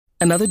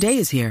Another day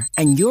is here,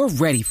 and you're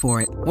ready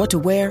for it. What to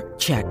wear?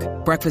 Check.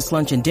 Breakfast,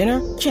 lunch, and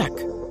dinner? Check.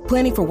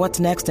 Planning for what's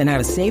next and how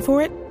to save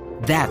for it?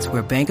 That's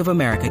where Bank of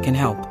America can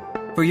help.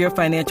 For your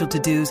financial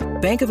to-dos,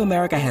 Bank of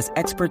America has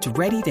experts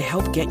ready to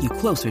help get you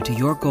closer to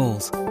your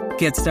goals.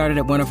 Get started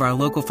at one of our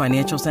local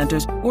financial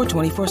centers or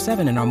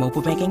 24/7 in our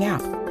mobile banking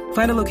app.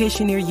 Find a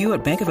location near you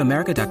at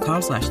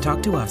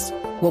bankofamerica.com/talktous.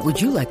 What would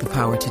you like the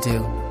power to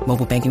do?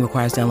 Mobile banking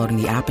requires downloading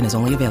the app and is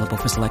only available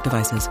for select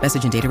devices.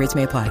 Message and data rates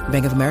may apply.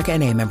 Bank of America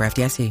N.A., member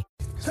FDIC.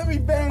 Let me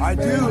bang. I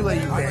do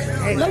let you bang.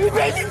 Hey, Let me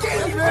bang you,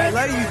 baby, man. I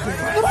let you bang.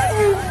 I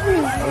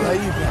I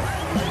let you bang.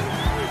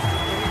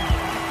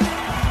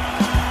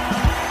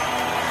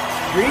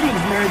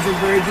 Greetings, marrieds and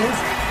virgins.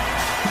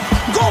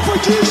 Go for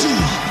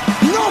Jesus.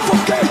 No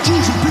forget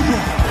Jesus,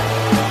 people.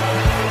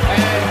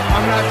 And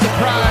I'm not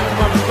surprised,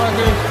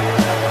 motherfuckers.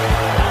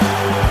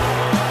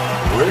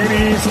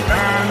 Ladies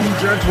and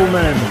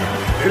gentlemen,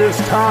 it is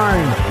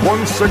time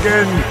once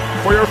again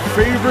for your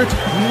favorite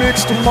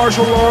mixed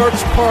martial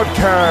arts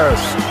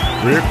podcast.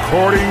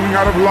 Recording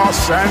out of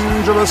Los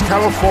Angeles,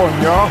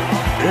 California,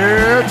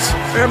 it's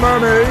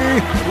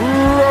MMA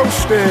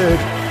Roasted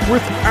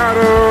with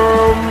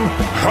Adam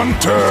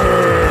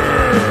Hunter.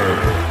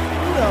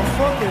 Who the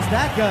fuck is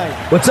that guy?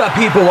 What's up,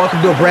 people?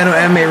 Welcome to a brand new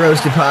MMA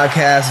Roasted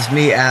podcast. It's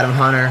me, Adam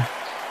Hunter.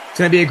 It's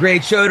going to be a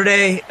great show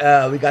today.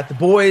 We got the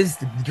boys.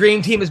 The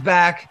Dream Team is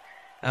back.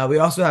 We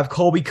also have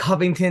Colby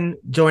Covington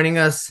joining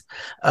us.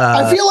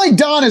 I feel like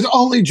Don is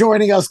only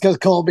joining us because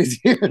Colby's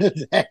here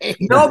today.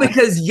 No,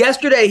 because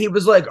yesterday he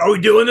was like, "Are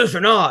we doing this or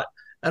not?"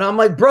 And I'm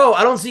like, "Bro,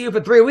 I don't see you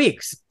for 3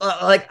 weeks.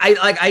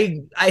 I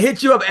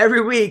hit you up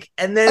every week,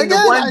 and then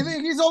Again, I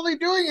think he's only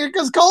doing it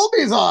because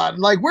Colby's on.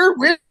 Like we're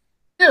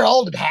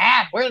holding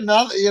hat. We're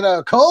not,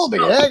 Colby.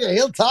 Yeah,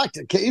 he'll talk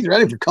to. He's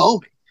ready for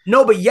Colby.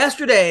 No, but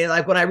yesterday,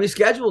 like when I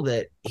rescheduled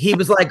it, he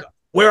was like,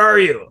 "Where are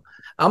you?"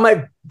 I'm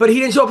like, but he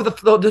didn't show up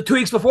for the 2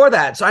 weeks before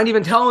that, so I didn't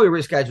even tell him we were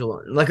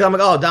rescheduling. Like, I'm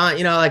like, oh,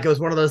 Don, like it was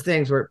one of those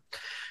things where,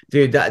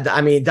 dude,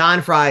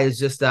 Don Fry is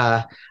just,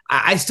 I'm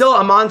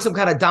on some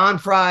kind of Don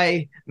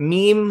Fry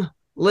meme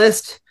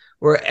list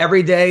where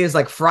every day is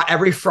like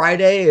every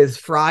Friday is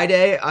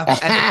Friday, and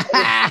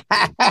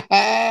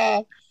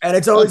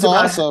it's always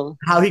about awesome.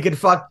 How he could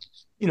fuck,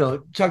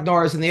 Chuck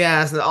Norris in the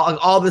ass and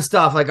all this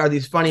stuff. Like, are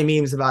these funny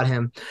memes about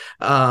him?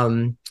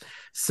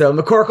 So,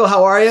 McCorkle,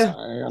 how are you?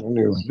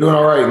 Doing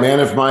all right, man.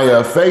 If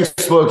my face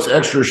looks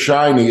extra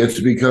shiny, it's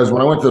because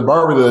when I went to the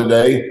barber the other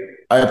day,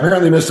 I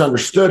apparently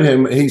misunderstood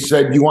him. He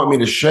said, "You want me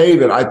to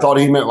shave it?" I thought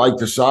he meant like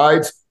the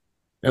sides.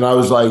 And I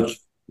was like,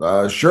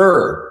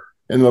 sure.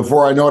 And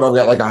before I know it, I've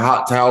got like a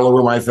hot towel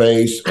over my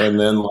face. And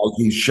then like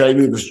he shaved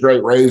me with a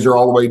straight razor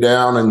all the way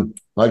down. And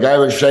like I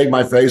haven't shaved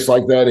my face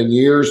like that in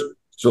years.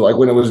 So like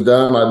when it was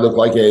done, I looked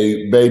like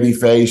a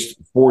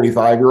baby-faced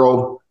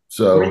 45-year-old.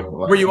 So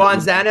were you on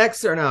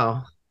Xanax or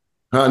no?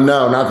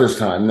 No, not this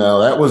time. No,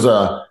 that was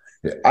I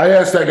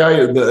asked that guy,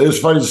 it was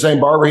funny, the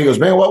same barber. He goes,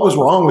 "Man, what was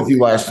wrong with you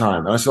last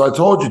time?" And I said, "I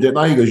told you, didn't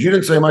I?" He goes, "You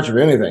didn't say much of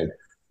anything."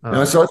 And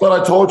I said, "I thought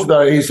I told you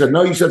that." He said,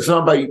 "No, you said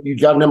something about you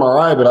got an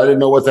MRI, but I didn't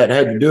know what that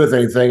had to do with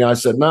anything." And I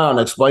said, "No," and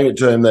I explained it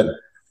to him that,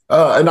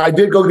 and I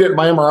did go get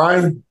my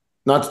MRI,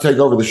 not to take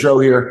over the show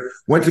here,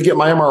 went to get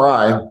my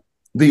MRI.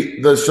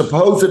 The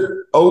supposed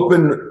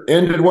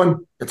open-ended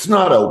one, it's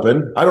not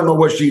open. I don't know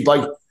what she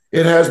like.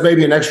 It has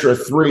maybe an extra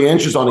 3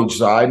 inches on each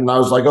side. And I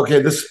was like,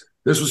 okay, this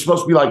was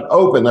supposed to be like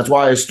open. That's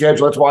why I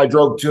scheduled. That's why I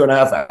drove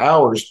 2.5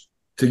 hours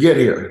to get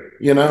here,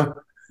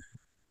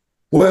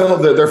 Well,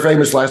 their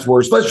famous last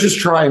words, "Let's just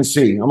try and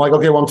see." I'm like,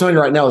 okay, well, I'm telling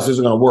you right now, this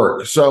isn't going to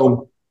work.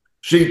 So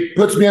she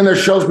puts me in there,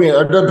 shows me,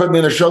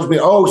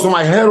 oh, so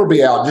my head will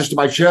be out just to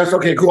my chest.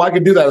 Okay, cool. I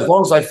can do that as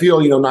long as I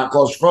feel, not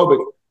claustrophobic.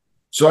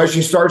 So as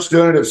she starts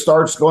doing it, it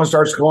starts going,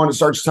 it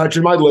starts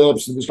touching my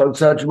lips, and it starts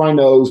touching my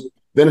nose.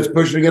 Then it's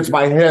pushing against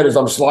my head as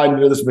I'm sliding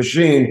into this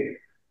machine.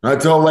 And I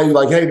told the lady,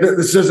 like, "Hey,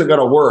 this isn't going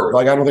to work.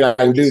 Like, I don't think I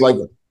can do, like,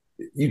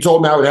 you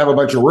told me I would have a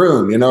bunch of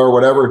room, or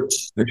whatever."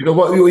 And she goes,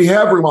 "Well, we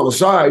have room on the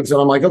sides." And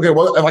I'm like, okay,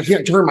 well, if I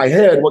can't turn my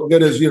head, what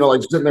good is,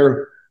 like sitting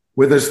there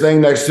with this thing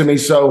next to me?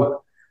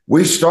 So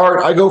we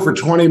start, I go for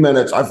 20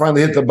 minutes. I finally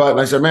hit the button.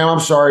 I said, "Ma'am,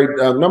 I'm sorry.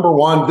 Number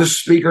one, this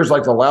speaker's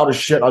like the loudest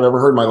shit I've ever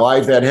heard in my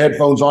life." They had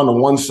headphones on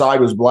and one side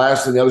was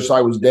blasting, the other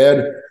side was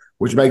dead,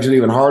 which makes it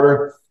even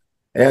harder.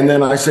 And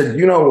then I said,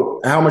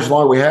 "How much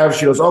longer we have?"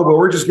 She goes, "Oh, well,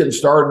 we're just getting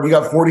started. You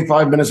got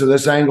 45 minutes of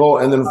this angle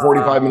and then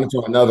 45 minutes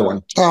on another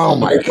one." Oh,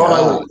 my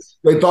God.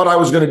 They thought I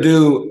was going to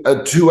do a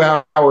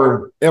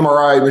 2-hour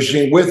MRI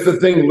machine with the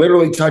thing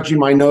literally touching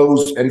my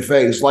nose and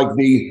face.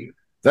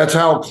 That's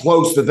how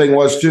close the thing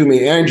was to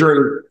me. And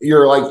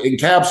you're like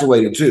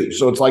encapsulated too.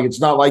 So it's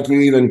not like you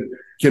even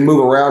can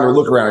move around or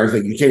look around or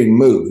anything. You can't even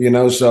move,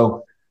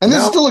 so. And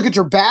this is to look at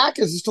your back?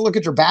 Is this to look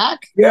at your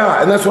back?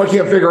 Yeah, and that's what I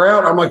can't figure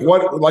out. I'm like,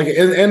 what? Like,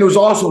 and it was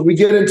awesome. We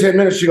get in 10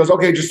 minutes. She goes,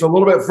 "Okay, just a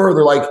little bit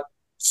further, like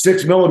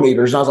 6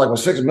 millimeters." And I was like, "Well,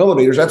 6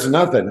 millimeters, that's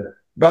nothing."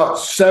 About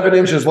 7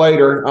 inches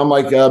later, I'm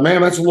like,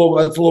 "Ma'am, that's a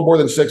little more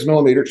than 6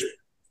 millimeters."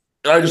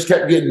 And I just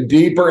kept getting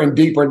deeper and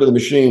deeper into the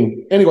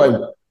machine. Anyway,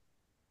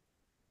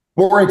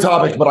 boring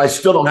topic, but I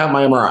still don't have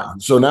my MRI.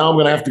 So now I'm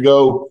going to have to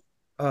go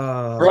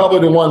Probably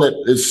the one that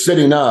is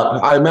sitting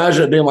up. I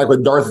imagine it being like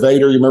with Darth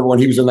Vader. You remember when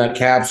he was in that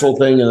capsule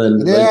thing,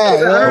 and then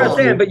I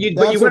understand, but you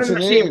went in the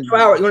machine for 2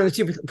 hours. You went in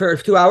the machine for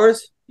 2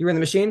 hours. You were in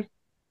the machine.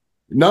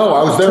 No,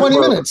 I was there 20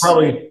 for minutes.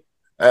 probably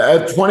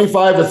at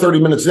 25 to 30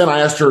 minutes in. I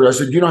asked her. I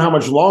said, "Do you know how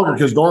much longer?"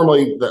 Because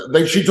normally,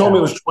 she told me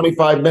it was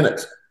 25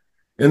 minutes,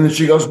 and then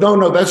she goes,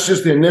 "No, that's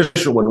just the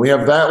initial one. We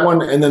have that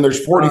one, and then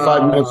there's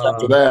 45 minutes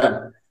after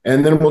that,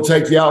 and then we'll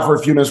take you out for a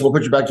few minutes. We'll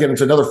put you back in. It's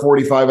another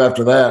 45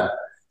 after that."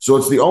 So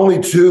it's the only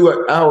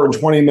 2 hour and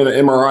 20-minute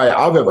MRI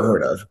I've ever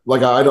heard of.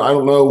 Like, I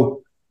don't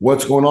know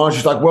what's going on.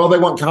 She's like, well, they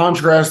want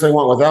contrast. They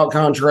want without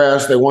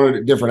contrast. They want it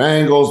at different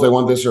angles. They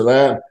want this or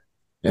that.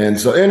 And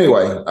so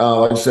anyway,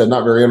 like I said,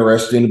 not very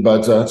interesting,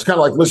 but it's kind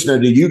of like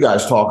listening to you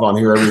guys talk on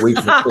here every week.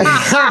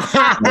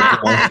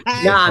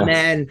 Nah,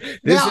 man.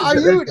 Are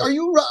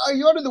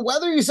you under the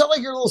weather? You sound like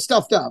you're a little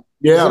stuffed up.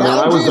 Yeah, man.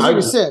 I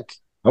was sick.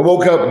 I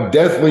woke up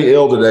deathly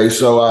ill today.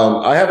 So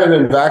I haven't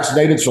been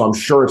vaccinated, so I'm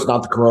sure it's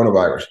not the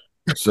coronavirus.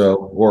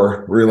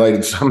 Or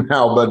related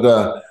somehow,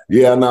 but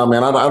yeah, no,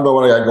 man, I don't know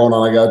what I got going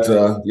on. I got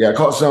I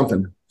caught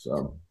something.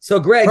 So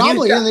Greg,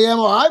 probably in the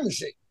MRI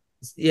machine.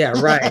 Yeah,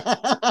 right.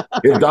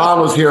 If Don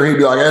was here, he'd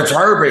be like, "It's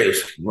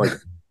herpes." I'm like,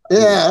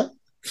 yeah.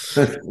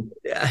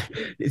 Yeah.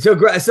 So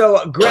Greg,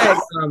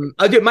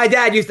 dude, my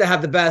dad used to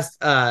have the best.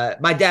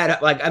 My dad,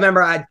 I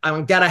remember, I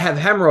have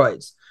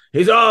hemorrhoids.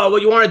 He's,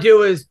 what you want to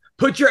do is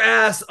put your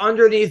ass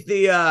underneath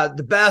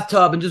the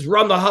bathtub and just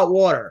run the hot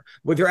water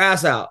with your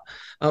ass out.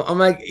 I'm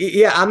like,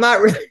 yeah, I'm not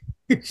really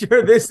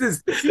sure this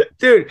is,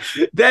 dude.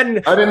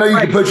 Then I didn't know you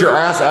could put your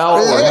ass out.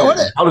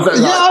 How does that?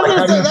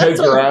 How do you take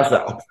your ass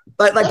out?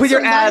 Like put your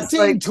ass.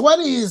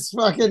 1920s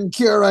fucking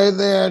cure right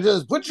there.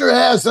 Just put your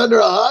ass under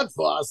a hot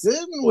faucet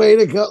and way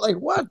to go. Like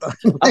what?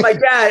 I'm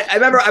like, Dad, I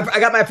remember I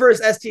got my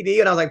first STD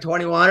when I was like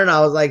 21, and I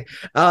was like,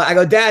 I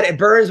go, Dad, it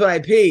burns when I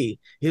pee.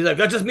 He's like,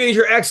 that just means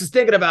your ex is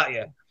thinking about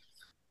you.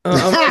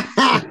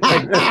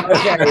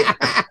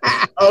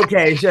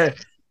 Okay, sure.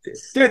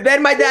 Dude,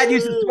 then my dad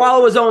used to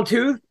swallow his own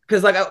tooth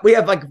because I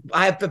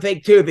have the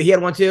fake tooth, but he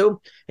had one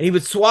too, and he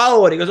would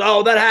swallow it. He goes,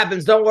 "Oh, that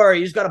happens. Don't worry.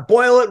 You just got to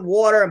boil it in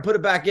water and put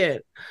it back in."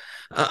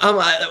 I'm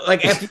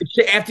like,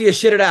 after you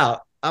shit it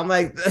out. I'm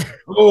like,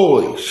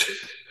 holy shit.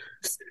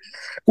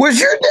 Was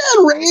your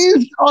dad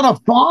raised on a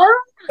farm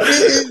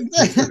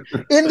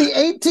in the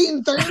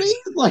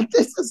 1830s? Like,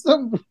 this is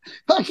some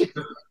fucking.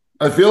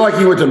 I feel like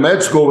he went to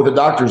med school with the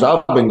doctors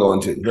I've been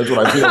going to. That's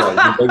what I feel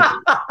like.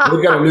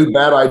 They've got a new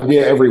bad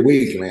idea every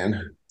week,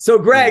 man. So,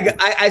 Greg,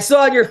 I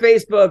saw on your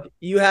Facebook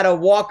you had a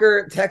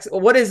Walker Texas.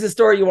 What is the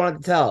story you wanted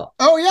to tell?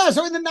 Oh, yeah.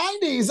 So in the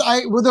 90s,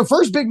 the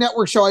first big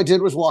network show I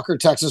did was Walker,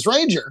 Texas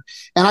Ranger.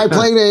 And I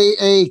played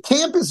a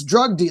campus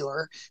drug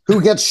dealer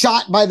who gets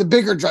shot by the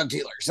bigger drug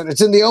dealers. And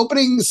it's in the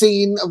opening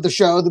scene of the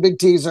show, the big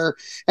teaser.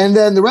 And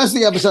then the rest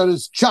of the episode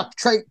is Chuck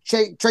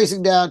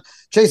tracking down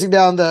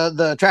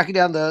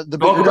the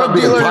bigger drug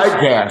dealers.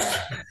 Typecast.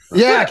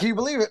 Yeah, can you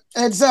believe it?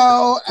 And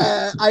so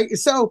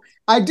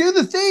I do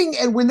the thing,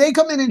 and when they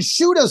come in and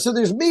shoot us, so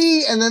there's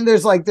me, and then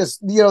there's like this,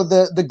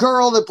 the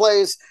girl that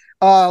plays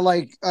our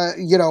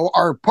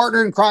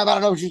partner in crime. I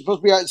don't know if she's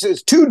supposed to be. So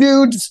it's 2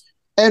 dudes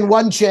and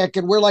 1 chick,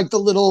 and we're like the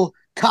little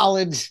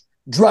college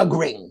drug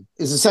ring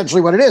is essentially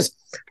what it is.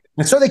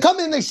 So they come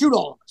in, they shoot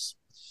all of us.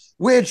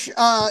 Which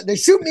they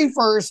shoot me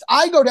first.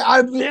 I go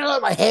down,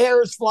 my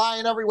hair is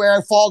flying everywhere.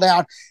 I fall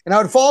down, and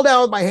I would fall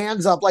down with my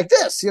hands up like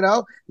this,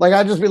 like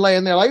I'd just be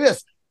laying there like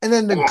this. And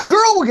then the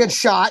girl will get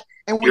shot,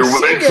 and when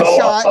she gets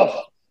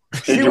shot,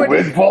 did your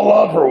wig fall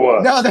off or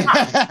what? No,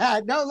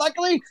 no.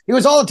 Luckily, he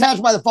was all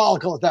attached by the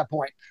follicle at that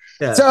point.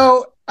 Yeah.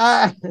 So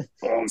I'm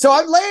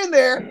laying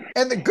there,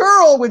 and the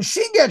girl, when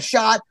she gets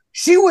shot,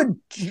 she would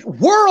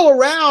whirl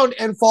around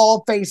and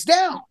fall face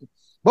down.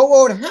 But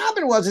what would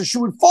happen was she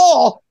would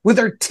fall with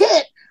her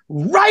tit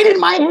right in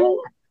my hand.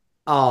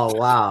 Oh,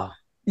 wow.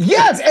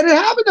 Yes, and it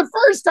happened the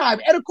first time.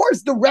 And, of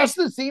course, the rest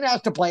of the scene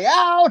has to play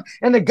out,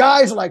 and the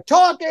guys are, like,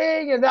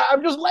 talking, and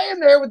I'm just laying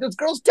there with this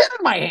girl's tit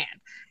in my hand.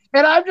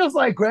 And I'm just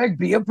like, Greg,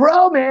 be a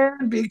pro,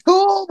 man. Be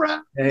cool,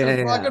 bro.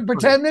 Just fucking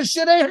pretend this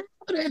shit ain't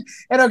happening.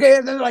 And, okay,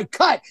 and then they're like,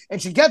 cut. And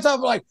she gets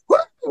up, like,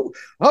 whoo,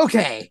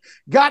 okay,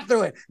 got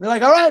through it. And they're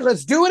like, all right,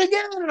 let's do it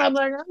again. And I'm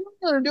like, I'm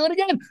going to do it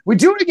again. We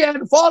do it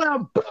again, fall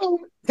down, boom,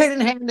 tit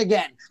in hand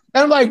again.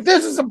 And I'm like,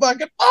 this is a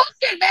fucking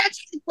okay, man.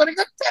 She's putting a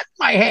tit in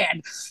my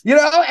hand,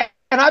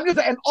 And I'm just,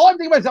 and all I'm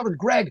thinking to myself is,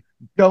 Greg,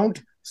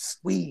 don't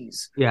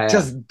squeeze.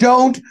 Just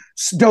don't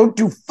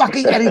do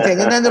fucking anything.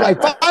 And then they're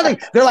like, finally,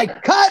 they're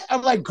like, cut.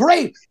 I'm like,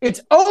 great,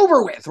 it's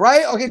over with,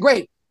 right? Okay,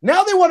 great.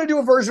 Now they want to do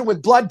a version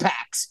with blood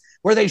packs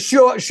where they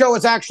show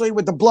us actually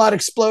with the blood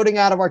exploding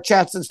out of our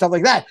chests and stuff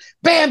like that.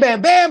 Bam,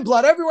 bam, bam,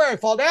 blood everywhere. I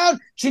fall down.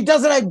 She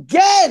does it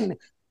again.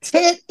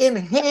 Tit in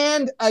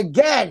hand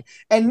again.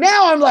 And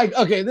now I'm like,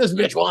 okay, this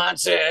bitch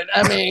wants it.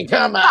 I mean,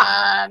 come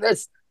on.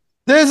 This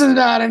This is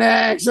not an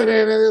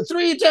accident.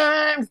 Three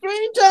times,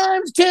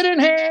 tit in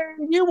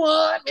hand. You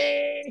want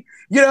me.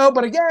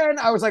 But again,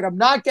 I was like, I'm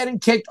not getting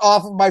kicked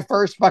off of my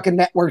first fucking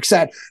network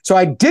set. So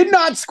I did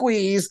not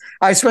squeeze.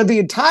 I spent the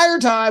entire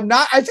time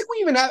I think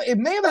it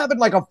may have happened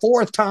like a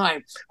fourth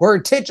time where her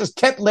tit just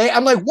kept laying.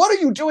 I'm like, what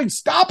are you doing?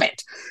 Stop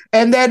it.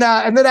 And then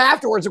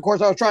afterwards, of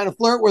course, I was trying to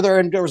flirt with her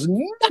and there was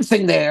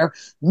nothing there.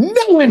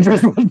 No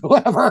interest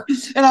whatsoever.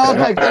 And I was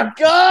like, thank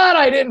God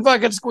I didn't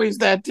fucking squeeze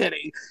that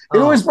titty. It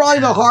was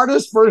probably the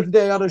hardest first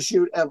day on a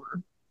shoot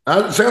ever.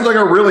 It sounds like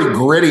a really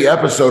gritty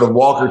episode of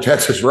Walker,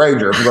 Texas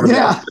Ranger. If I'm going to be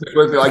honest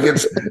with you. Like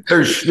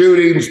there's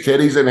shootings,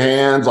 titties in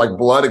hands, like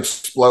blood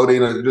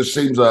exploding. It just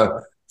seems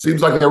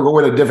like they were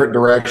going a different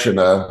direction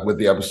with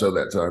the episode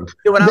that time.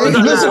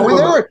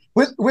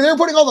 When they were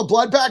putting all the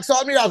blood packs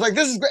on me, I was like,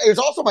 "This is great." It was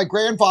also my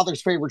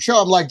grandfather's favorite show.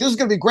 I'm like, "This is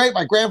going to be great."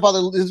 My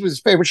grandfather, this was his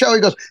favorite show.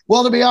 He goes,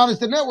 "Well, to be honest,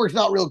 the network's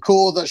not real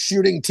cool. The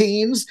shooting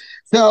teens,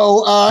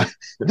 so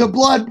the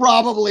blood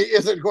probably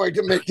isn't going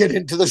to make it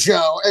into the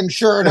show." And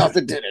sure enough,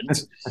 it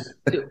didn't.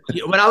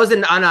 When I was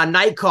on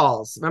Night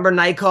Calls, remember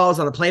Night Calls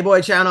on the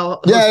Playboy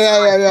channel?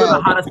 Yeah.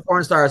 The hottest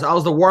porn stars. I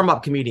was the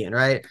warm-up comedian,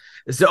 right?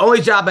 It's the only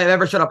job I've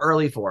ever shut up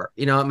early for,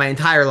 my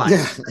entire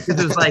life. It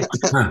was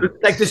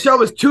like the show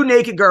was two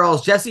naked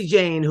girls, Jessie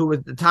Jane, who was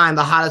at the time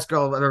the hottest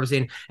girl I've ever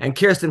seen, and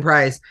Kirsten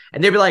Price,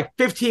 and there'd be like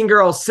 15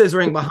 girls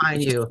scissoring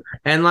behind you,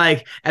 and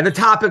the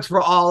topics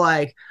were all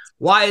like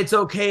why it's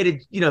okay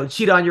to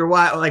cheat on your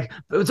wife, like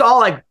it was all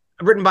like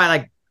written by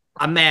like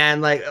a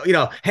man, like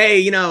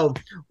hey,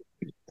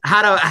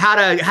 how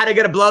to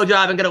get a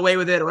blowjob and get away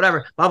with it or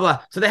whatever, blah, blah.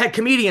 So they had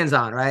comedians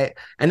on, right?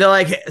 And they're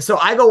like, so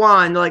I go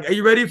on, they're like, are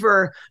you ready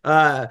for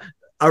a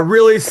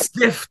really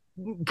stiff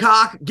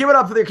cock? Give it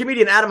up for the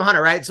comedian Adam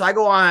Hunter, right? So I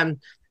go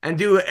on and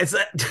do, it's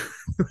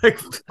like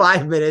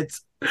 5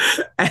 minutes.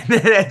 And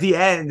then at the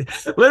end,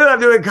 literally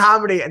I'm doing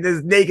comedy and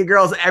there's naked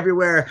girls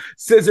everywhere,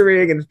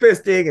 scissoring and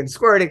fisting and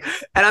squirting.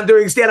 And I'm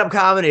doing stand-up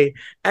comedy.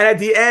 And at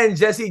the end,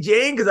 Jessie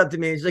Jane comes up to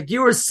me and she's like,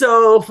 you were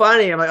so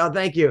funny. I'm like, oh,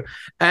 thank you.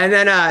 And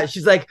then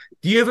she's like,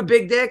 do you have a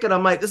big dick? And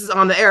I'm like, this is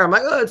on the air. I'm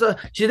like, oh, it's a,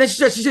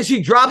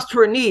 she drops to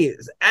her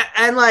knees.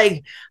 And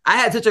like, I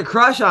had such a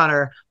crush on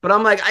her, but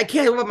I'm like, I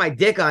can't put my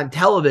dick on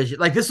television.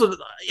 Like this was,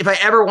 if I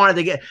ever wanted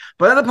to get,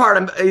 but the other part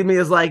of me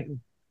is like,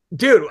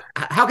 dude,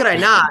 how could I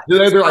not?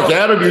 They're like,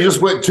 Adam, you just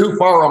went too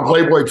far on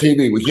Playboy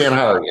TV. We can't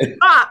hire you.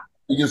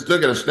 You just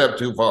took it a step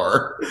too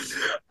far.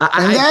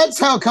 And that's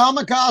how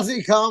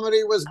kamikaze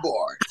comedy was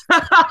born.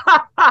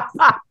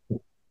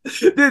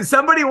 Dude,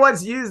 somebody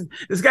once used,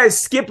 this guy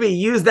Skippy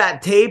used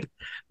that tape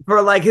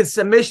for like his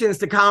submissions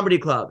to comedy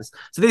clubs.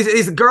 So these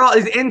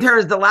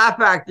interns, the Laugh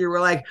Factory, were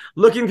like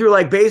looking through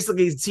like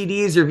basically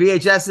CDs or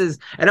VHSs,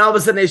 and all of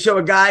a sudden they show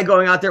a guy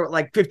going out there with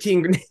like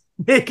 15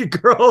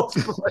 naked girls.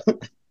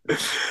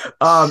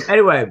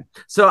 Anyway,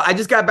 so I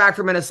just got back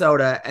from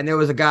Minnesota and there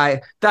was a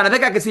guy. Don, I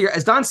think I can see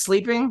Is Don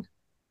sleeping?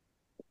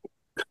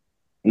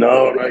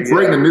 No,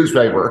 bring the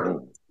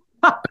newspaper.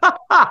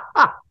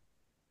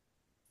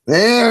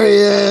 There he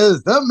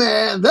is, the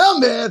man, the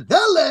myth,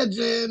 the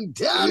legend,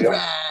 Don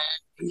Pratt.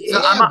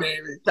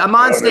 I'm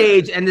on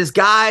stage and this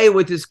guy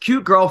with his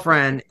cute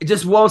girlfriend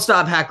just won't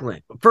stop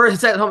heckling.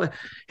 First,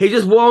 he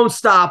just won't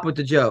stop with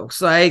the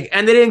jokes,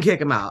 and they didn't kick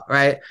him out,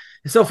 right?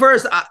 So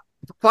first,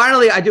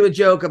 finally, I do a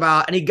joke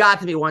about, and he got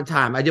to me one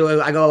time. I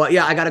go,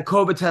 yeah, I got a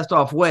COVID test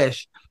off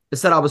Wish. It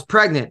said I was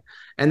pregnant.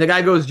 And the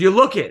guy goes, do you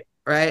look it?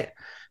 Right.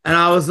 And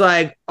I was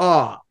like,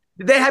 oh,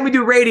 they had me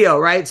do radio.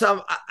 Right.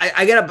 So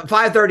I get up at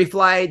 5:30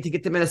 flight to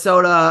get to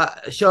Minnesota,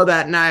 show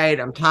that night.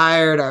 I'm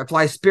tired. I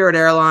fly Spirit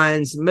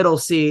Airlines, middle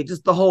seat,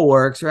 just the whole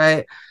works.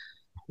 Right.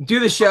 Do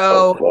the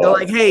show. They're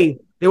like, hey,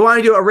 they want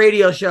to do a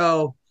radio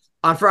show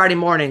on Friday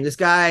morning. This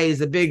guy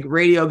is a big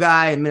radio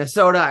guy in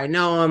Minnesota. I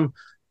know him.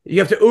 You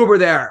have to Uber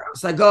there.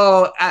 So I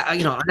go,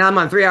 now I'm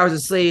on 3 hours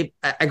of sleep.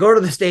 I go to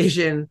the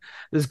station.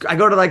 I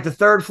go to like the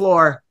third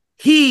floor.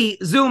 He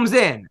zooms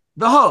in,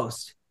 the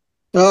host,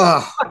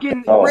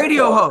 fucking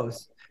radio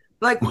host.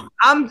 Like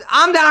I'm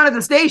down at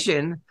the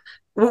station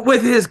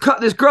with this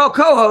girl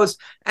co-host,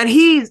 and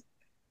he's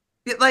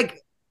like.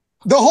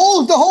 The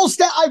whole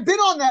staff. I've been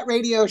on that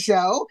radio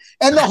show,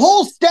 and the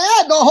whole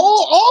staff,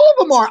 all of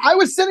them are. I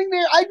was sitting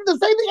there. The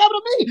same thing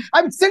happened to me.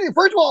 I'm sitting.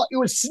 First of all, it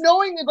was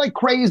snowing like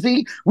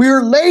crazy. We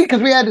were late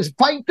because we had to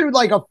fight through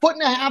like 1.5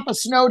 feet of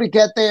snow to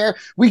get there.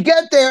 We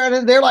get there, and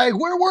then they're like,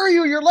 "Where were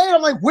you? You're late."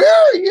 I'm like, "Where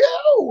are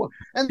you?"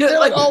 And they're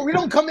like, "Oh, we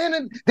don't come in,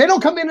 and they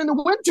don't come in the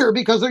winter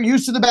because they're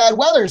used to the bad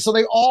weather. So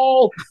they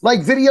all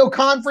like video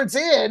conference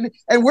in,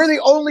 and we're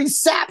the only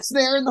saps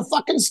there in the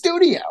fucking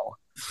studio."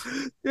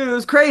 Dude, it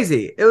was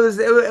crazy. It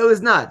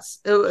was nuts.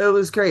 It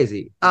was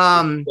crazy.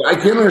 I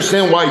can't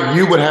understand why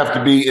you would have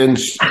to be in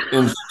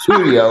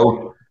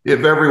studio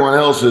if everyone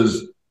else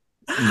is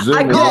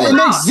zooming. It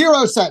makes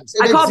zero sense.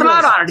 I called him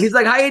out on it. He's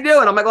like, "How you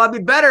doing?" I'm like, "Well, I'd be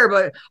better,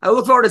 but I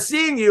look forward to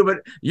seeing you. But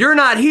you're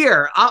not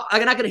here.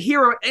 I'm not going to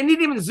hear him." And he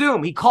didn't even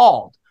Zoom. He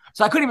called,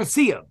 so I couldn't even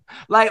see him.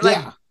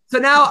 So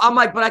now I'm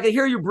like, but I can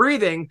hear you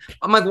breathing.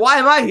 I'm like, why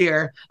am I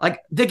here?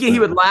 Like thinking he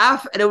would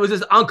laugh, and it was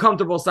this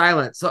uncomfortable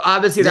silence. So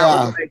obviously that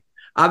was like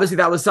obviously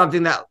that was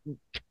something that,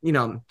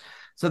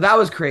 so that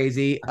was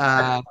crazy.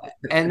 And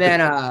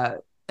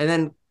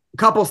then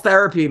couples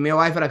therapy. My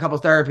wife had a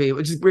couples therapy,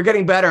 which is, we're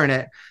getting better in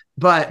it,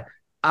 but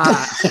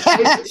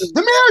the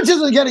marriage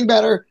isn't getting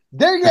better.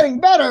 They're getting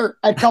better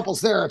at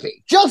couples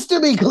therapy. Just to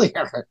be clear,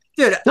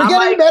 dude, they're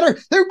getting better.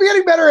 They're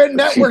getting better at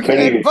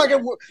networking and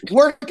fucking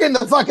working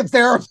the fucking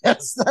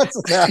therapists. That's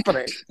what's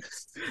happening.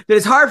 Dude,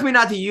 it's hard for me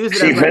not to use it.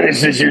 She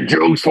finishes your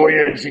jokes for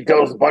you and she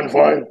tells the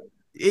punchline.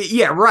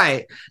 Yeah,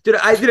 right. Dude,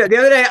 I did it the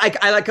other day.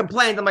 I like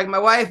complained. I'm like, my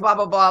wife, blah,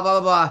 blah, blah,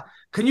 blah, blah.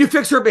 Can you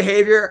fix her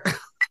behavior?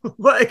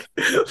 like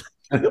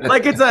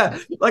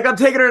I'm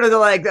taking her to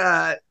like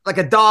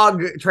a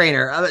dog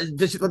trainer.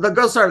 The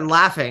girl started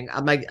laughing.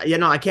 I'm like,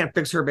 I can't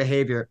fix her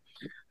behavior.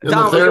 And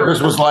the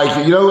therapist was like,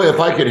 if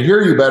I could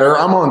hear you better,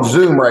 I'm on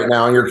Zoom right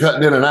now and you're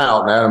cutting in and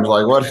out. And Adam's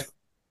like, what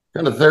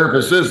kind of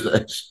therapist is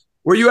this?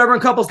 Were you ever in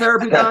couples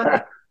therapy,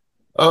 Don?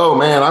 Oh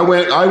man, I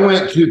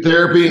went to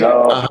therapy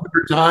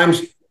 100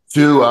 times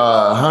to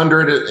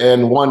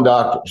 101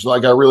 doctors.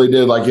 Like I really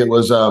did. Like it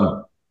was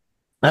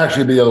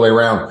actually the other way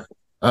around.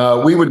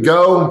 We would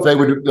go, they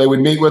would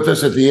meet with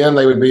us at the end.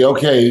 They would be,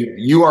 okay,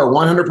 you are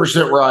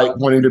 100% right,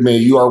 pointing to me.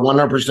 You are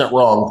 100%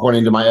 wrong,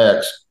 pointing to my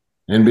ex,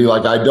 and be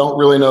like, I don't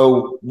really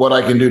know what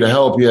I can do to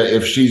help you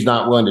if she's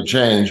not willing to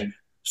change.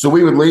 So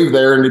we would leave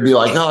there and he'd be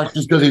like, oh, it's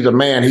just because he's a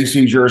man, he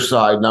sees your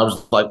side. And I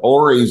was like,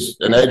 or he's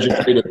an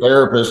educated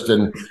therapist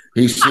and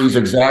he sees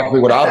exactly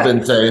what I've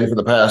been saying for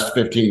the past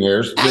 15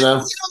 years,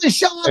 Sean,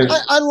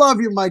 I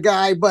love you, my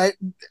guy, but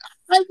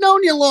I've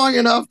known you long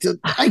enough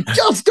I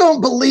just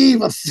don't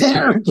believe a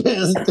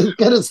therapist is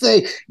going to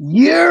say,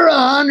 you're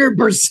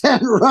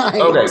 100%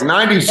 right. Okay,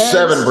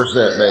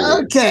 97%,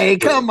 baby. Okay,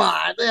 come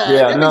on.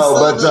 Yeah, no,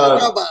 but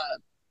come on.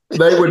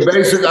 they would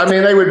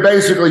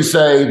basically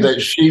say that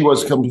she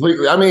was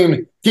completely,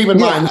 keep in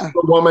mind, this is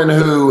a woman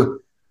who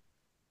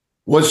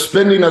was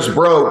spending us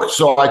broke.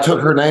 So I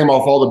took her name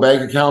off all the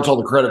bank accounts, all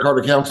the credit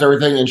card accounts,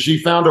 everything. And she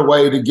found a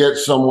way to get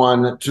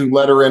someone to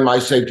let her in my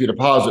safety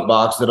deposit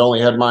box that only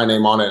had my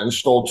name on it and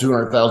stole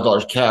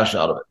 $200,000 cash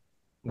out of it.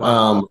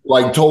 Wow.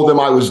 Told them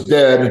I was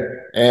dead.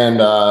 And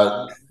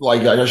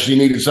she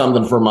needed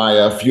something for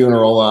my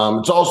funeral.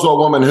 It's also a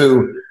woman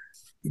who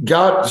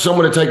got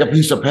someone to take a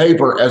piece of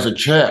paper as a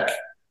check,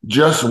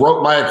 just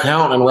wrote my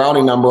account and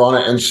routing number on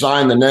it and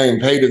signed the name,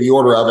 paid to the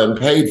order of it, and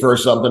paid for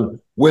something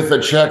with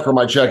a check from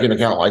my checking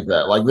account like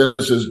that. Like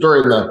this is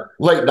during the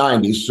late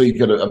 90s, so you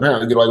could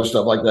apparently get away with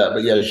stuff like that.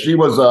 But yeah, she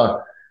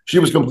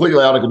was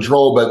completely out of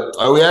control. But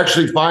we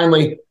actually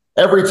finally,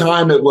 every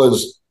time it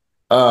was,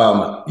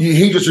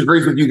 he just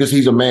agrees with you because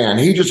he's a man.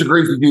 He just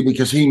agrees with you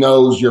because he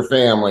knows your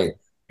family.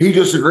 He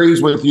just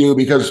agrees with you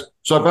because,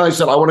 so I finally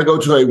said, I want to go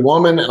to a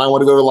woman and I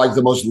want to go to like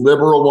the most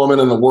liberal woman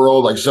in the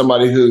world, like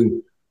somebody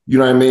who, you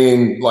know what I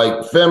mean,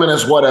 like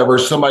feminist, whatever,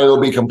 somebody that'll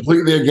be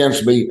completely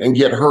against me and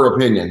get her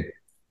opinion.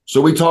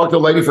 So we talked to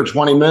the lady for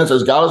 20 minutes,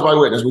 as God is my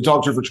witness. We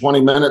talked to her for 20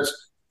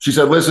 minutes. She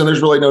said, listen,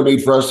 there's really no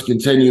need for us to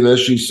continue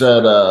this. She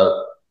said,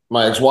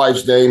 my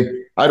ex-wife's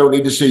name, I don't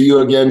need to see you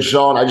again,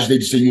 Sean. I just need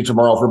to see you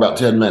tomorrow for about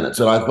 10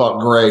 minutes. And I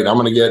thought, great, I'm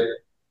going to get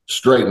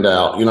straightened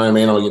out. You know what I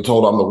mean? I'm going to get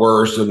told I'm the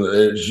worst.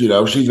 And, she's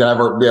going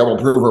to be able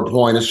to prove her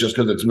point. It's just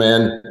because it's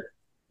men.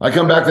 I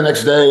come back the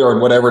next day or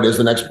whatever it is,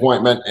 the next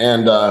appointment.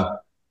 And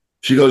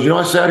she goes,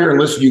 I sat here and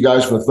listened to you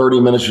guys for 30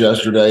 minutes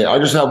yesterday. I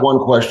just have one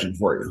question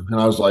for you. And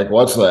I was like,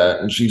 what's that?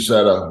 And she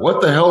said,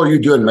 what the hell are you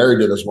doing married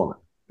to this woman?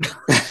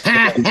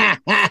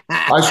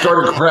 I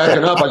started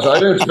cracking up. I said, I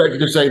didn't expect you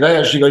to say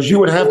that. She goes, you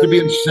would have to be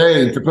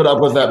insane to put up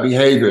with that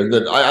behavior.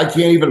 That I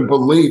can't even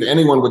believe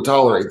anyone would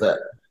tolerate that.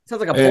 Sounds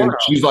like a porno.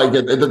 She's like,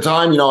 at the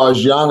time, I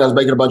was young. I was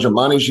making a bunch of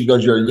money. She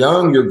goes, you're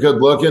young. You're good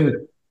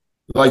looking.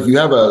 Like you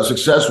have a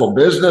successful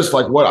business.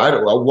 Like what?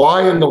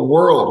 Why in the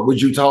world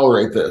would you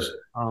tolerate this?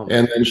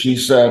 And then she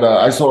said,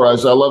 I told her, I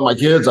said, I love my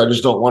kids. I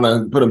just don't want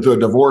to put them through a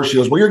divorce. She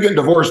goes, well, you're getting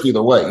divorced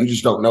either way. You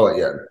just don't know it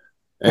yet.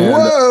 And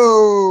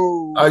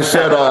whoa. I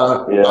said,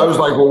 I was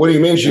like, well, what do you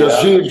mean? She goes,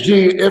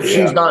 if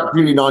she's not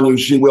cheating on you,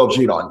 she will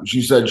cheat on you.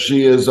 She said,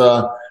 she is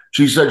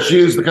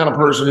the kind of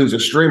person who's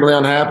extremely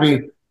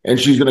unhappy and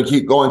she's going to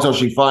keep going until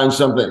she finds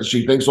something that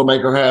she thinks will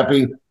make her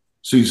happy.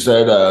 She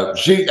said,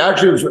 she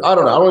actually was, I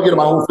don't know. I don't want to get into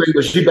my whole thing,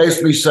 but she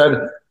basically said,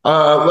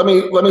 let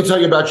me tell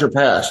you about your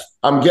past.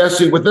 I'm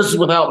guessing this is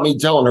without me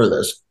telling her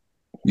this.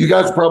 You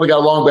guys probably got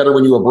along better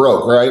when you were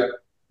broke, right?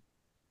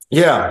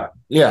 Yeah.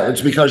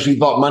 It's because she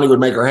thought money would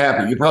make her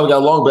happy. You probably got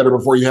along better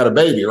before you had a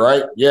baby,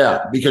 right?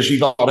 Yeah, because she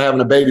thought having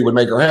a baby would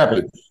make her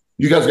happy.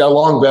 You guys got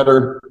along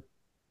better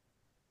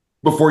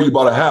before you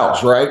bought a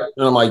house, right?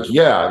 And I'm like,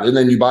 yeah. And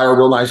then you buy her a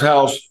real nice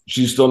house.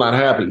 She's still not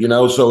happy,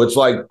 So it's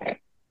like,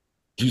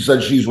 she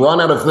said she's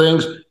run out of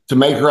things to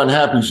make her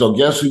unhappy. So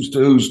guess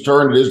whose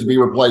turn it is to be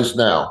replaced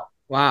now?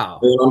 Wow.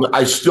 And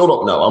I still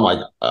don't know. I'm like,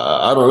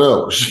 I don't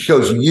know. She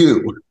goes,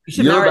 you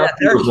should marry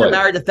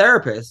the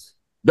therapist.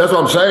 That's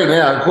what I'm saying.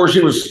 Yeah. Of course, she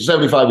was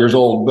 75 years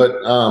old, but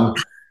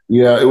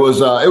it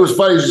was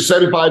funny. She's a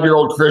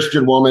 75-year-old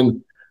Christian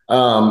woman.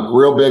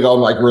 real big on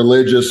like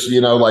religious,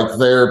 like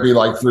therapy,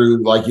 like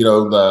through like,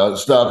 the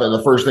stuff. And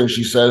the first thing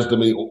she says to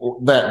me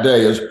that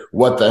day is,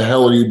 "What the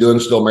hell are you doing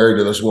still married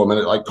to this woman?"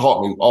 It like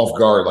caught me off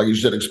guard. Like you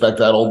should expect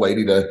that old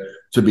lady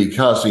to be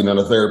cussing in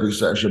a therapy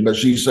session. But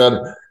she said,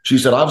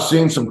 "I've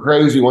seen some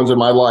crazy ones in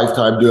my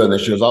lifetime doing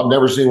this." She goes, "I've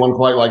never seen one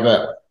quite like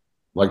that."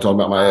 Like talking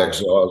about my ex.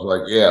 So I was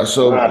like, yeah.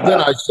 So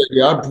then I said,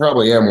 yeah, I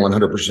probably am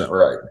 100%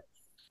 right.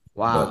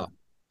 Wow.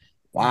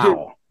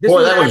 Wow.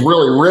 Boy, that was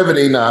really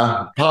riveting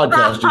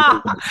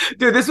podcasting.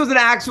 Dude, this was an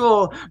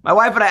actual, my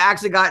wife and I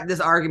actually got in this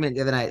argument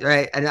the other night,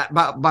 right? And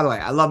by the way,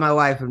 I love my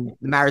wife and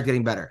the marriage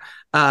getting better.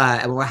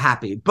 And we're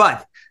happy.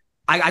 But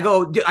I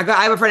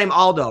have a friend named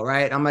Aldo,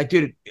 right? I'm like,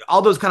 dude,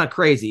 Aldo's kind of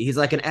crazy. He's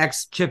like an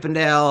ex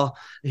Chippendale.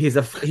 He's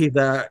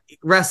a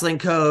wrestling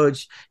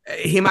coach.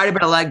 He might have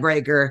been a leg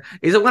breaker.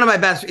 He's one of my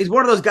best. He's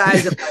one of those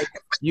guys that like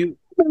you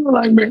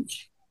like me.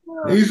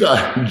 He's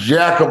a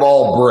jack of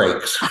all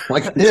breaks.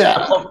 Like,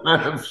 yeah.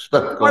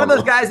 One of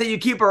those guys that you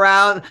keep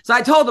around. So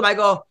I told him, I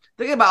go,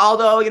 thinking about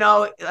Aldo,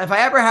 if I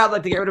ever had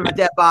like to get rid of a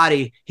dead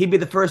body, he'd be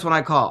the first one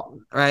I call.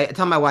 Right? I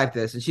tell my wife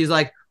this, and she's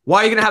like,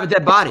 "Why are you gonna have a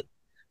dead body?"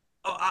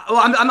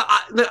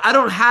 I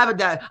don't have a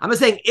dead. I'm just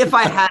saying if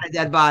I had a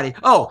dead body.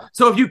 Oh,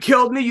 so if you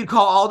killed me, you'd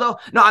call Aldo?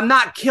 No, I'm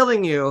not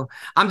killing you.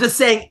 I'm just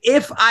saying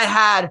if I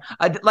had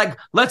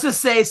let's just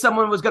say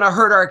someone was going to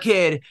hurt our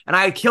kid and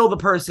I killed the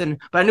person,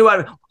 but I knew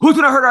who's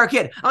going to hurt our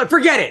kid? I'm like,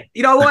 forget it.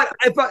 You know what?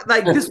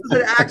 This was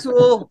an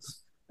actual,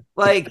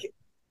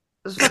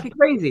 it's fucking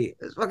crazy.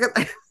 It's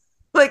fucking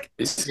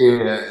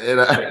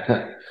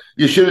yeah.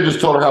 You should have just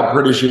told her how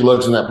pretty she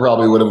looks, and that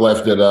probably would have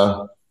left it.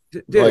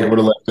 Dude, would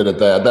have left it at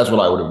that. That's what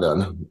I would have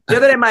done. The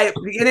other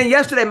day,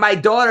 yesterday, my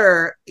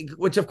daughter,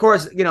 which of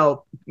course,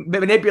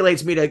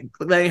 manipulates me to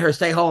letting her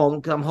stay home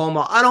because I'm home.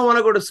 I don't want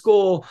to go to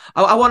school.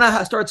 I want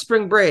to start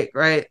spring break,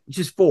 right?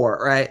 She's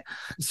 4, right?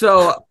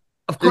 So,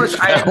 of course,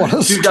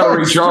 she's got to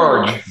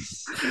recharge.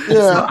 Yeah.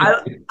 So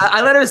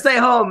I let her stay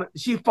home.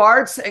 She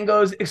farts and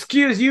goes,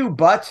 "Excuse you,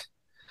 but."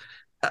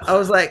 I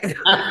was like,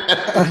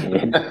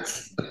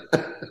 yes,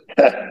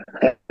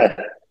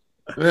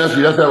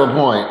 she does have a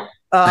point.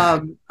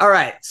 All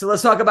right, so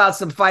let's talk about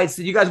some fights.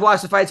 Did you guys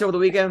watch the fights over the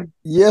weekend?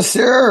 Yes,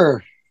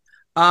 sir.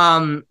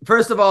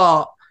 First of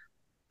all,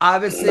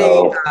 obviously,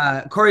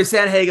 Corey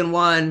Sandhagen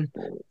won.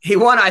 He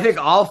won, I think,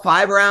 all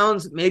 5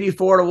 rounds, maybe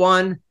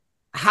 4-1.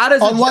 How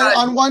does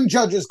on one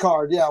judge's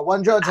card? Yeah,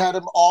 one judge had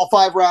him all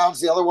 5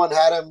 rounds. The other one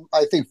had him,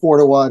 I think,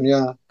 4-1.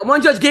 Yeah,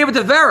 one judge gave it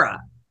to Vera.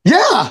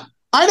 Yeah.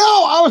 I know.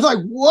 I was like,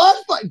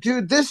 what?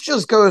 Dude, this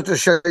just goes to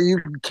show you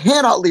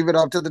cannot leave it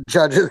up to the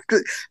judges.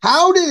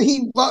 How did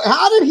he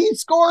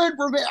score it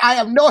for me? I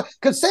have no,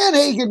 because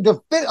Sandhagen,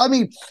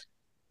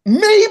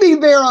 maybe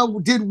Vera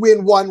did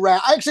win 1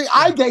 round. Actually,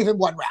 I gave him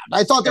 1 round.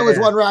 I thought there was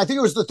 1 round. I think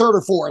it was the 3rd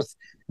or 4th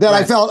that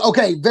I felt,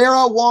 okay,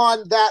 Vera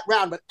won that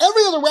round. But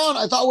every other round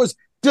I thought was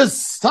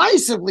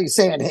decisively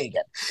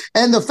Sandhagen.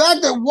 And the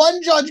fact that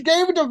one judge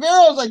gave it to Vera,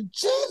 I was like,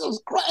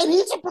 Jesus Christ, and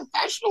he's a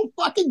professional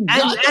fucking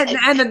judge.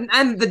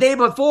 And the day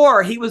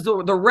before, he was the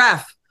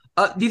ref.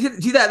 Do you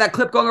see that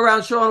clip going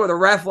around showing where the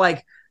ref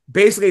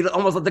basically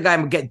almost let the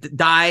guy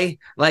die?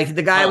 Like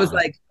the guy was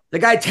the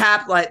guy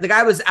tapped, the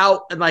guy was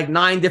out in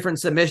 9 different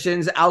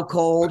submissions, out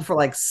cold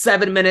for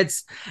 7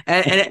 minutes.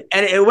 And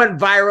it went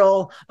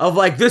viral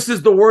of this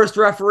is the worst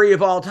referee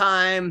of all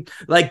time.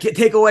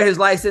 Take away his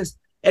license.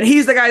 And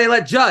he's the guy they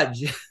let judge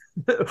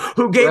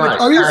who gave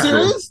it. Are you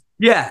serious?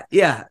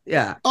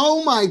 Yeah.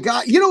 Oh my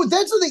God.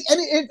 That's the thing.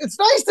 And it's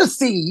nice to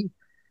see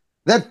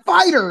that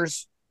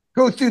fighters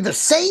go through the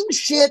same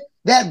shit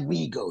that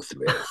we go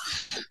through.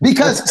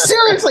 Because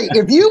seriously,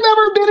 if you've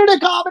ever been in a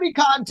comedy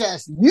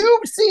contest,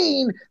 you've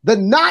seen the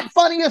not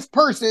funniest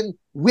person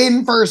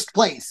win first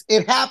place.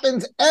 It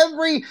happens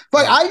every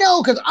fight. I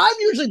know, because I'm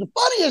usually the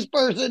funniest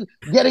person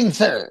getting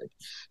 3rd.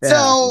 Yeah.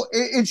 So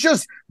it's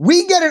just,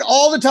 we get it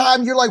all the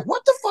time. You're like,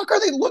 what the fuck are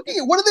they looking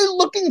at? What are they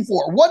looking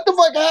for? What the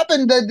fuck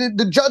happened?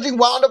 The judging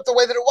wound up the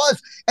way that it was.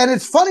 And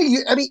it's funny.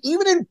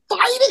 Even in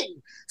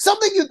fighting,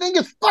 something you think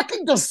is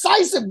fucking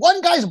decisive.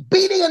 One guy's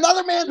beating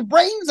another man's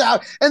brains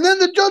out. And then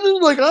the judge is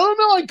like, I don't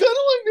know. I kind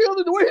of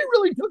like the way he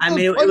really took those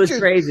punches. It was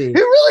crazy. He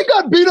really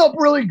got beat up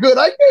really good.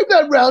 I gave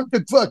that round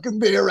to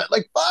fucking Vera.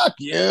 Fuck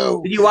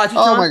you. Did you watch it,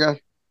 Sean? Oh my God.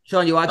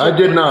 Sean, you watch it? I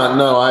did not.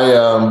 No,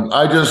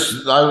 I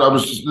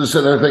was just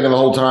sitting there thinking the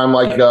whole time,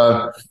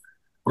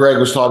 Greg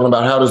was talking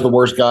about how does the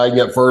worst guy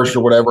get first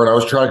or whatever, and I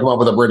was trying to come up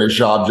with a Brendan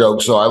Schaub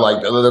joke. So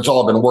that's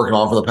all I've been working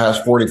on for the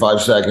past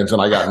 45 seconds,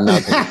 and I got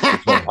nothing.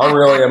 So I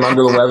really am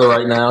under the weather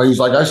right now. He's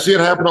like, I see it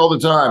happen all the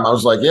time. I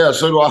was like, yeah,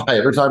 so do I.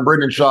 Every time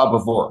Brendan Schaub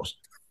performs.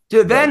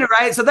 Dude, then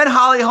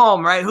Holly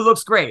Holm, right, who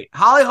looks great.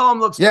 Holly Holm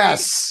looks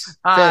yes,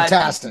 great.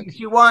 Fantastic.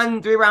 She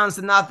won 3 rounds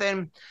to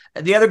nothing.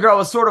 The other girl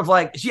was sort of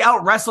she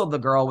out-wrestled the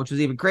girl, which was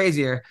even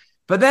crazier.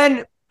 But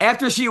then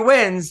after she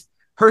wins,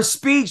 her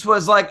speech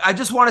was I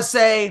just want to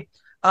say,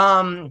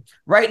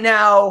 right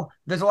now,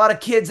 there's a lot of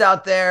kids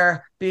out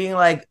there being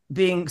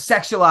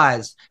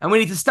sexualized, and we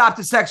need to stop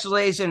the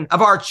sexualization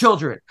of our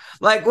children.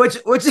 Which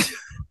is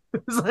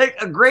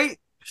a great,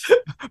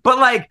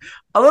 but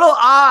a little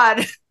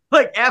odd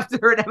like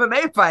after an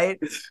MMA fight.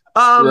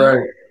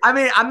 Right. I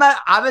mean, I'm not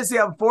obviously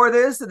I'm for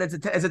this, and it's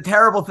a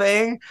terrible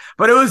thing,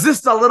 but it was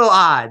just a little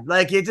odd.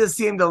 Like it just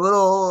seemed a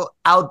little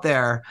out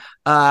there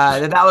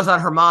that was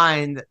on her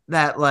mind.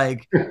 That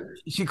like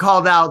she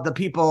called out the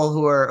people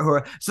who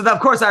are. So that, of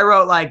course I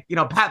wrote like, you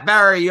know, Pat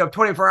Barry, you have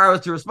 24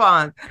 hours to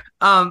respond.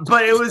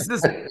 But it was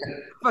just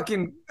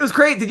fucking. It was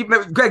great.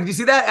 Greg? Did you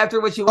see that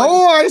after what she went?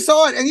 Oh, I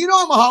saw it, and you know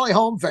I'm a Holly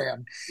Holm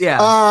fan. Yeah.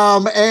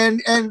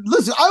 And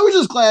listen, I was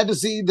just glad to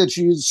see that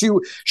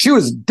she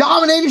was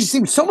dominating. She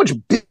seemed so much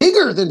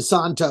bigger than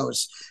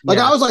Santos. Like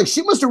I was like,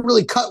 she must have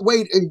really cut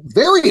weight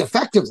very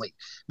effectively,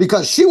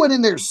 because she went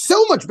in there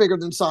so much bigger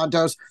than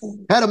Santos,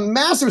 had a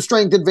massive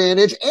strength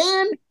advantage,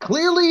 and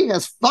clearly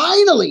has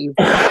finally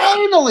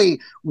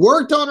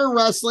worked on her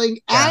wrestling,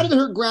 added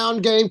her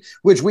ground game,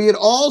 which we had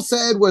all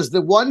said was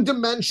the one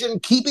dimension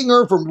keeping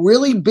her from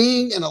really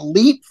being an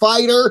elite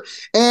fighter.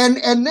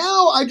 And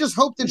now I just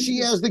hope that she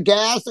has the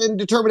gas and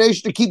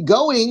determination to keep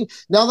going,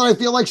 now that I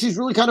feel like she's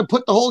really kind of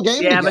put the whole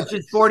game together. But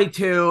she's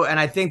 42, and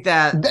I think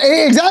that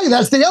exactly,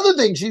 that's the other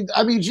thing. She's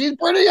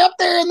pretty up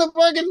there in the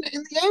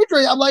age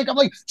range. I'm like,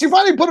 she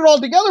finally put it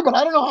all together, but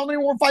I don't know how many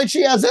more fights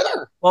she has in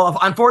her. Well,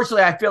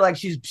 unfortunately, I feel like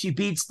she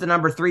beats the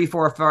number 3,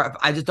 4, 5.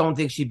 I just don't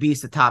think she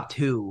beats the top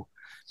 2.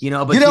 You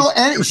know, but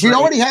and she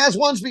already has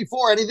once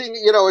before. Anything,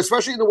 you know,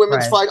 especially in the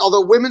women's fight.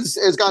 Although women's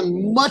has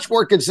gotten much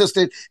more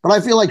consistent, but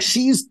I feel like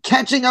she's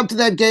catching up to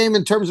that game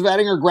in terms of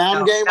adding her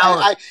ground game.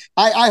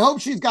 I hope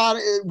she's got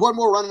one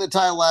more run in the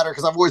title ladder,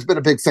 because I've always been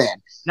a big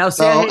fan. Now,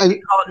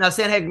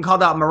 Sandhagen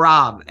called out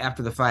Merab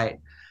after the fight,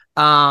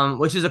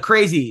 which is a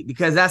crazy,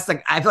 because I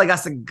feel like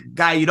that's the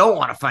guy you don't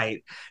want to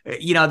fight.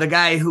 You know, the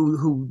guy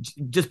who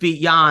just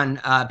beat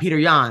Peter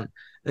Yan.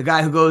 The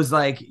guy who goes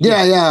like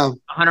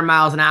 100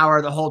 miles an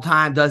hour the whole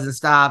time, doesn't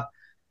stop.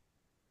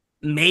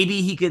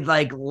 Maybe he could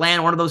like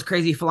land one of those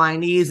crazy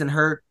flying knees and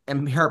hurt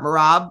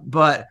Merab,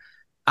 but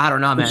I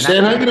don't know, man.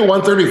 Sandhagen at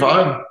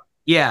 135?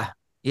 Yeah.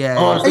 Oh,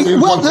 I was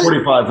thinking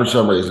 145 for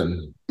some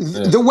reason.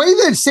 The way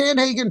that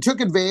Sandhagen took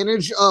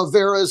advantage of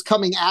Vera's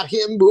coming at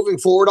him, moving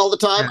forward all the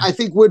time, I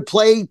think would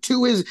play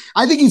to his.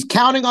 I think he's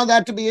counting on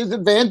that to be his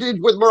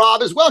advantage with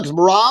Merab as well, because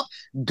Merab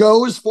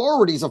goes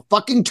forward. He's a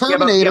fucking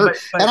Terminator,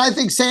 and I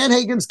think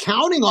Sandhagen's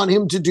counting on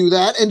him to do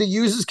that and to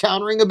use his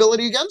countering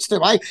ability against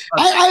him. I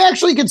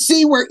actually could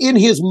see where in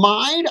his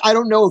mind, I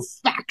don't know if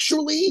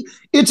factually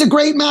it's a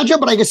great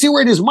matchup, but I can see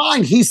where in his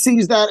mind he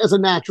sees that as a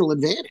natural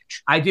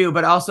advantage. I do,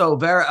 but also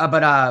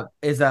Vera,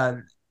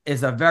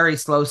 is a very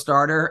slow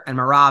starter, and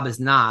Merab is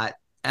not.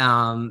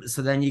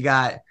 So then you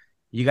got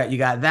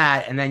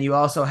that, and then you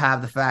also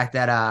have the fact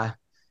that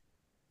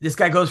this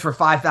guy goes for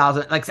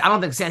 5,000. Like, I don't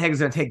think Sandhagen's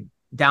going to take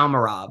down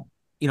Merab.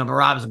 You know,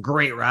 Merab is a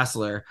great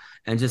wrestler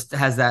and just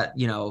has that,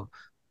 you know,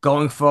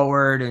 going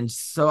forward. And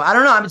so I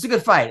don't know. I mean, it's a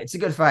good fight.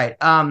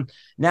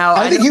 Now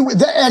I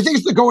think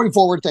it's the going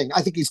forward thing.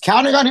 I think he's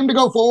counting on him to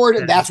go forward,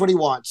 and that's what he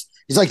wants.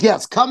 He's like,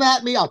 yes, come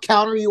at me. I'll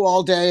counter you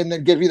all day and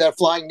then give you that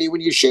flying knee when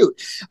you shoot.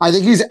 I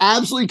think he's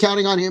absolutely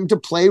counting on him to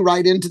play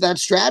right into that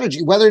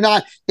strategy. Whether or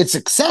not it's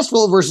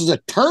successful versus a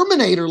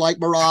Terminator like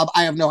Merab,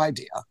 I have no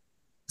idea.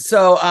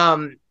 So,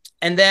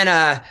 and then,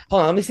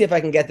 hold on, let me see if I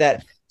can get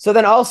that. So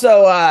then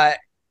also,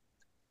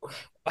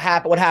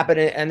 what happened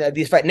in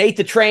these fights? Nate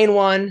the Train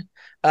won.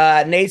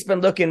 Nate's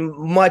been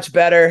looking much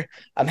better.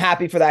 I'm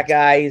happy for that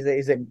guy.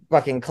 He's a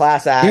fucking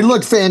class act. He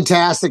looked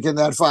fantastic in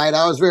that fight.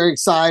 I was very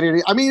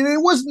excited. I mean,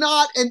 it was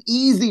not an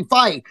easy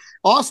fight.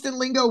 Austin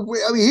Lingo,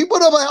 I mean, he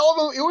put up a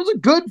hell of it was a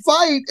good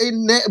fight.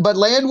 But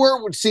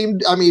Landwehr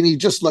seemed, I mean, he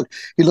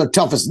looked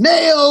tough as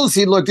nails.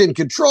 He looked in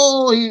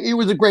control. He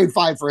was a great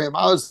fight for him.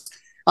 I was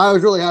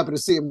really happy to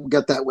see him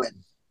get that win.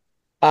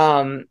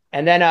 And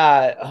then,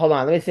 hold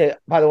on, let me see,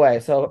 by the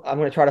way, so I'm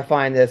going to try to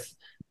find this.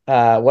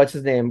 What's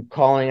his name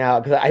calling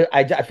out, because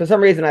I for some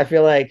reason I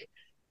feel like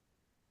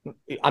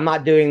I'm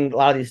not doing a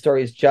lot of these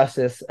stories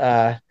justice.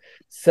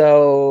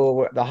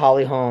 So the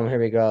Holly Holm, here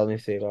we go. Let me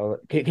see.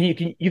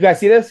 Can you guys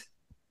see this?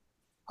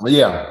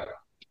 Yeah.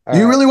 Do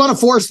you really want to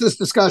force this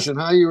discussion?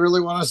 Huh? You really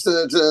want us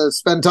to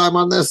spend time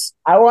on this?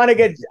 I want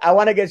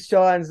to get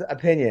Sean's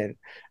opinion.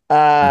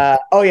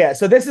 Oh yeah.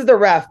 So this is the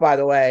ref, by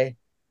the way.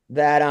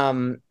 That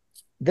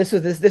this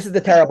is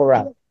the terrible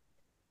ref.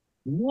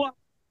 What?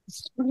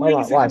 Hold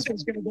on, watch. Here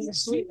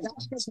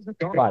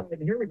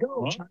we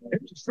go.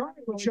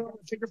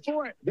 Figure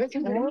four. This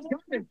is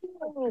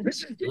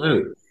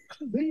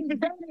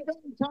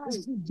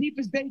as deep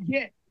as they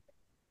get.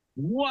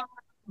 What?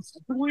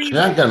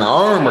 Like an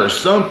arm or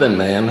something,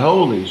 man.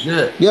 Holy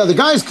shit. Yeah, the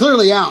guy's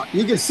clearly out.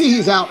 You can see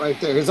he's out right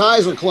there. His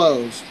eyes are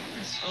closed.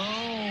 Oh,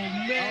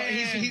 man.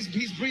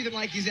 He's breathing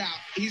like he's out.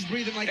 He's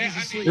breathing like he's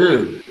asleep.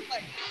 Dude.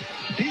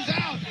 He's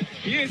out.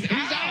 He's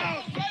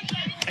out.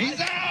 He's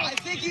out. I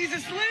think he's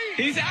asleep.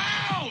 He's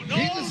out. No,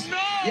 no.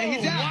 Yeah,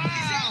 he's out. Wow.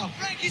 He's out.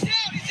 Frank, he's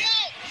out. He's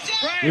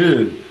out.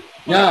 Dude.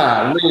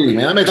 Yeah, really,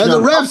 man. And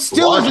the ref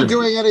still isn't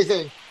doing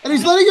anything. And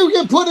he's letting him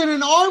get put in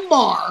an arm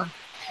bar.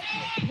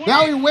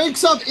 Now he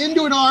wakes up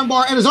into an arm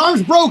bar, and his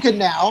arm's broken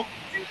now.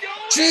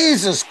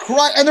 Jesus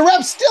Christ. And the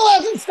ref still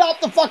hasn't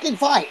stopped the fucking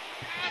fight.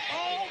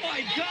 Oh,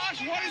 my God.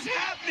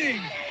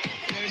 winning.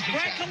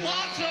 Greg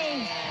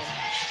Colazzo.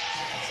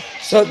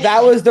 So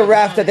that was the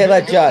ref that they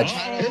let judge.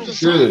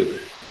 Dude,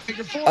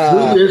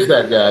 who is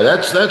that guy?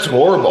 That's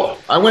horrible.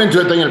 I went into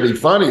it thinking it'd be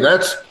funny.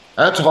 That's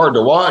hard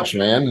to watch,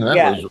 man.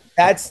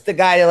 That's the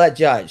guy they let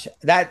judge.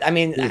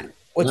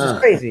 Which is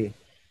crazy.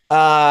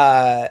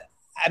 Why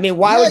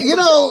would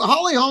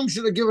Holly Holm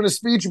should have given a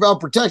speech about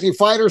protecting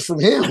fighters from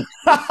him.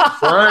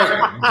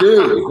 Right,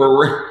 dude.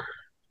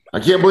 I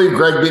can't believe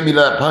Greg beat me to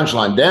that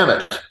punchline. Damn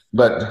it!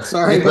 But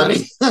sorry,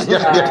 buddy.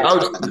 I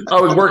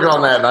was working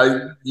on that,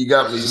 and you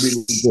got me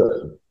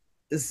to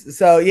it.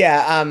 So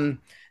and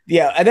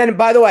then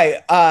by the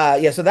way,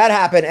 so that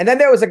happened, and then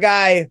there was a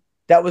guy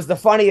that was the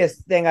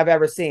funniest thing I've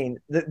ever seen.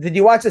 Did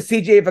you watch the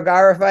CJ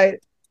Vergara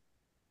fight?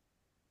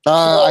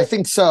 I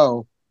think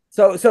so.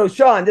 So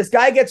Sean, this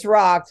guy gets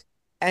rocked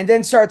and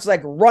then starts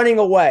like running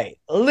away,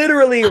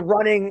 literally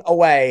running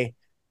away.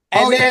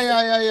 And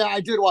yeah. I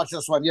did watch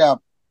this one. Yeah.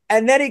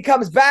 And then he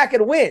comes back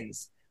and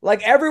wins.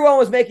 Like everyone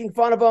was making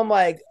fun of him,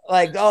 like,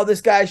 oh,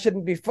 this guy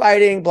shouldn't be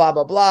fighting, blah,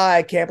 blah, blah.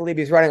 I can't believe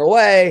he's running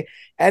away.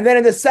 And then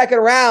in the second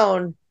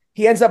round,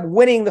 he ends up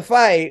winning the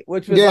fight,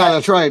 which was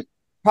that's right.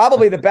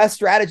 Probably the best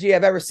strategy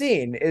I've ever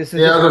seen. I was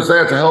gonna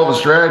say it's a hell of a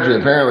strategy.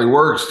 Apparently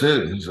works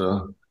too.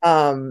 So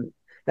now,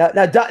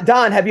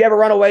 Don, have you ever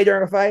run away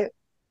during a fight?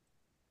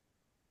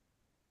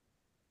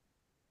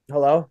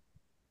 Hello,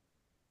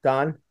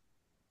 Don.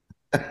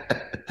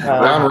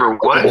 Don,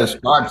 what? This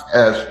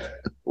podcast.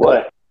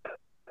 What?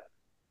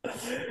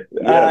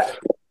 Yes.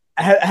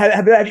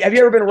 Have you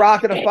ever been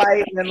rocked in a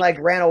fight and then like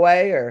ran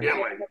away or? Yeah,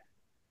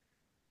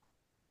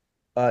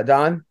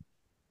 Don?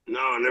 No,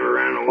 I never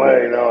ran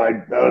away. No,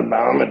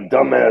 I'm a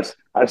dumbass.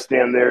 I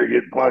stand there and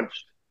get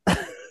punched.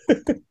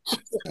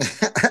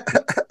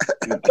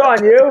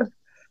 Don, you?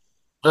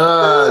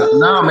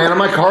 No, man.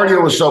 My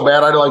cardio was so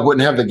bad, I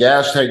wouldn't have the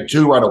gas tank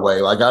to run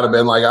away. Like I'd have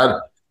been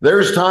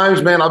there's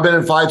times, man, I've been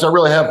in fights. I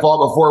really have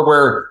fought before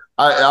where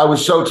I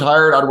was so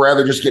tired, I'd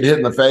rather just get hit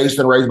in the face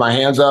than raise my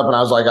hands up. And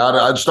I was like,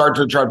 I'd start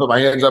to try to put my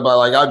hands up.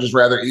 I'd just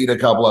rather eat a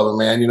couple of them,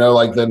 man,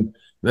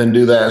 than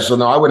do that. So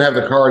no, I wouldn't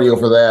have the cardio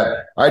for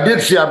that. I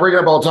bring it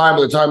up all the time,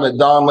 but the time that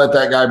Don let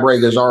that guy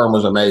break his arm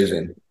was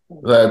amazing.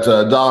 That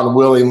Don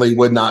willingly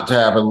would not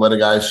tap and let a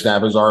guy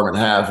snap his arm in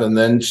half and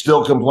then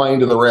still complain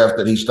to the ref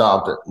that he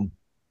stopped it.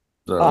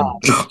 So.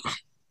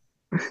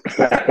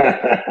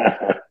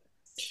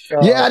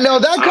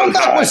 That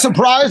comeback was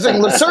surprising.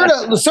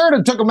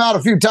 Lacerda took him out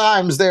a few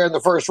times there in the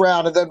first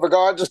round, and then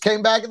Vergara just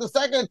came back in the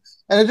second,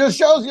 and it just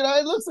shows,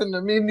 hey, listen,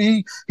 I mean,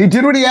 he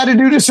did what he had to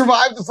do to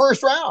survive the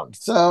first round.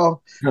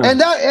 So, and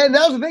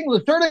that was the thing.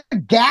 Lacerda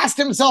gassed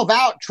himself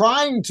out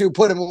trying to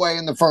put him away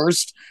in the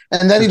first,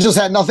 and then he just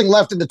had nothing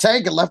left in the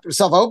tank and left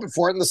himself open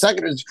for it in the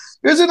second. It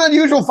was an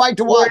unusual fight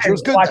to watch. It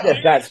was good. Watch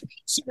this, guys.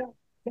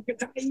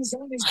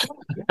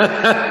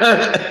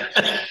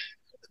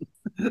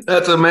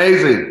 That's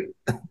amazing.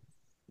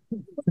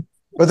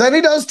 But then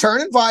he does turn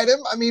and fight him.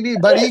 I mean, he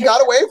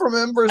got away from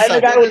him for a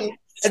second.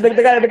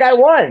 The guy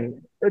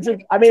won. Which is,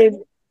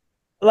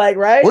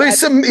 right? Well,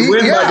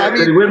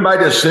 did he win by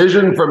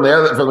decision from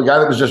the guy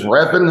that was just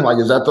reffing? Like,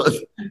 is that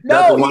the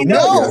no?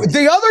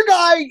 The other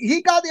guy,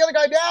 he got the other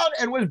guy down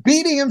and was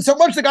beating him so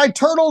much the guy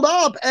turtled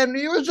up and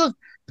he was just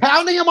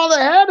pounding him on the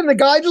head, and the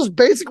guy just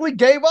basically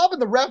gave up,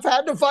 and the ref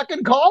had to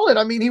fucking call it.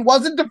 I mean, he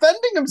wasn't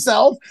defending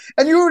himself,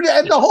 and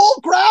the whole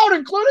crowd,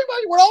 including me,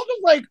 were all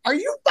just like, "Are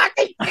you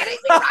fucking kidding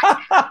me?"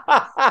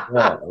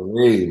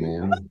 Really,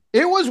 man.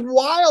 It was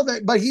wild,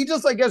 but he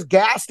just, I guess,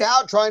 gassed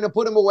out trying to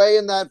put him away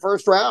in that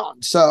first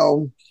round.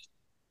 So,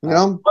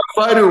 What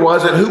fighter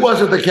was it? Who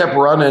was it that kept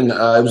running?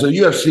 It was a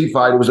UFC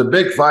fight. It was a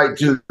big fight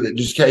too.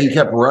 He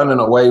kept running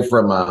away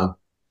from.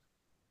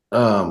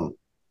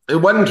 It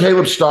wasn't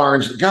Caleb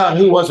Starnes. God,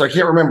 who was it? I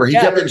can't remember. He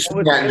kept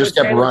getting and just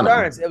kept running.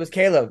 Starnes. It was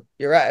Caleb.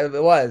 You're right.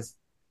 It was.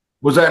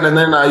 Was that? And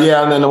then,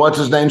 and then what's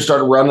his name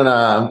started running?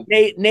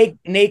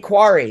 Nate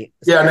Quarry.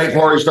 Yeah, Nate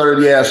Quarry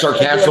started,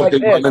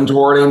 sarcastically running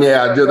toward him.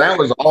 Yeah, dude, that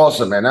was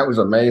awesome, man. That was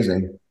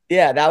amazing.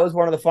 Yeah, that was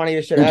one of the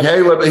funniest shit ever.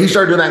 Caleb, he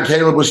started doing that, and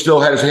Caleb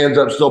had his hands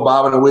up, still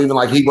bobbing and weaving,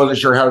 like he wasn't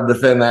sure how to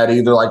defend that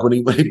either. Like when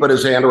he put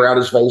his hand around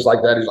his face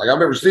like that, he's like, I've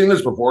never seen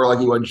this before. Like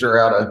he wasn't sure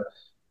how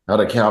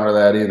to counter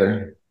that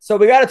either. So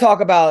we got to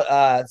talk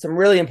about some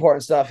really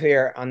important stuff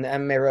here on the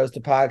MMA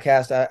Roasted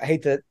podcast. I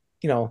hate to,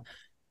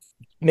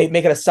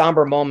 make it a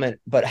somber moment,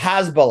 but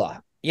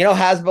Hasbulla,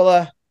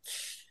 Hasbulla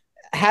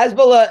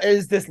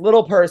is this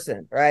little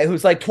person, right?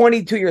 Who's like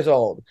 22 years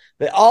old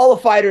that all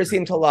the fighters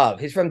seem to love.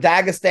 He's from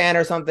Dagestan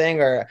or something,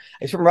 or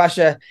he's from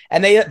Russia.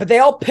 And they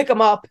all pick him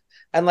up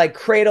and like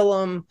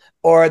cradle him,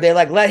 or they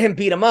like let him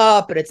beat him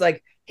up. And it's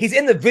like, he's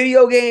in the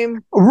video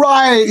game.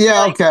 Right.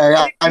 Yeah. Okay.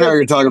 I know what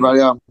you're talking about.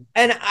 Yeah.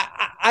 And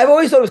I've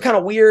always thought it was kind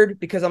of weird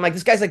because I'm like,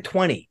 this guy's like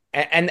 20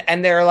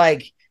 and they're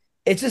like,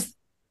 it's just,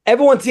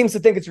 everyone seems to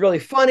think it's really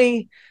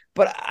funny,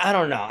 but I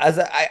don't know.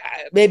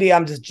 Maybe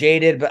I'm just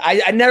jaded, but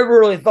I never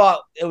really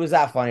thought it was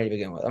that funny to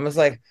begin with. I'm just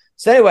like,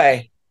 so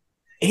anyway,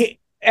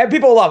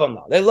 people love him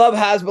though. They love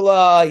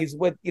Hasbulla. He's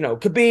with,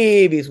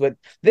 Khabib. He's with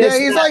this.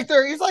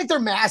 Yeah. He's like their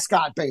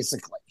mascot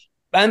basically.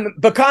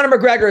 But Conor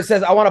McGregor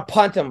says, I want to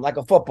punt him like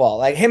a football.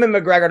 Like him and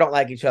McGregor don't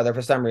like each other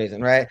for some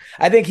reason, right?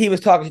 I think he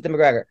was talking to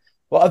McGregor.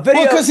 Well,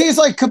 because he's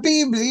like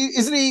Khabib,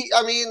 isn't he?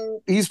 I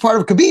mean, he's part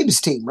of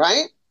Khabib's team,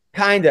 right?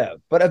 Kind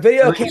of. But a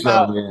video came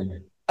out.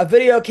 A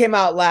video came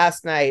out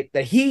last night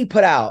that he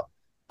put out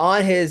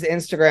on his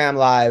Instagram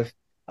live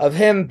of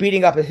him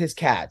beating up his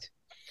cat.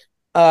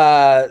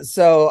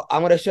 So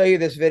I'm going to show you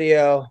this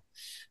video.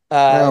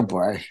 Oh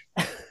boy.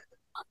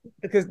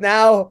 Because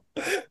now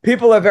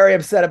people are very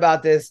upset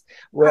about this.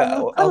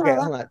 Well, okay,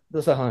 hold on.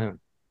 Listen to him.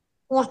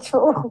 That's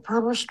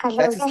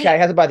his cat. He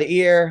has it by the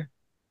ear.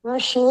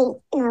 Cat's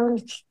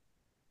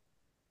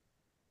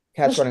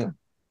running.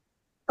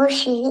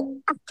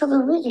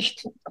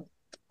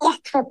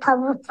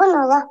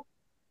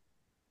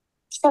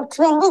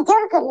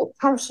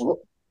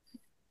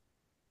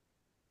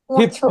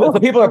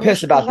 People are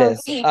pissed about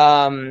this.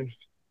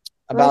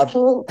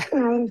 About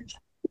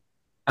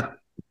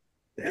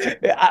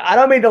I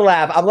don't mean to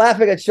laugh. I'm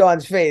laughing at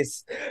Sean's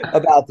face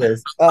about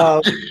this.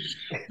 I'm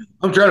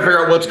trying to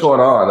figure out what's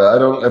going on. I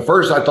don't. At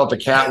first, I thought the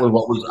cat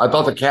was I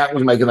thought the cat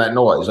was making that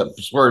noise. At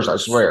first, I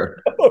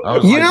swear.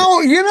 You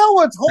know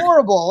what's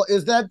horrible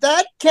is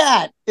that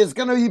cat is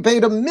going to be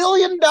paid $1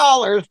 million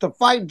to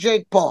fight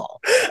Jake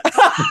Paul.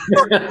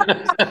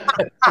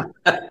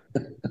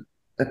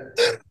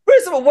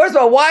 First of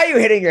all, why are you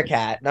hitting your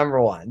cat?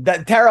 Number one,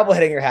 terrible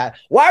hitting your cat.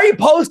 Why are you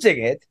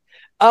posting it?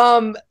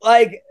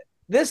 Like.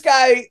 This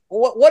guy,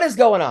 what is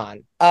going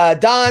on?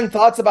 Don,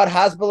 thoughts about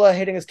Hasbulla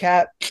hitting his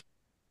cat?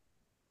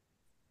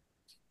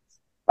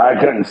 I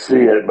couldn't see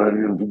it, but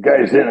if the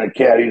guy's hitting a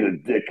cat, he's a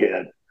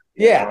dickhead.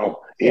 Yeah.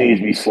 He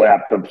needs to be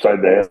slapped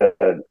upside the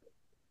head.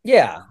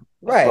 Yeah,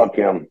 right. Fuck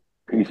him.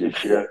 Piece of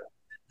shit.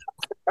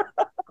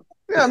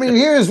 Yeah, I mean,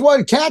 here's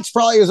one. Cat's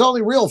probably his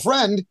only real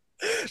friend.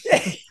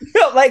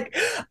 Like,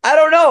 I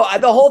don't know.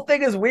 The whole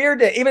thing is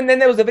weird. Even then,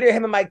 there was a video of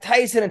him and Mike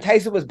Tyson, and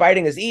Tyson was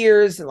biting his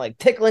ears and like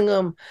tickling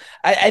him.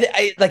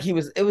 I like it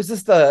was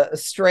just a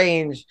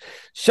strange.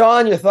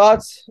 Sean, your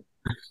thoughts?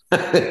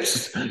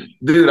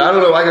 Dude, I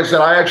don't know. Like I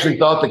said, I actually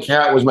thought the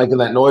cat was making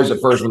that noise at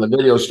first when the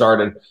video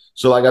started.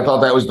 So like I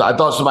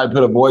thought somebody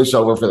put a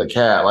voiceover for the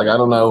cat. Like I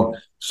don't know.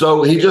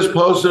 So he just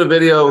posted a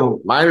video.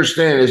 My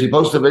understanding is he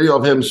posted a video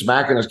of him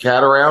smacking his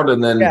cat around,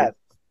 and then. Yeah.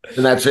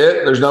 And that's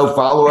it. There's no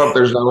follow up.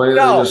 There's no anything.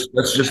 No.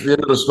 That's just the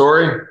end of the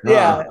story.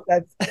 Yeah,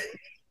 that's.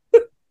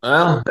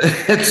 Well,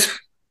 it's.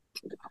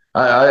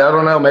 I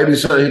don't know. Maybe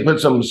he put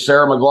some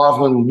Sarah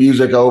McLachlan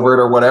music over it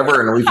or whatever,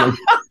 and we can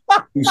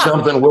do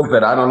something with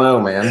it. I don't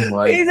know, man.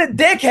 Like, he's a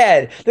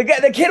dickhead.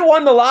 The kid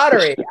won the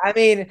lottery. I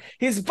mean,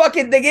 he's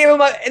fucking. They gave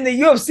him in the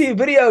UFC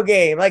video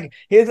game. Like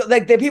he's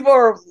like the people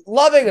are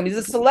loving him. He's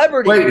a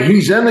celebrity. Wait,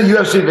 he's in the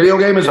UFC video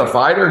game as a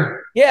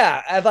fighter?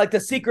 Yeah, as like the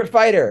secret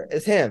fighter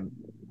is him.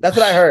 That's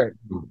what I heard.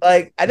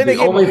 Like, I think they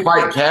only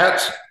fight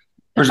cats.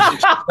 Okay,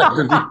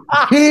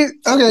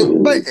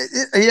 but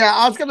yeah,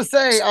 I was gonna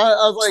say, I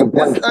was like,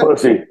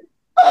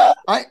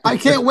 I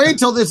can't wait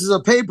till this is a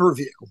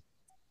pay-per-view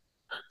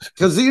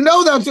because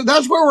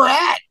that's where we're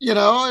at. You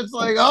know, it's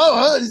like,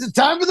 it's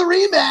time for the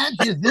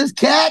rematch. Is this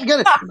cat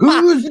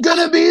who's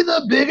gonna be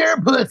the bigger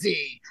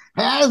pussy?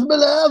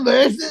 Hasbulla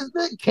versus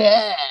the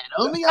cat,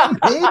 only on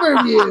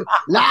pay-per-view,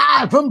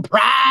 live from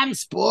Prime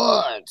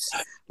Sports.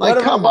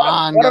 Like, come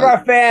on. One of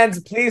our fans,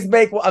 please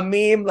make a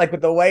meme, like with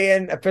the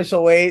weigh-in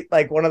official weight,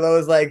 like one of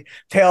those, like,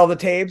 tail of the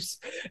tapes.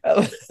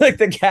 Like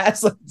the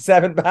cat's like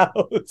 7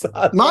 pounds.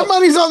 My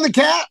money's on the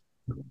cat.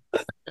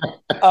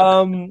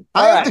 I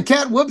hope the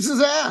cat whoops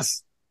his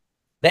ass.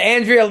 The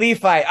Andrea Lee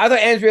fight. I thought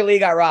Andrea Lee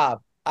got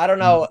robbed. I don't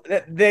know.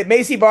 The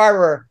Macy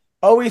Barber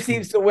always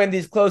seems to win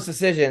these close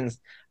decisions.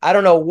 I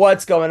don't know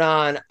what's going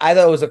on. I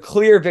thought it was a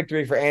clear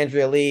victory for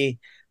Andrea Lee.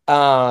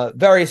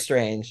 Very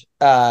strange.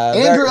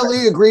 Andrea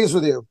Lee agrees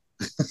with you.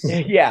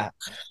 Yeah.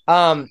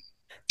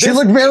 She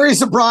looked very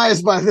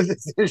surprised by the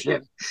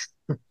decision.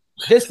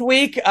 This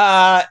week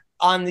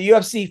on the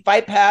UFC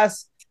Fight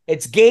Pass,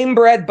 it's Game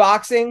Bred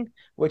Boxing,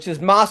 which is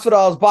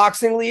Masvidal's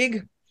boxing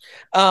league.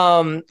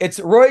 It's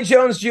Roy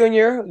Jones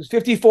Jr., who's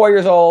 54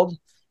 years old,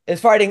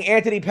 is fighting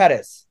Anthony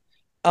Pettis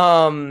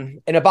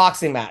in a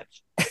boxing match.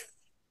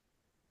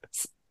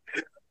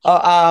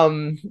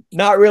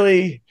 Not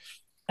really.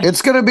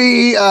 It's going to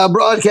be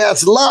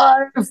broadcast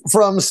live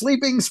from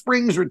Sleeping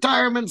Springs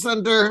Retirement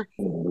Center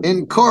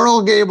in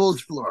Coral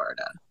Gables,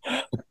 Florida.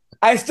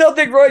 I still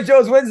think Roy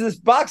Jones wins this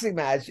boxing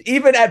match,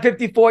 even at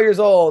 54 years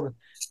old.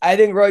 I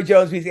think Roy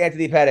Jones beats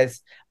Anthony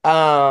Pettis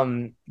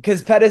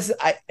because Pettis,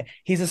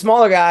 he's a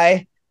smaller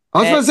guy. I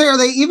was going to say, are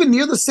they even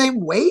near the same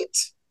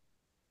weight?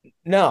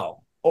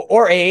 No,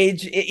 or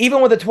age.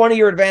 Even with a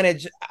 20-year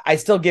advantage, I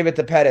still give it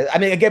to Pettis. I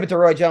mean, I give it to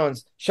Roy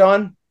Jones.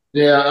 Sean?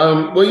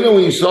 Yeah, well,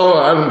 when you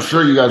saw, I'm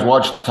sure you guys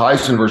watched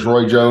Tyson versus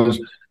Roy Jones,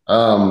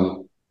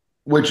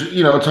 which,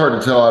 it's hard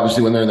to tell,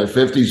 obviously, when they're in their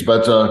 50s,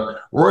 but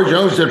Roy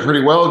Jones did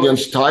pretty well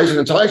against Tyson,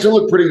 and Tyson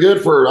looked pretty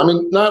good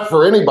not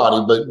for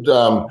anybody, but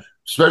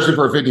especially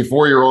for a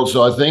 54-year-old,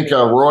 so I think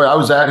Roy, I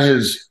was at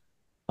his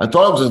I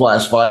thought it was his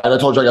last fight. I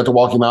told you I got to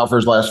walk him out for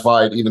his last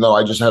fight, even though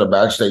I just had a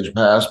backstage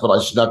pass, but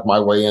I snuck my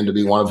way in to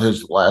be one of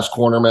his last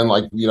cornermen,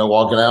 like,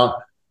 walking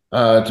out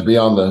to be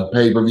on the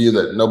pay-per-view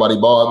that nobody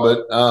bought.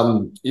 But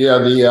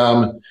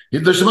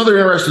there's some other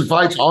interesting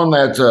fights on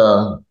that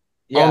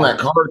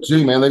card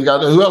too, man. They've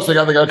got, who else they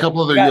got? They got a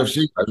couple other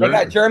UFC guys, They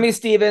got Jeremy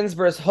Stevens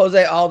versus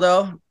Jose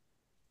Aldo.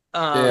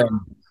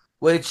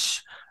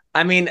 Which,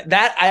 I mean,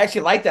 that I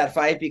actually like that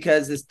fight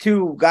because there's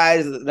two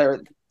guys that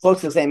are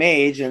close to the same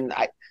age, and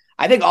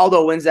I think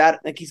Aldo wins that. I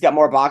think he's got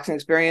more boxing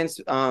experience.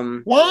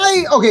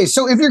 Why? Okay,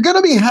 so if you're going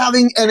to be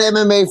having an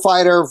MMA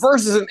fighter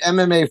versus an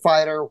MMA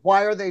fighter,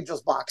 why are they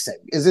just boxing?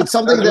 Is it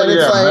something that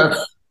it's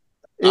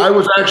like? I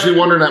was actually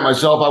wondering that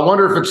myself. I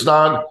wonder if it's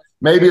not.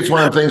 Maybe it's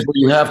one of the things where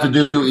you have to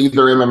do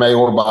either MMA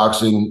or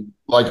boxing,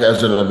 like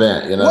as an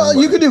event. Well,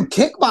 you could do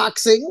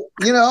kickboxing.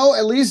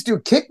 At least do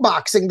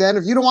kickboxing. Then,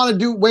 if you don't want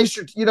to waste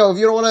your, if you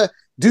don't want to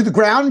do the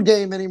ground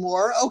game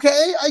anymore.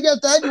 Okay, I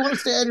get that. You want to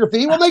stay on your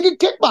feet? Well, make it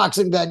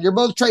kickboxing then. You're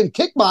both trained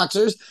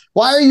kickboxers.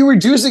 Why are you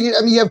reducing it?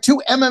 I mean, you have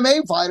two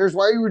MMA fighters.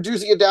 Why are you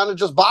reducing it down to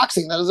just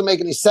boxing? That doesn't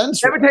make any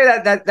sense. Let me tell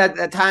you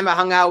that time I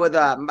hung out with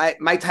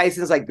Mike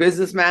Tyson's like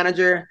business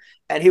manager,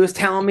 and he was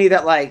telling me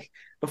that like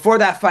before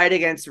that fight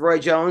against Roy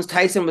Jones,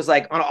 Tyson was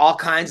like on all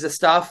kinds of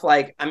stuff.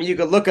 Like, I mean, you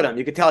could look at him.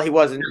 You could tell he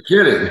wasn't.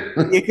 You're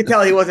kidding. You could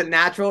tell he wasn't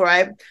natural,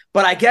 right?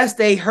 But I guess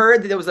they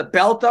heard that there was a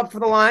belt up for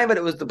the line, but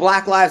it was the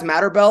Black Lives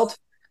Matter belt.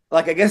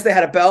 Like, I guess they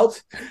had a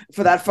belt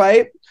for that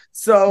fight.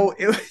 So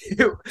he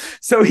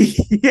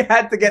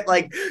had to get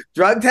like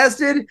drug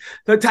tested.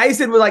 So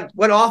Tyson was like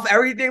went off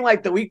everything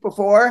like the week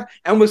before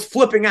and was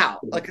flipping out.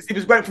 Like, 'cause he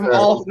was went from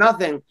all to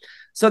nothing.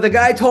 So the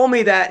guy told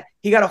me that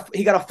he got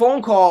a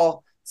phone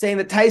call saying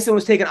that Tyson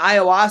was taking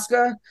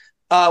ayahuasca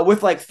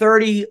with like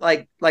 30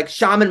 like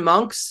shaman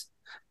monks,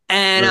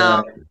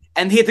 and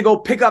he had to go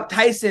pick up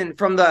Tyson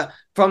from the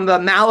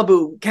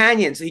Malibu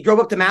Canyon. So he drove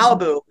up to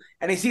Malibu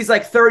and he sees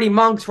like 30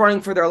 monks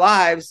running for their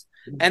lives,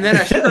 and then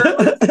a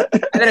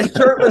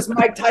shirtless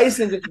Mike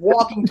Tyson just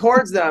walking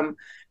towards them,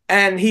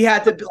 and he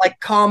had to like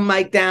calm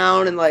Mike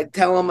down and like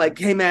tell him like,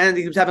 hey man,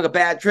 he was having a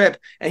bad trip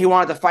and he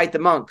wanted to fight the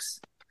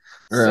monks.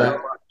 Right.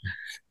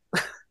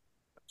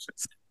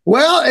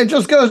 Well, it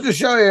just goes to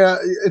show you,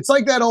 it's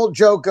like that old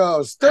joke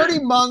goes, 30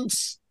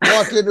 monks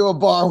walk into a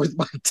bar with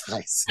Mike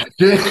Tyson.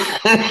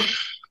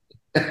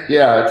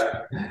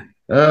 Yeah.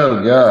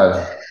 Oh,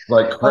 God.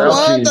 Like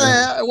crouching. First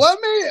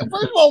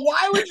of all,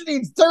 why would you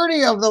need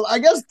 30 of them? I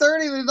guess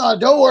 30, they thought,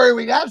 don't worry,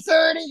 we got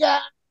 30 guys.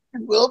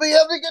 We'll be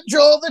able to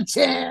control the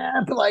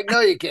champ. Like,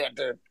 no, you can't,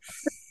 dude.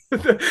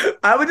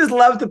 I would just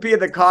love to be in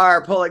the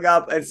car pulling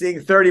up and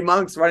seeing 30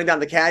 monks running down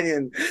the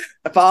canyon,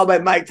 followed by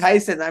Mike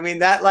Tyson. I mean,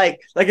 that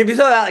like if you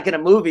saw that like in a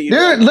movie, dude.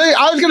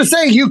 I was gonna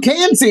say you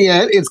can see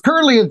it. It's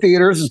currently in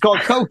theaters. It's called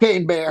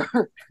Cocaine Bear.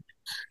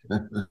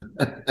 That's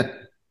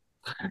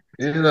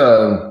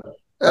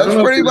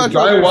pretty much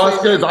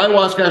ayahuasca. Is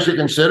ayahuasca actually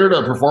considered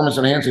a performance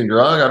enhancing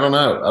drug? I don't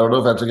know. I don't know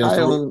if that's against.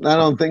 I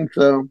don't think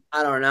so.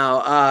 I don't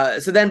know.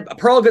 So then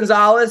Pearl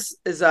Gonzalez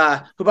is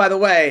who, by the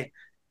way,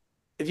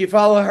 if you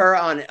follow her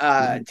on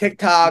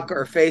TikTok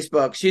or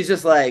Facebook, she's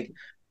just like,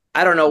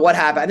 I don't know what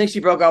happened. I think she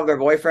broke up with her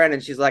boyfriend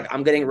and she's like,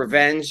 I'm getting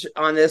revenge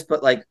on this.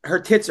 But like her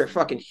tits are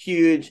fucking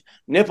huge,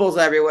 nipples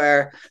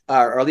everywhere,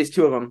 or at least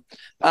two of them.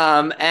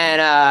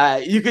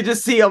 And you could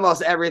just see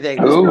almost everything.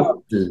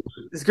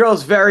 This girl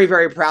is very,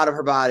 very proud of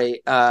her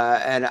body.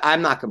 And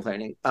I'm not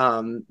complaining.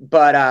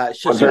 But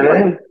what's her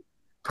name?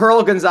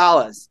 Pearl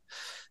Gonzalez.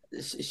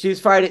 She's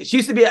fighting. She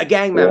used to be a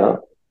gang member. Yeah.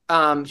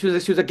 She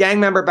was a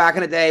gang member back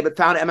in the day, but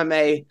found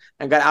MMA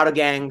and got out of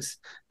gangs.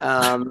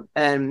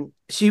 And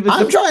she was.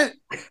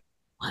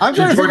 I'm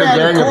trying to figure out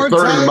if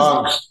Cortez.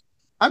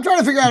 I'm trying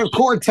to figure out if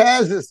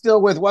Cortez is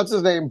still with what's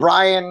his name,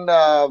 Brian.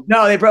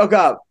 No, they broke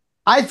up.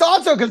 I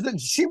thought so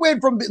because she went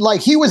from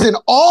like he was in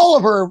all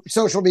of her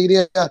social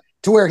media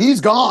to where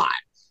he's gone,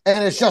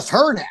 and it's just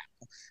her now.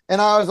 And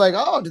I was like,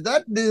 oh,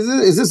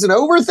 is this an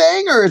over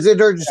thing, or is it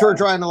just her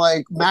trying to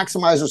like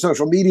maximize her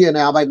social media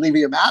now by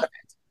leaving him out of it?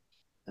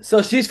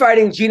 So she's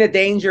fighting Gina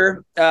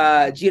Danger.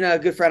 Gina, a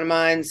good friend of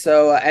mine.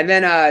 So, and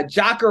then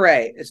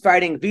Jacare is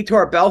fighting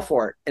Vitor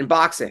Belfort in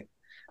boxing,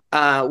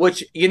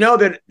 which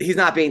that he's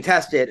not being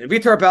tested. And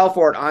Vitor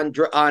Belfort on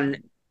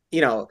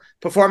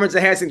performance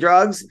enhancing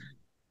drugs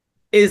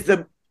is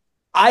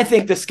I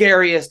think the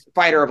scariest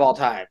fighter of all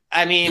time.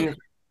 I mean,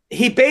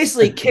 he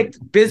basically kicked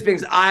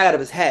Bisping's eye out of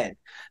his head.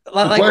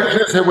 The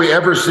question is, have we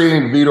ever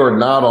seen Vitor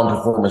not on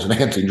performance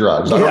enhancing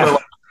drugs? I don't know.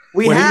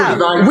 We have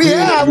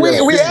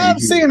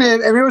seen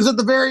it, and it was at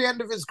the very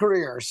end of his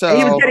career. So and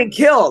he was getting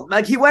killed.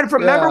 Like he went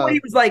from remember when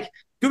he was like,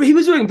 dude, he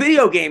was doing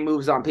video game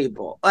moves on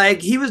people.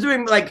 Like he was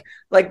doing like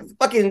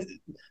fucking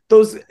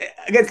those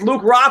against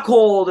Luke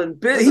Rockhold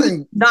and he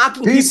was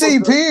knocking.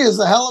 PCP is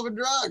a hell of a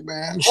drug,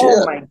 man. Shit.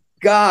 Oh my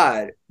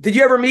god! Did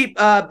you ever meet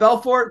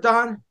Belfort,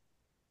 Don?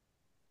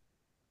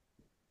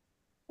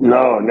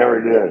 No,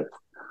 never did.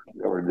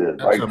 Never did.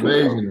 That's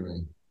amazing to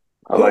me.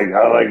 I like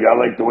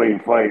the way he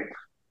fights.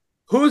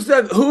 Who's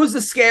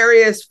the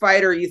scariest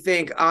fighter you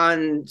think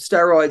on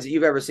steroids that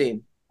you've ever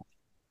seen?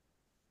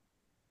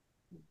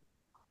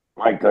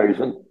 Mike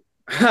Tyson.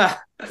 Huh?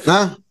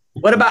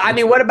 What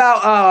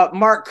about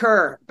Mark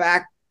Kerr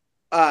back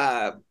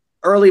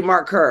early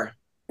Mark Kerr?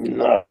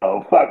 No,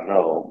 fuck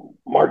no.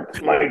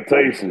 Mike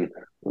Tyson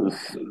was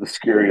the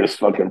scariest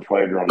fucking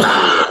fighter on the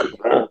planet.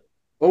 Huh?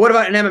 Well, what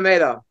about in MMA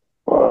though?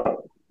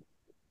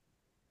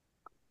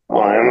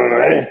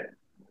 MMA?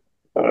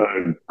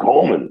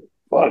 Coleman.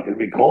 Fuck, it'd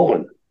be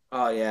Coleman.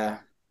 Oh yeah.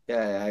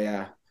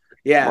 Yeah.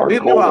 Mark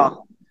Coleman.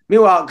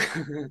 Meanwhile,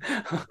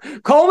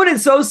 Coleman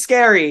is so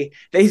scary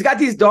that he's got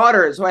these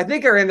daughters who I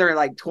think are in their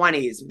like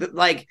 20s,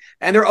 like,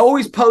 and they're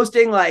always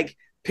posting like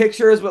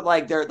pictures with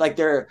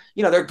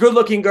they're good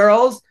looking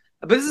girls.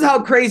 But this is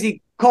how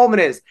crazy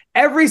Coleman is.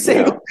 Every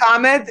single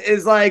comment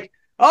is like,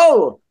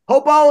 "Oh,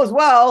 hope all is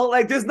well."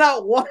 Like, there's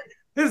not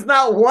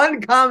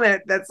one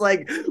comment that's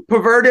like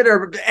perverted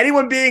or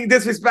anyone being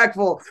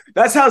disrespectful.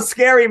 That's how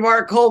scary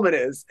Mark Coleman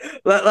is.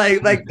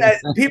 Like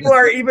that. People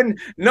are even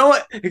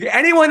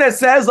anyone that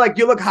says like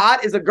you look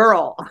hot is a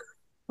girl.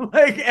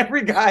 Like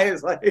every guy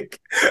is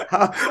like,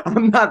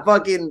 I'm not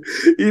fucking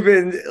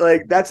even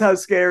like. That's how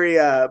scary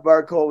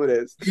Mark Coleman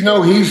is. He's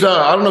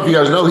I don't know if you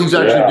guys know, he's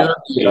actually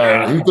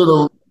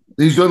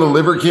he's doing the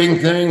Liver King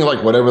thing,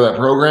 like whatever that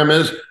program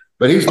is.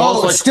 But he's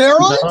lost like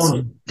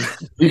steroids.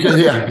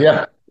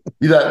 Yeah.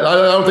 I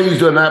don't think he's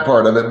doing that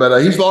part of it,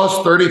 but he's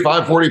lost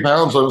 35, 40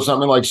 pounds or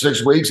something in like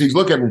 6 weeks. He's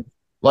looking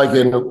like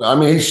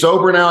he's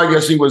sober now. I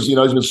guess he's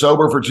been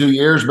sober for 2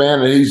 years,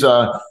 man. And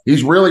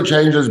he's really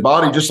changed his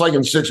body just like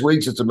in 6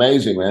 weeks. It's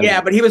amazing, man. Yeah,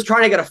 but he was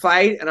trying to get a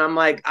fight, and I'm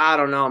like, I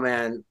don't know,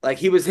 man. Like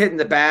he was hitting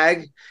the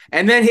bag,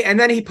 and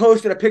then he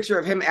posted a picture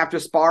of him after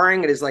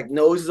sparring, and his like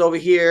nose is over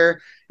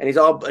here, and he's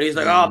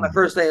like, oh, my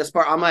first day of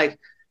spar. I'm like,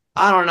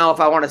 I don't know if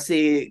I want to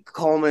see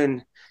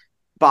Coleman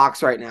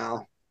box right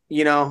now,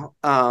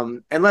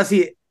 unless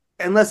he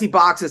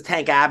boxes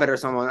Tank Abbott or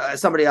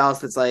somebody else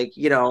that's like,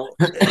 around.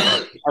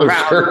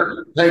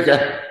 Sure. Tank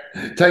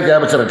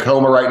Abbott's in a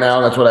coma right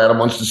now. That's what Adam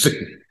wants to see.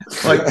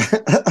 Like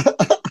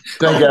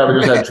Tank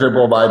Abbott just had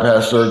triple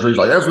bypass surgery.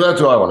 Like that's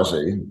who I want to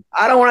see.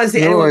 I don't want to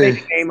see anyone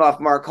make a name off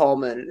Mark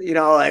Coleman.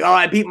 Like, oh,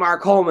 I beat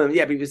Mark Coleman.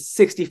 Yeah, but he was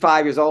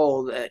 65 years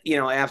old.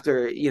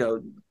 After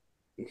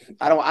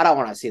I don't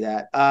want to see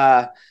that.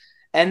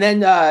 And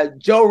then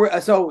Joe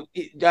Riggs.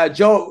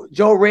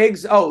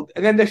 Oh,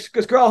 and then this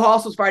girl who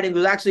also was fighting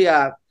was actually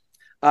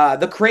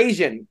the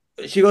Crazian.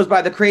 She goes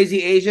by the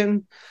Crazy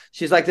Asian.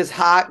 She's like this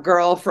hot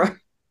girl from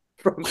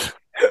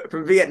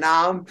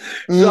Vietnam.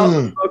 She's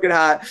also smoking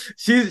hot.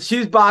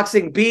 She's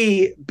boxing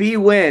B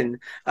Win.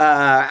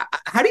 How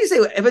do you say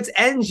if it's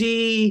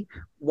NGYN?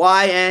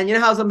 You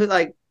know how something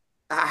like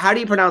how do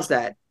you pronounce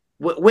that?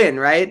 Win,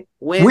 right?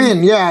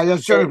 Win. Yeah,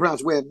 that's trying to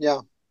pronounce Win.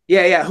 Yeah.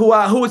 Yeah. Who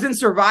was in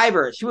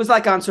Survivor? She was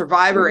like on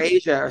Survivor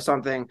Asia or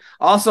something.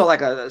 Also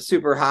like a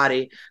super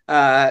hottie.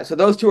 So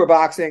those two are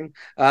boxing.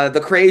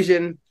 The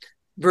Crazian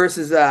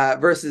versus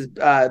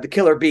the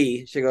Killer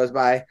Bee. She goes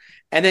by,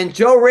 and then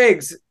Joe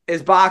Riggs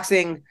is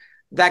boxing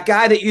that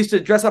guy that used to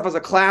dress up as a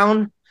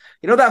clown.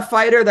 You know that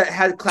fighter that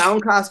had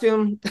clown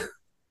costume.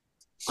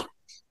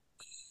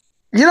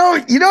 You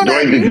don't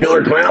the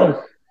Killer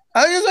Clown.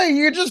 I was gonna say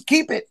you just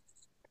keep it.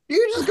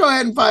 You just go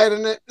ahead and fight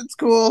in it. It's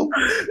cool.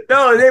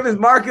 No, his name is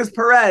Marcus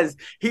Perez.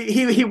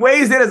 He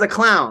weighs in as a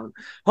clown.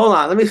 Hold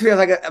on, let me see if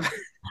I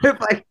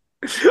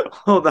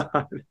hold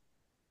on.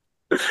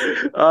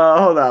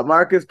 Hold on,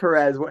 Marcus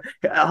Perez.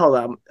 Hold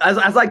on,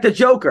 as like the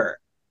Joker.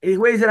 He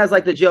weighs in as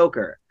like the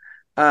Joker.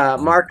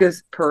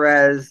 Marcus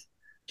Perez,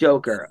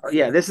 Joker.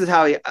 Yeah, this is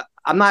how he.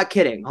 I'm not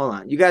kidding. Hold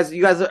on, you guys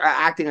are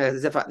acting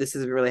as if this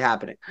is really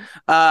happening.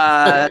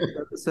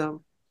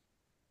 So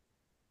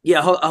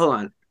yeah, hold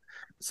on.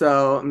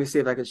 So let me see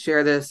if I can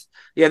share this.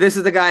 Yeah, this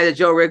is the guy that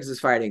Joe Riggs is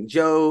fighting.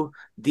 Joe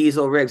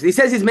Diesel Riggs. He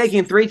says he's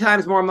making 3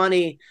 times more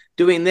money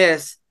doing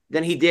this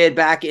than he did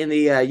back in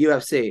the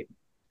UFC.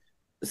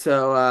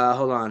 So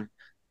hold on.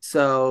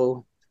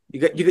 So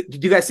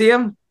did you guys see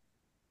him?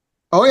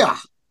 Oh yeah.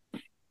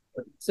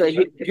 So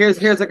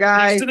here's a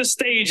guy. Next to the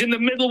stage in the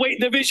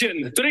middleweight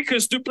division,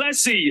 Dricus du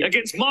Plessis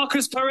against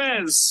Marcus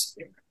Perez.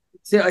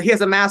 So he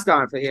has a mask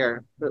on for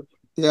here.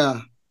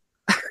 Yeah.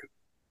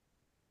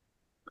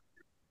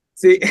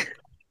 See,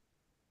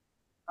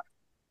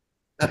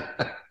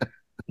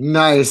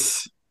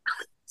 nice.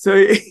 So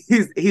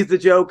he's the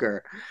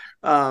Joker.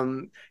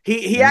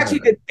 He actually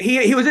did.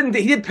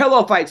 He did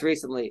pillow fights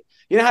recently.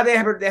 You know how they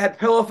had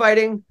pillow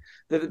fighting,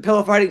 the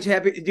pillow fighting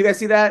champion. Did you guys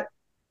see that?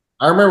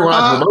 I remember when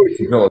I promoted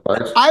pillow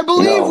fights. I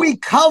believe we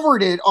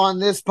covered it on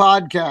this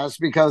podcast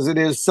because it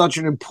is such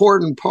an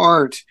important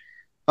part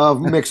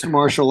of mixed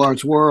martial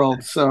arts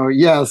world. So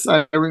yes,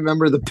 I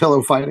remember the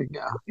pillow fighting.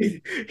 Yeah,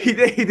 he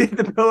did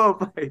the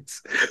pillow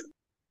fights.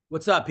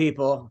 What's up,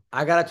 people?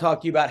 I got to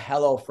talk to you about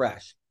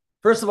HelloFresh.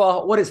 First of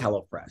all, what is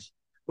HelloFresh?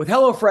 With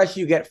HelloFresh,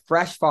 you get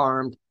fresh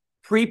farmed,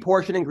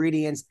 pre-portioned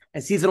ingredients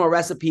and seasonal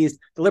recipes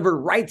delivered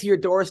right to your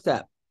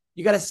doorstep.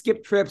 You got to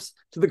skip trips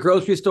to the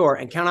grocery store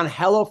and count on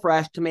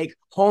HelloFresh to make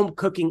home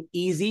cooking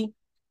easy,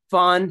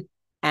 fun,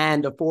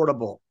 and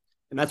affordable.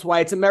 And that's why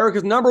it's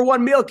America's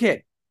 #1 meal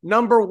kit.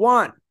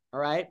 #1. All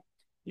right.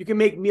 You can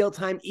make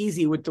mealtime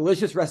easy with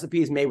delicious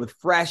recipes made with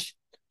fresh,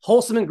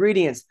 wholesome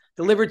ingredients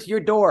delivered to your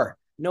door.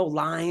 No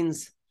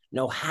lines,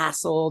 no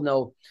hassle,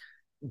 no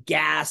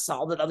gas,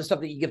 all that other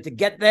stuff that you have to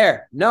get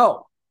there.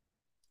 No,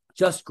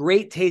 just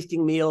great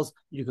tasting meals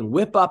you can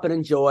whip up and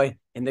enjoy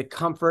in the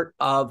comfort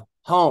of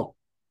home.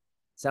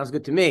 Sounds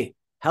good to me.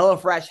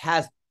 HelloFresh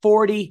has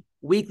 40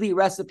 weekly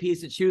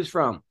recipes to choose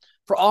from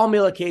for all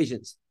meal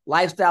occasions,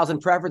 lifestyles, and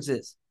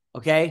preferences.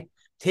 Okay?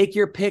 Take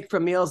your pick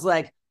from meals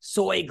like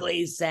soy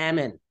glazed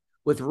salmon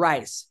with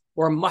rice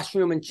or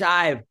mushroom and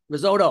chive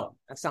risotto.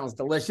 That sounds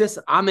delicious.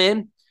 I'm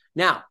in.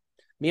 Now,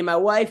 me and my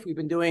wife, we've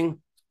been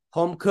doing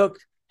home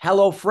cooked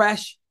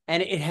HelloFresh,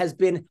 and it has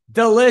been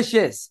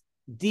delicious.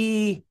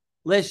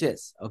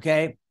 Delicious.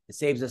 Okay? It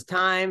saves us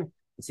time.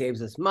 It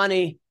saves us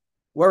money.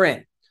 We're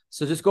in.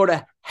 So just go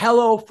to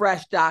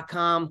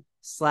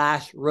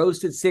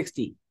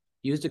HelloFresh.com/roasted60.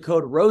 Use the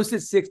code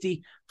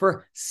roasted60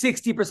 for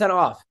 60%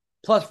 off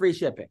plus free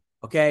shipping.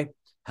 Okay.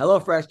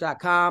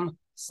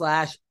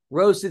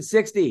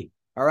 HelloFresh.com/roasted60.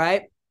 All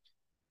right.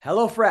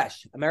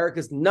 HelloFresh,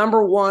 America's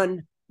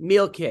 #1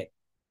 meal kit.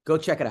 Go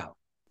check it out.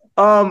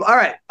 All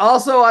right.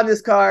 Also on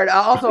this card,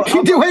 wait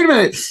a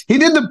minute. He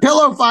did the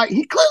pillow fight.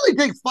 He clearly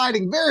takes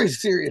fighting very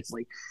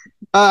seriously.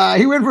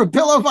 He went from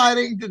pillow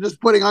fighting to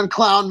just putting on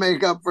clown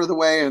makeup for the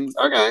weigh-ins.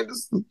 Okay,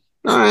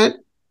 all right.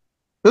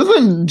 This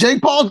one,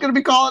 Jake Paul's going to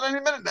be calling any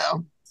minute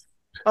now.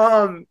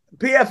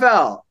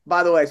 PFL,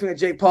 by the way, speaking of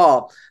Jake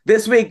Paul,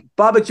 this week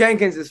Bubba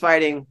Jenkins is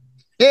fighting.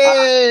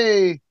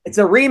 Yay! It's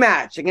a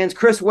rematch against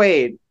Chris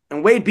Wade,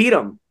 and Wade beat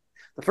him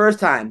the first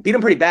time. Beat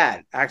him pretty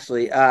bad,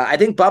 actually. I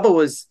think Bubba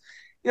was,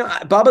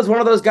 Bubba's one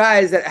of those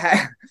guys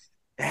that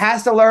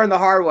has to learn the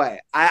hard way.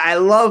 I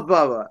love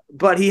Bubba,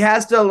 but he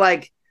has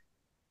to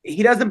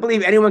he doesn't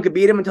believe anyone could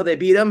beat him until they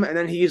beat him, and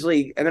then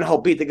he'll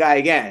beat the guy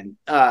again.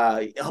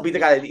 He'll beat the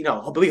guy,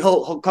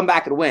 he'll come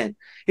back and win.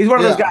 He's one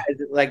of those guys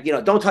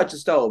that, don't touch the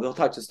stove. He'll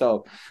touch the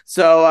stove.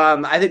 So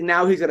I think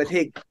now he's going to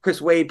take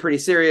Chris Wade pretty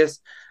serious.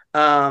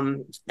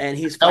 And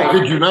he's fighting. How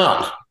could you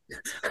not?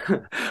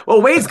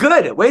 Well, Wade's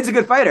good. Wade's a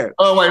good fighter.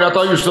 Oh, wait, I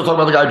thought you were still talking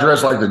about the guy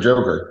dressed like the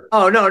Joker.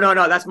 Oh, no.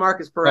 That's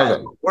Marcus Perez.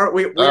 Okay.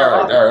 We all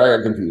right, I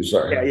got confused.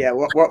 Sorry. Yeah,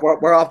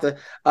 we're off the.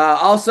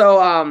 Also,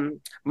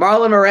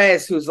 Marlon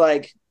Moraes, who's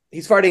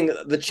he's fighting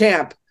the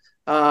champ,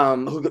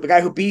 the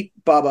guy who beat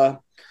Bubba.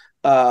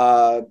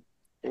 How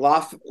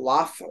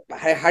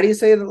do you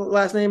say the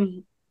last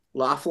name?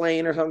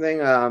 Laughlane or something?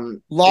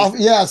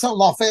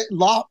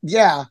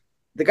 Yeah.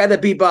 The guy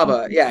that beat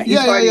Bubba. Yeah.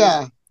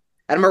 Yeah.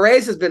 And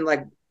Moraes has been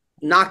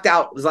knocked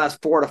out his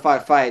last 4 to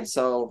 5 fights.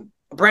 So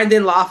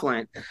Brendan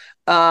Laughlin.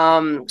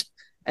 And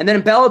then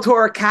in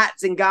Bellator, Kat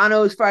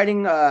Zingano is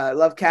fighting.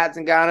 Love Kat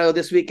Zingano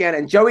this weekend.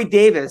 And Joey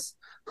Davis,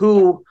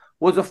 who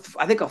was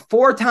I think a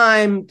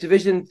 4-time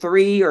Division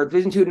III or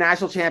Division II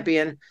national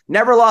champion,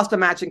 never lost a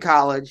match in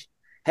college,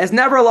 has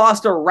never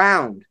lost a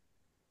round.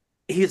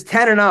 He's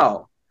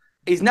 10-0.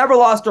 He's never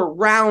lost a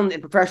round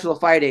in professional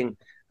fighting.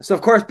 So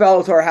of course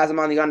Bellator has him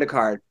on the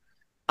undercard.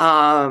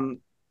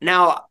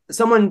 Now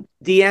someone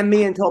DM'd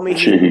me and told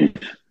me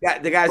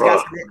the guy's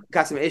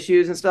got some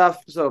issues and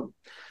stuff. So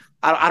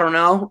I don't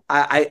know.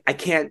 I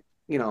can't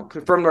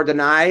confirm nor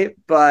deny,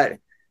 but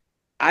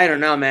I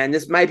don't know, man.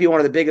 This might be one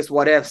of the biggest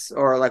what ifs,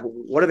 or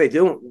what are they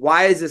doing?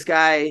 Why is this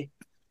guy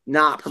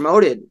not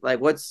promoted?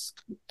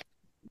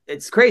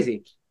 It's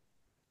crazy.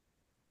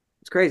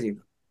 It's crazy.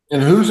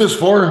 And who's this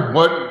for?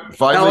 What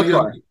fight?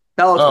 Bellator.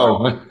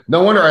 Oh,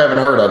 no wonder I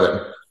haven't heard of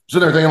it.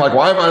 Sitting there thinking,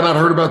 why have I not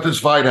heard about this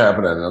fight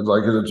happening? I was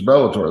like, because it's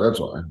Bellator, that's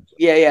why.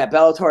 Yeah.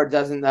 Bellator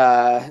doesn't.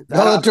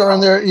 Bellator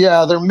and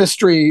their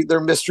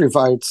mystery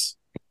fights.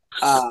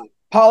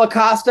 Paulo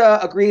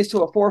Costa agrees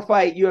to a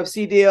 4-fight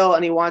UFC deal,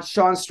 and he wants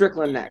Sean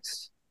Strickland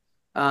next,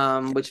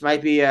 which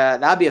might be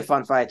that'd be a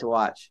fun fight to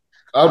watch.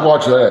 I'd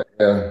watch that.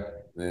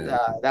 Yeah.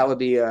 That would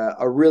be a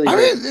really.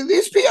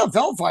 These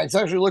PFL fights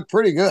actually look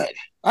pretty good.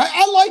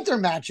 I like their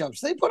matchups.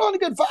 They put on a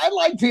good fight. I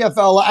like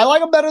PFL. I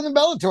like them better than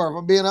Bellator, if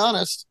I'm being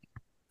honest.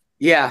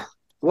 Yeah.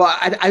 Well,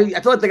 I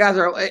feel like the guys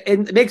are.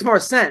 It makes more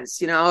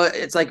sense,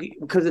 It's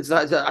because it's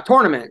a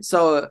tournament,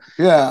 so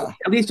yeah.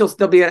 At least you'll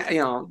still be,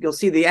 you'll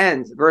see the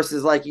end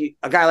versus a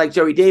guy like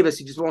Joey Davis,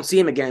 you just won't see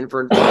him again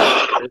for.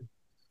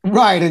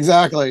 Right.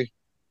 Exactly.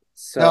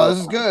 So no, this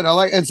is good. I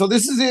like. And so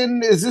this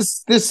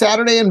is this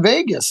Saturday in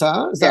Vegas,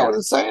 huh? Is that what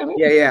it's saying?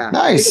 Yeah.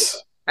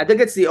 Nice. I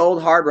think it's the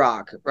old Hard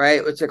Rock,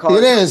 right? Which they call it.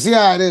 It is.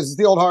 Yeah, it is. It's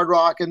the old Hard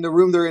Rock, and the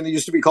room they're in. It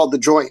used to be called the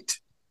Joint.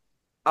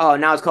 Oh,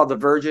 now it's called the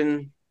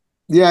Virgin.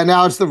 Yeah,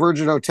 now it's the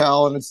Virgin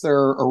Hotel, and it's their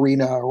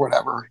arena or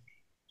whatever.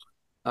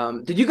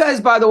 Did you guys,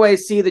 by the way,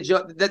 see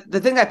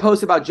the thing I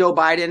posted about Joe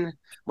Biden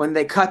when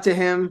they cut to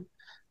him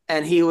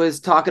and he was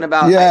talking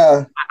about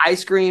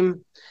ice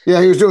cream?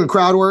 Yeah, he was doing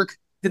crowd work.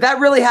 Did that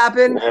really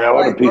happen? Yeah,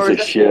 what a piece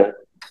of shit.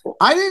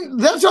 I didn't.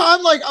 That's why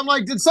I'm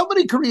like, did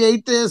somebody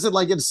create this and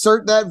like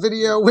insert that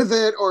video with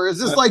it, or is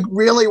this like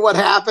really what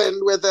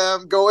happened with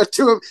them going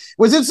to him?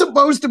 Was it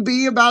supposed to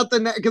be about the?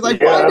 Because I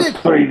find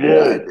that's what he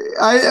did.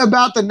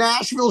 about the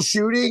Nashville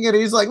shooting, and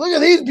he's like, look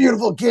at these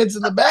beautiful kids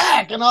in the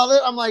back and all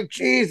that. I'm like,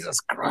 Jesus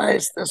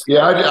Christ!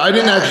 I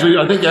didn't actually.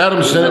 I think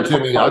Adam sent it to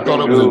me. I thought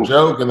it was a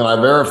joke, and then I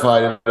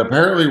verified it. It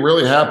apparently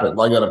really happened.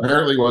 Like that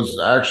apparently was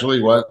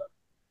actually what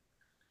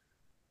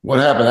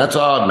happened. That's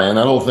odd, man.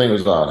 That whole thing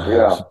was odd.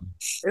 Yeah.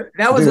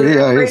 That was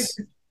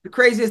the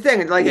craziest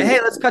thing. It's like, hey,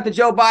 let's cut to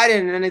Joe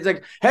Biden. And he's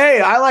like,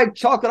 hey, I like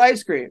chocolate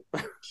ice cream.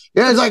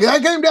 Yeah, it's like, I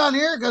came down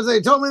here because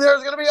they told me there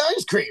was going to be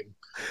ice cream.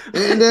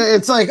 And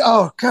it's like,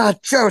 oh, God,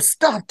 Joe,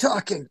 stop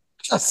talking.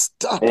 Just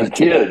stop and it.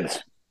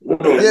 Kids.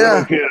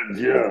 Little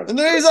kids, yeah. And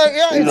then he's like,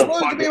 yeah, it's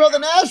supposed to be about the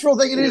Nashville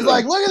thing. And he's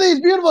like, look at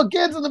these beautiful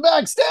kids in the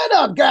back. Stand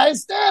up,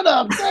 guys. Stand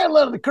up. Say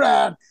hello to the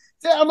crowd.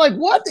 I'm like,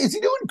 what? Is he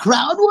doing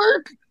crowd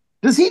work?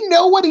 Does he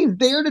know what he's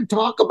there to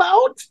talk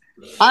about?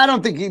 I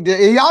don't think he did.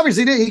 He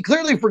obviously did. He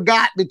clearly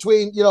forgot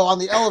between, on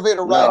the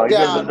elevator ride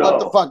down what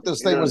the fuck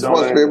this thing was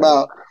supposed to be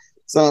about.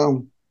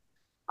 So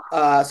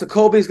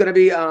Colby's going to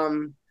be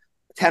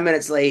 10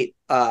 minutes late,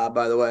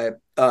 by the way.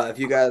 If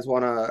you guys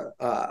want to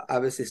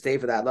obviously stay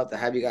for that, I'd love to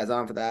have you guys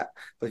on for that.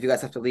 But if you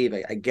guys have to leave,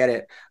 I get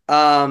it.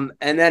 And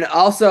then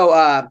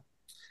also,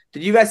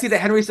 did you guys see the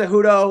Henry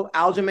Cejudo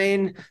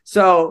Aljamain?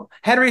 So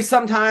Henry,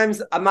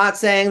 sometimes I'm not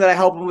saying that I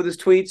help him with his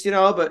tweets,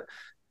 but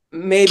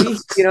maybe,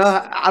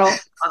 I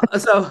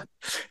don't. So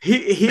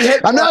he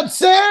hit. I'm not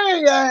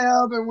saying I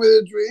help him with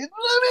his tweets.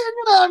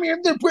 I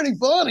mean, they're pretty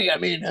funny. I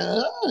mean,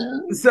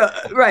 so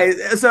right.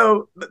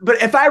 So,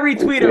 but if I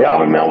retweet him,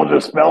 yeah, with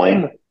the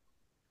spelling.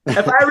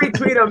 If I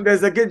retweet him,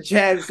 there's a good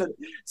chance.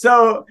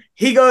 So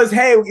he goes,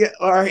 hey,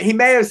 or he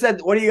may have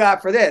said, what do you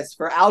got for this?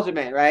 For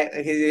Aljamain, right?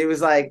 He was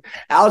like,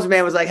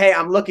 Aljamain was like, hey,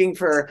 I'm looking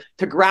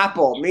to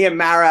grapple. Me and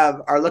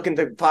Mara are looking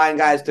to find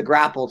guys to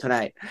grapple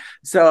tonight.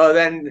 So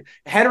then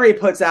Henry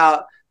puts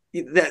out,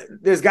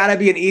 there's got to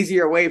be an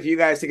easier way for you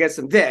guys to get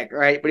some dick,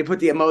 right? But he put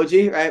the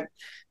emoji, right?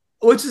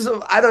 Which is,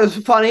 I thought it was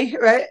funny,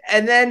 right?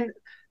 And then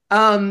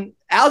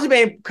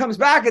Aljamain comes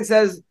back and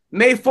says,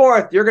 May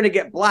 4th, you're going to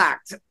get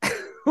blacked.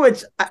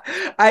 Which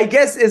I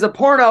guess is a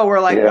porno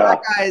where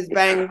black guys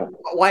bang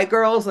white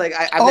girls. Like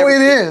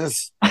it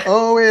is.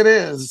 Oh, it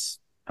is.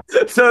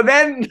 So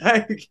then, did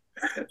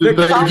they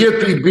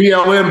get the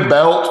BLM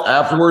belt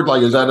afterward?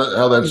 Like, is that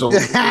how that's so? So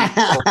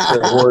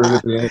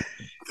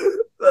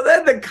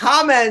then the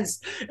comments,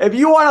 if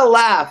you want to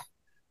laugh,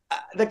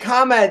 the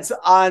comments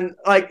on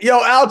yo,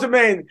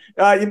 Aljamain,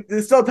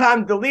 there's still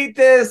time to delete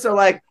this,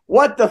 or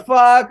what the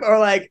fuck, or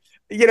they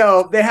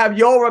have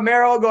Yoel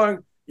Romero going,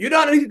 you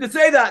don't need to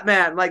say that,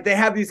 man. They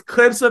have these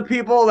clips of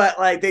people that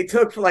they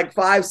took for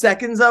 5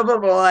 seconds of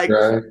them.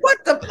 Or what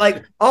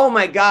the oh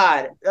my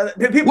God.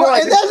 People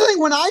and that's the thing.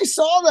 When I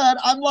saw that,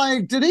 I'm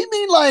like, did he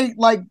mean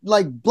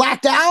like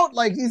blacked out?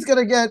 Like he's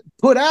gonna get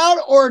put out,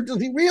 or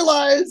does he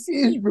realize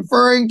he's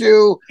referring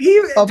to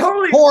a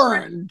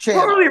porn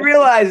channel? Totally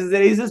realizes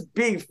that he's just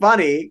being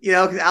funny,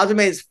 because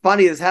Aljamain's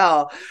funny as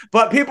hell.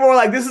 But people were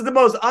like, this is the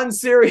most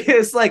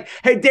unserious,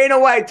 hey, Dana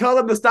White, tell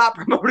them to stop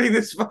promoting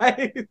this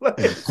fight.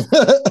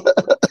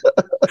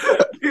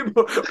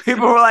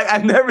 People were like,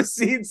 I've never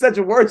seen such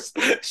worse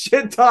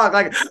shit talk.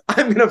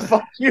 I'm gonna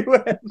fuck you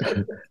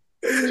in.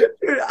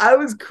 Dude, I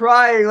was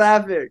crying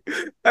laughing,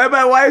 and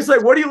my wife's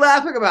like, what are you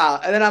laughing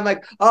about? And then I'm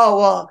like,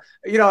 oh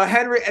well,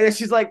 Henry, and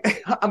she's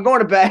like, I'm going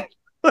to bed.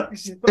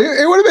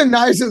 It would have been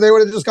nice if they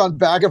would have just gone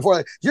back and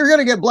forth. You're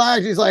gonna get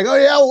black. He's like, oh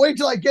yeah, well, wait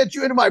till I get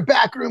you into my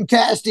backroom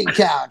casting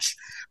couch.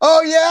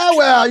 Oh, yeah,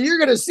 well, you're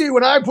going to see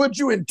when I put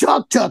you in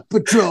Tuk Tuk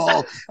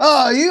Patrol.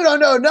 Oh, you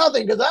don't know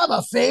nothing because I'm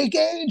a fake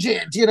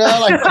agent,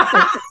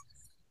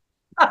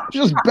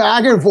 just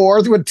back and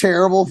forth with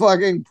terrible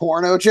fucking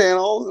porno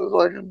channels.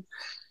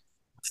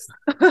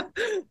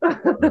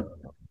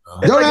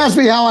 Don't ask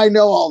me how I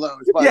know all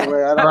those, by the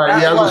way. All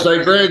right, I was going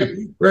to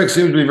say, Greg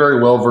seems to be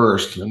very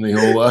well-versed in the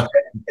whole...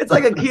 It's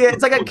like a Key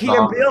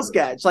and Peele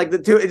sketch. The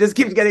two, it just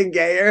keeps getting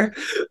gayer.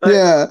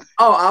 Yeah.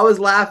 Oh, I was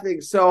laughing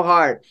so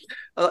hard.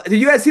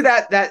 Did you guys see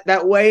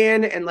that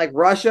weigh-in in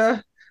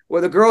Russia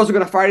where the girls are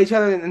going to fight each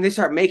other and they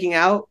start making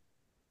out?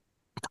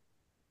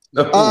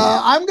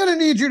 I'm going to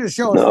need you to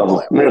show us.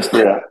 No, missed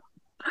that.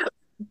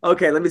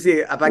 Okay, let me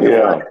see if I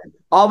can find it.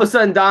 All of a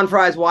sudden, Don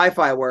Fry's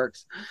Wi-Fi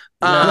works.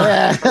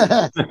 Let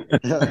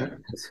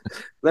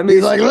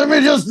me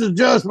just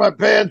adjust my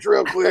pants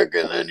real quick,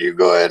 and then you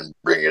go ahead and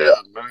bring it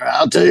up.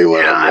 I'll tell you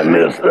what. I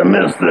missed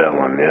that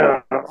one.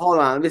 Yeah. Hold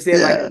on.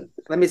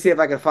 Let me see if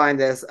I can find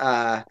this.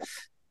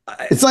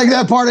 It's like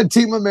that part of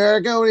Team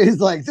America where he's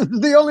like, this is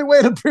the only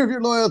way to prove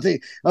your loyalty.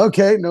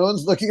 Okay, no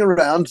one's looking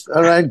around.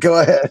 All right, go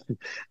ahead.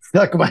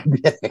 Suck my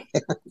dick.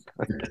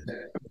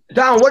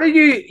 Don, what do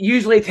you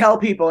usually tell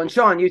people, and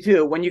Sean, you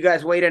too, when you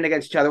guys weighed in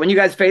against each other? When you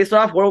guys faced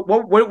off, what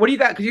do you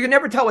got? Because you can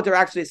never tell what they're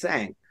actually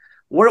saying.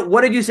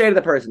 What did you say to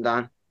the person,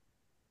 Don?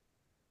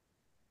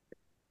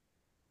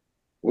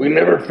 We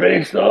never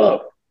faced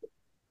off.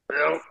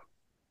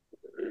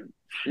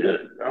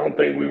 Shit, I don't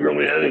think we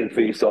really had any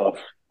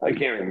face-offs. I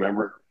can't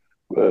remember.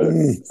 But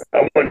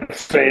I wouldn't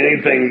say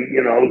anything,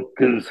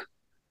 because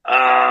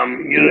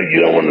you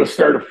don't want to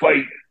start a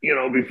fight,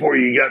 before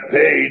you got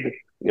paid,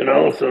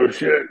 so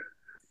shit.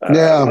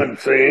 I wouldn't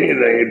say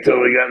anything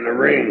until they got in the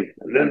ring.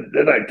 And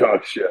then I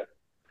talk shit.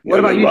 What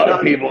about you, a lot Sean?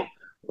 of people,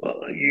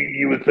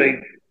 you would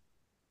think,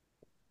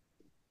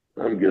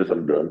 I guess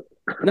I'm done.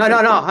 No.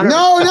 No.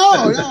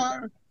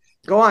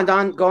 Go on,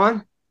 Don. Go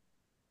on.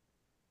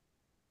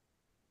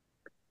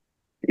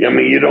 I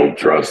mean, you don't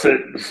trust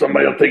that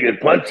somebody will take a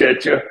punch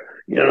at you,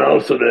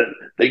 so that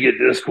they get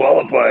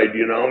disqualified,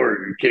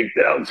 or kicked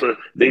out. So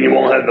then you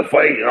won't have the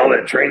fight and all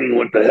that training.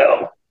 What the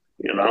hell,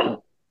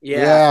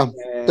 Yeah.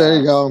 There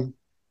you go.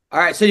 All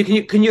right. So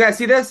can you guys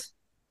see this?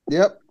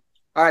 Yep.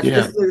 All right. So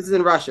this is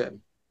in Russia.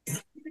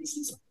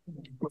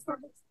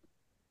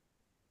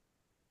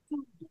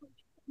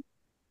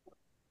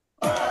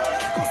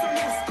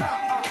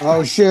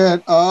 Oh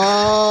shit!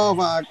 Oh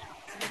my!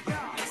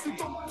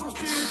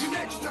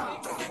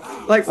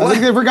 Like what? I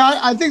think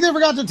they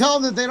forgot to tell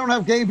them that they don't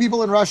have gay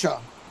people in Russia.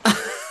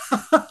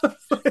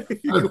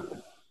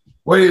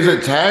 Wait, is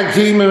it tag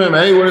team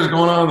MMA? What is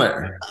going on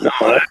there?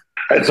 No,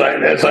 that's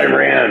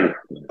Iran.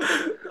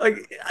 Right.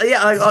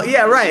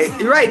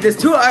 You're right. There's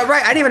two.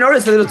 Right. I didn't even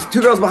notice that there's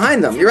two girls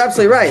behind them. You're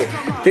absolutely right.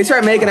 They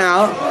start making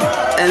out,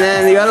 and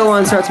then the other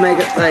one starts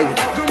making like.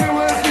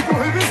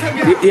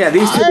 Yeah,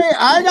 these two.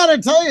 I gotta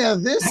tell you,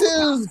 this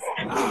is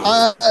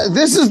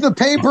the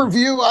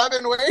pay-per-view I've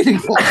been waiting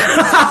for.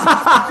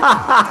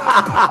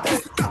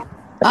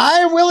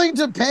 I'm willing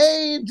to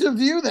pay to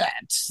view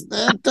that.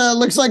 That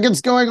looks like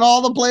it's going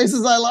all the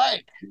places I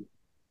like.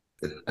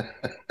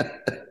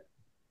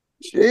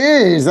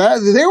 Jeez,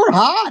 they were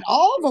hot.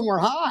 All of them were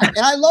hot,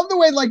 and I love the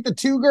way like the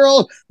two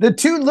girls, they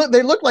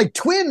look like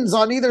twins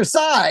on either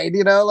side.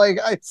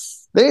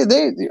 I'll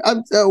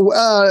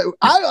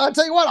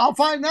tell you what, I'll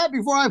find that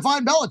before I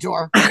find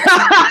Bellator.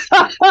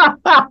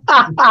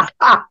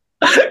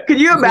 Could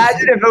you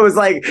imagine if it was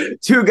like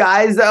two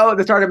guys though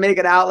that started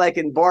making out like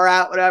in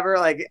Borat, whatever?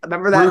 Like,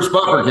 remember that? Bruce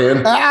Buffer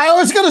kid. I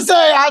was gonna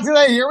say,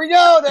 here we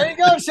go. There you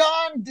go,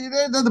 Sean.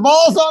 The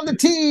ball's on the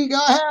tee. Go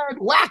ahead,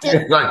 whack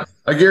it.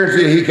 I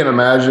guarantee he can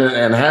imagine it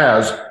and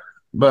has,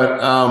 but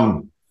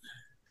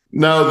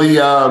no,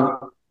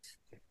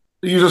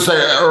 you just say,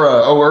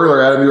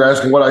 earlier, Adam, you were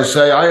asking what I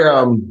say.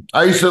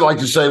 I used to like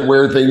to say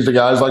weird things to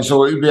guys, like,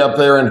 so we'd be up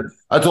there, and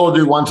I told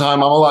you one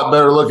time I'm a lot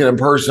better looking in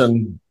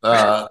person,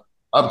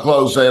 up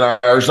close,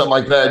 or something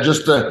like that,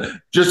 just to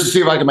see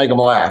if I can make them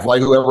laugh,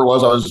 like whoever it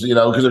was, I was,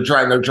 because they're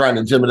trying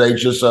to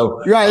intimidate you.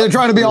 So right, they're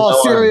trying to be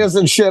all serious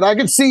and shit. I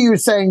could see you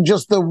saying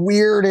just the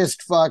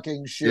weirdest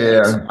fucking shit.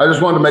 Yeah, I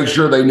just wanted to make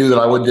sure they knew that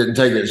I didn't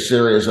take it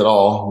serious at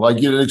all. Like,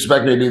 you didn't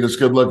expect me to be this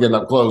good looking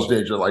up close,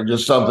 did you? Like,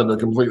 just something to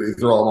completely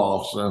throw them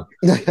off. So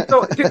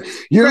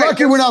you're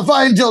lucky we're not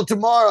fighting till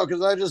tomorrow,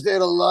 because I just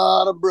ate a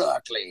lot of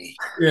broccoli.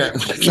 Yeah.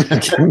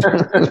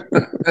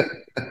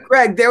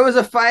 Greg, there was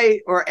a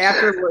fight, or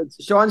afterwards,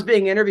 Sean's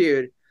being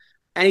interviewed,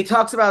 and he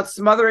talks about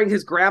smothering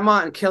his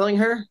grandma and killing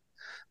her.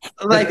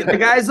 Like, the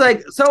guy's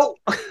like, so,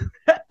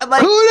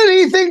 like, who did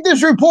he think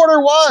this reporter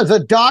was? A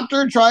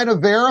doctor trying to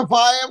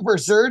verify him for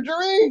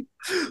surgery?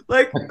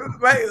 Like,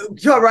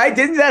 right?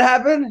 Didn't that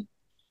happen?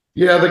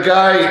 Yeah, the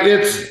guy.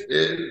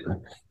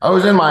 I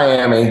was in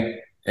Miami.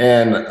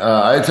 And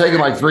I had taken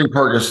like 3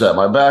 Percocet.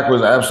 My back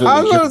was absolutely.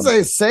 I was going to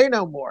say, say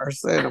no more.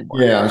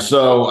 Yeah,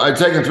 so I'd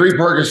taken 3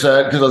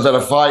 Percocet because I was at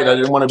a fight. I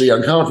didn't want to be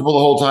uncomfortable the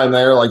whole time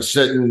there, like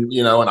sitting,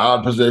 in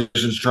odd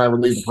positions, trying to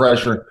relieve the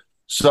pressure.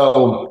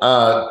 So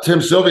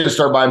Tim Sylvia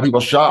started buying people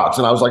shots,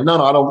 and I was like,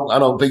 no, I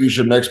don't think you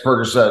should mix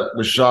Percocet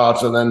with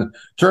shots. And then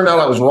turned out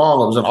I was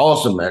wrong. It was an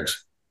awesome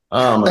mix.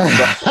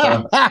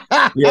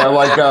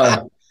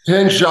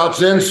 10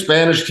 shots in,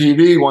 Spanish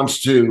TV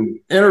wants to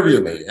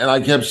interview me. And I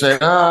kept saying,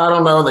 I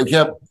don't know. They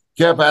kept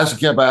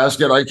asking.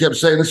 I kept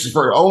saying, this is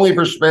only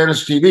for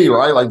Spanish TV,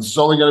 right? Like, it's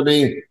only going to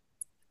be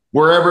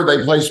wherever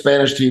they play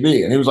Spanish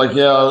TV. And he was like,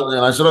 yeah. And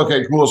I said,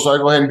 okay, cool. So I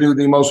go ahead and do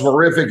the most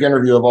horrific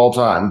interview of all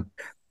time.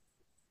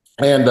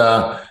 And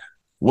I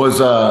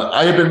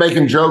had been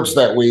making jokes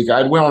that week.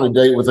 I went on a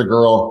date with a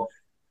girl,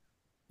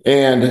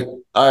 and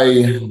I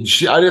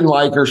didn't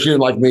like her. She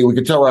didn't like me. We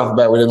could tell right off the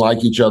bat we didn't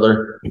like each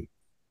other.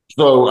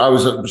 So I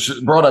was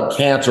brought up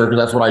cancer,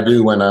 because that's what I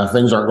do when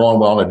things aren't going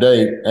well on a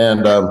date.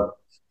 And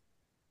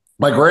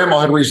my grandma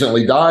had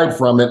recently died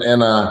from it,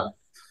 and I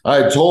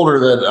had told her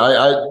that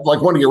I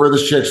wanted to get rid of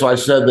this chick. So I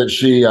said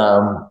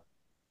that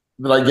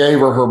that I gave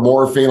her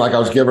morphine, like I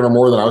was giving her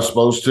more than I was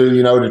supposed to,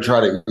 to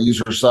try to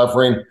ease her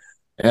suffering.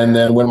 And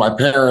then when my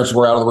parents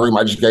were out of the room,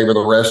 I just gave her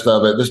the rest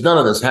of it. None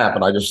of this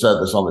happened. I just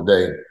said this on the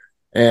date.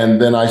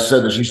 And then I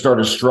said that she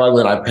started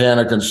struggling. I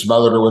panicked and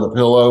smothered her with a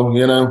pillow,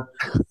 And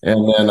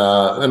then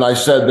I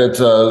said that,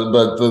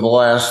 but the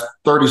last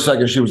 30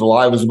 seconds she was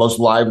alive was the most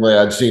lively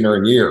I'd seen her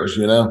in years,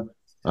 as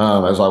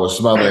I was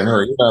smothering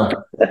her,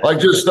 like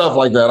just stuff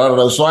like that. I don't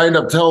know. So I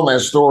ended up telling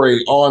that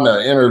story on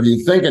the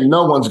interview, thinking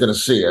no one's going to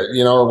see it,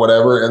 or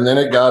whatever. And then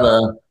it got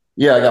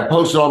Yeah, I got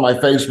posted on my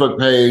Facebook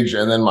page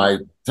and then my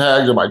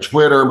tagged on my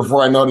Twitter.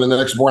 Before I know it, the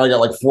next morning I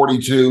got like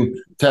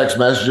 42 text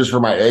messages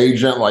from my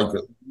agent, like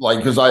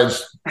because I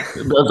was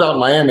out in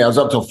Miami, I was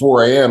up till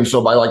 4 a.m.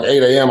 So by like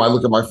 8 a.m. I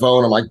look at my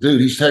phone, I'm like,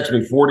 dude, he's texted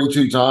me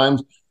 42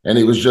 times. And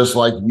he was just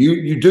like,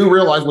 you do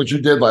realize what you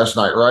did last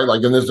night, right?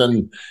 Like and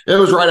it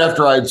was right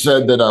after I had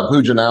said that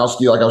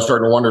Pujanowski, like I was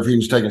starting to wonder if he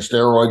was taking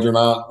steroids or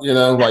not, when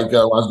I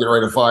was getting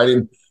ready to fight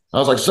him. I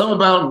was like, something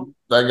about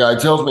that guy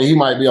tells me he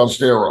might be on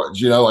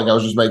steroids, like I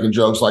was just making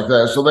jokes like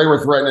that. So they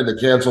were threatening to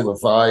cancel the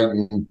fight.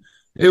 And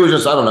it was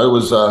just, I don't know. It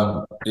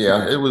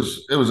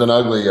was, it was an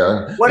ugly.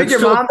 What did your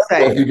mom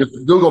say? If you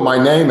just Google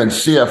my name and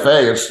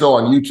CFA, it's still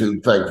on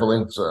YouTube,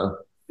 thankfully. So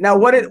now,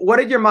 what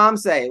did your mom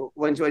say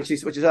when she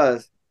switches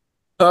us?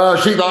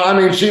 She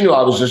thought, she knew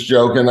I was just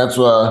joking. That's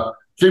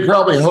she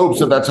probably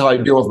hopes that's how I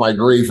deal with my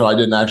grief and I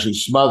didn't actually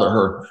smother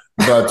her.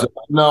 But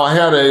no, I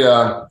had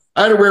a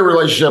weird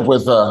relationship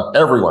with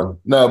everyone.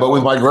 No, but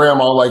with my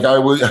grandma, like I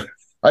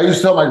used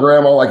to tell my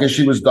grandma, like as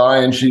she was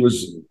dying, she went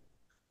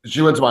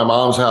to my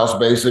mom's house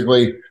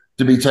basically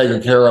to be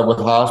taken care of with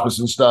hospice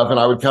and stuff.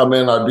 And I would come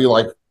in, I'd be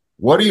like,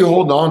 what are you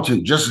holding on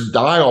to? Just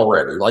die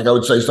already. Like I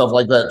would say stuff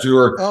like that to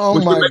her,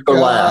 which would make her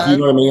laugh. You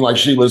know what I mean? Like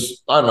she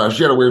was, I don't know,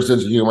 she had a weird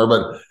sense of humor,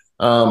 but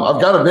I've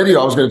got a video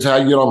I was going to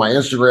tag you on my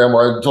Instagram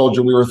where I told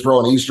you we were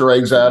throwing Easter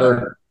eggs at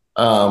her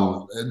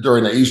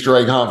during the Easter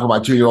egg hunt for my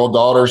 2-year-old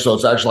daughter. So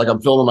it's actually like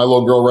I'm filming my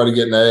little girl ready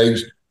getting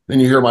eggs. Then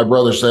you hear my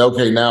brother say,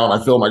 okay, now, and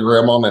I film my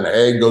grandma and an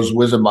egg goes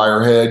whizzing by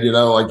her head,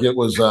 like it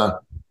was,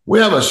 we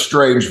have a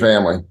strange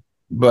family,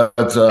 but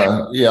I've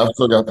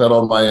still got that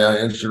on my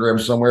Instagram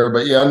somewhere.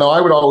 But yeah, no,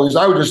 I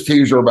would just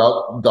tease her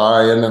about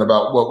dying and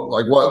about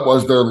what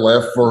was there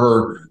left for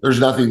her? There's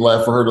nothing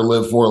left for her to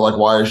live for. Like,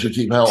 why does she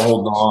keep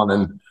holding on?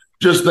 And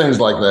just things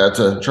like that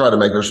to try to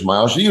make her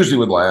smile. She usually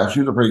would laugh.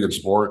 She was a pretty good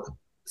sport.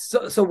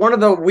 So one of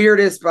the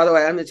weirdest, by the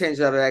way, I'm gonna change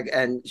that.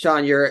 And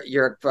Sean,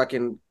 you're a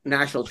fucking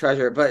national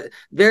treasure. But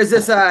there's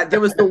this. There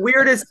was the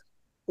weirdest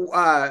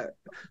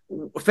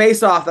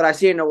face off that I've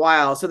seen in a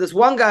while. So this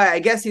one guy, I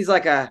guess he's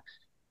like I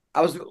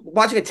was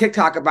watching a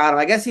TikTok about him.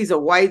 I guess he's a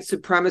white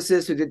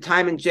supremacist who did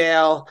time in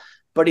jail,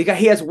 but he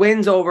has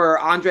wins over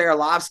Andrei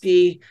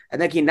Arlovsky. I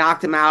think he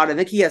knocked him out. I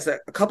think he has a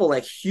couple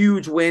like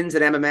huge wins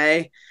in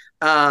MMA.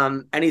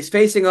 And he's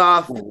facing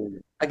off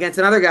against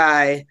another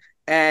guy,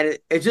 and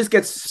it just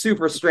gets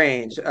super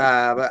strange.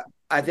 But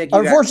I think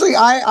unfortunately,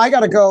 I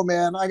gotta go,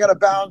 man. I gotta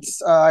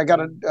bounce. I got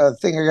a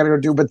thing I gotta go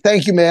do. But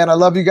thank you, man. I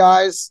love you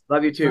guys.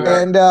 Love you too.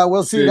 And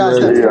we'll see you guys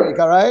next week.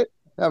 All right.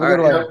 Have a good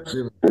one.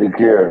 Take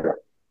care.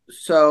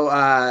 So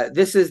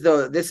this is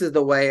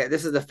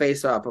the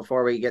face off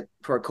before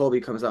Colby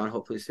comes on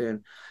hopefully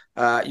soon.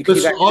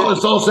 This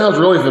all sounds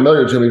really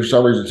familiar to me for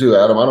some reason too,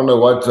 Adam. I don't know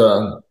what.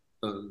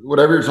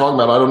 Whatever you're talking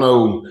about, I don't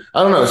know.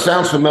 It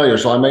sounds familiar,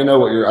 so I may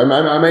know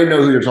I may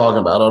know who you're talking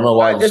about. I don't know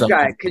why. This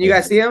guy, can you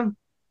guys see him?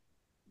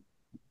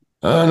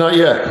 Not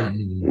yet.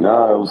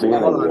 No, I don't see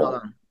him.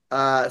 Hold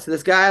on. So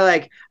this guy,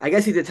 like, I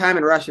guess he did time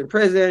in Russian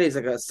prison. He's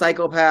like a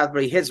psychopath,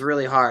 but he hits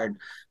really hard.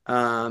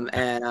 Oh,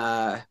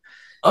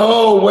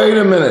 wait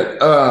a minute.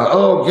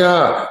 Oh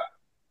God,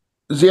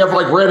 does he have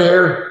like red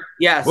hair?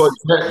 Yes. Well,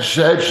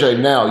 head shade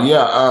now.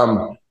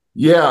 Yeah.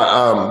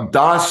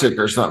 Dosick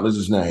or something is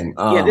his name.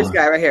 This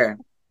guy right here.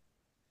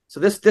 So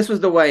this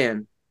was the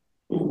weigh-in.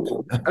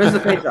 This is the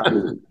face-off.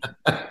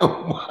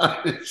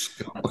 What is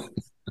going on?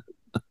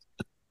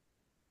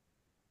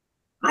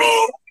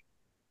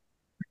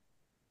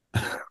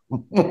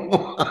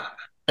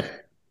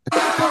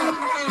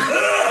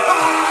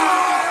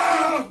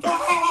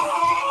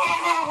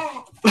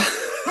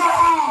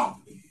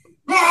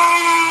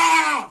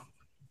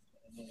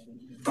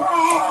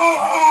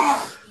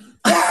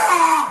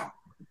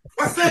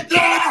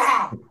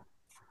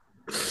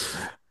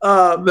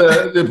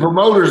 The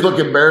promoters look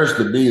embarrassed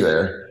to be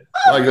there.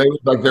 Like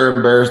they're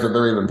embarrassed that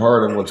they're even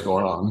part of what's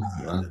going on.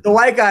 The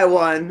white guy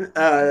won.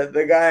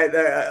 The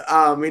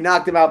guy we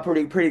knocked him out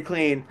pretty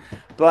clean.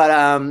 But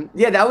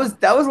that was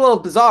a little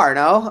bizarre,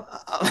 no?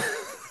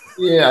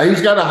 Yeah,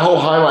 he's got a whole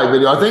highlight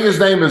video. I think his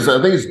name is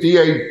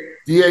DATSIK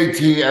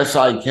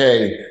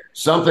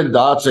something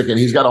Dotzik, and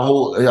he's got a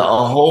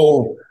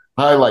whole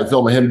highlight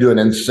film of him doing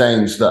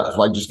insane stuff,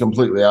 like just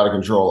completely out of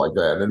control like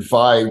that. And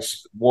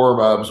fights,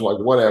 warm-ups, like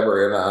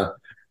whatever,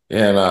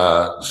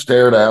 and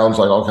stare downs,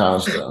 like all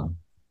kinds of stuff.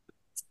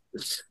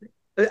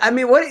 I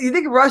mean, what do you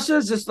think?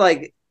 Russia's just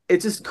like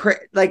it's just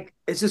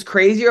it's just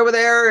crazy over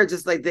there. It's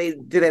just like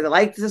do they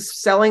like this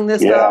selling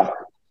this stuff?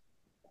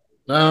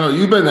 No,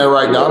 you've been there,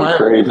 right, Don? I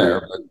haven't been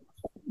there. But...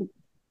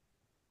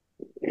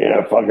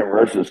 Yeah, fucking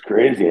Russia's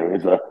crazy. I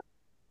mean,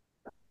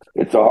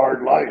 it's a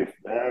hard life,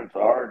 man. It's a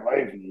hard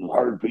life. It's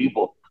hard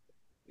people,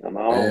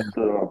 Yeah.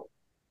 So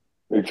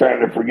they're trying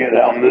to forget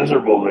how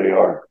miserable they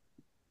are.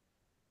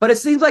 But it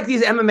seems like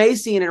these MMA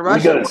scene in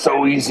Russia. We got it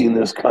so easy in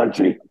this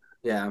country.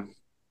 Yeah.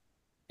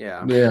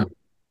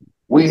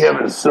 We have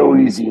it so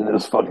easy in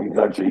this fucking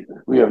country.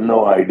 We have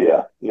no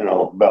idea,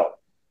 about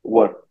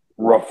what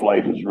rough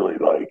life is really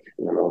like.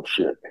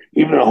 Shit.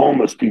 Even the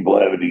homeless people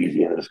have it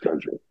easy in this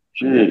country.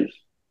 Jeez.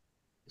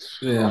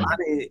 Yeah. I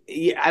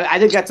mean, I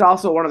think that's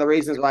also one of the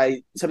reasons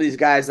why some of these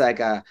guys like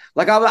I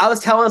was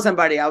telling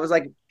somebody, I was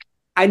like,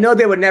 I know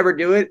they would never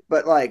do it,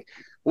 but like,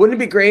 wouldn't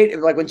it be great if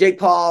like when Jake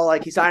Paul,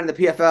 like he signed in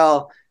the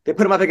PFL, they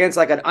put him up against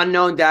like an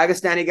unknown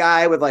Dagestani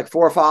guy with like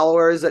 4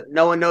 followers that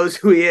no one knows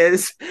who he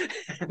is.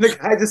 And the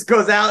guy just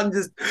goes out and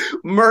just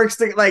murks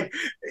the, like,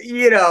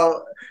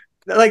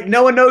 like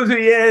no one knows who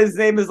he is. His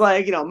name is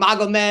like,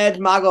 Magomed,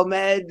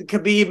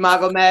 Khabib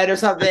Magomed or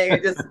something.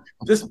 And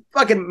just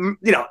fucking,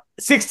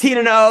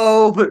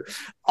 16-0, but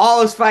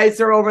all his fights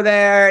are over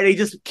there and he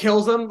just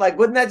kills them. Like,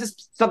 wouldn't that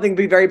just something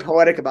be very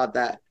poetic about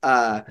that?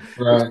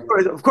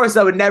 Right. Of course,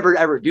 I would never,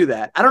 ever do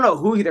that. I don't know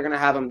who they're going to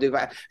have him do.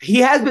 He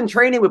has been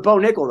training with Bo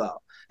Nickel, though.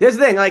 There's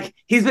the thing. Like,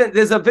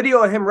 there's a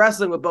video of him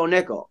wrestling with Bo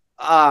Nickel,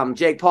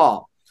 Jake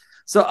Paul.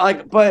 So,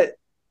 like, but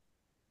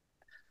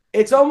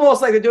it's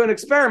almost like they're doing an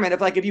experiment.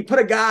 If you put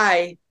a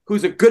guy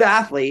who's a good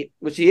athlete,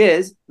 which he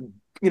is,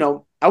 I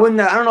don't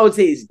know if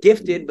say he's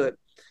gifted, but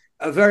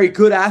a very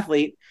good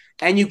athlete,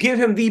 and you give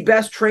him the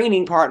best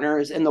training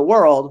partners in the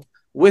world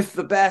with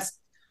the best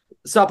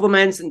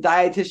supplements and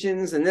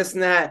dietitians and this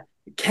and that,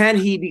 can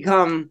he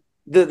become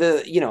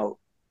the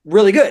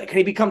really good? Can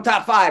he become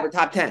top 5 or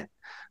top 10?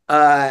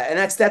 And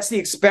that's the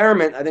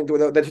experiment I think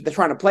they're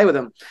trying to play with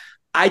him.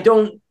 I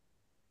don't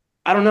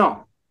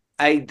know.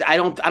 I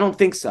don't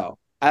think so.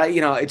 I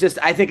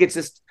think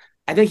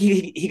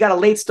he got a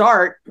late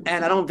start,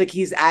 and I don't think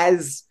he's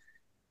as.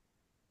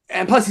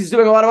 And plus, he's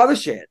doing a lot of other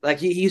shit.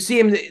 Like you see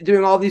him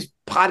doing all these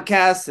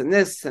podcasts and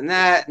this and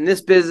that and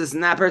this business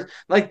and that person.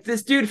 Like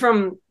this dude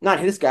from,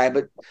 not this guy,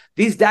 but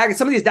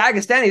some of these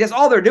Dagestani, that's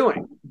all they're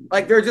doing.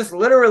 Like they're just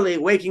literally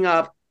waking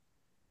up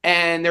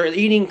and they're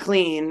eating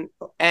clean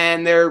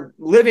and they're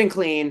living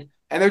clean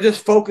and they're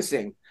just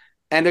focusing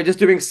and they're just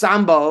doing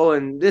sambo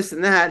and this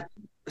and that.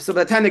 So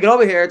by the time they get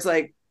over here, it's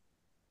like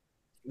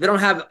they don't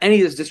have any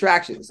of those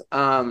distractions.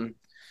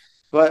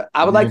 But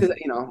I would like to,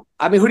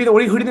 I mean, who do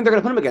you think they're going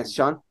to put him against,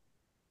 Sean?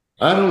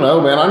 I don't know,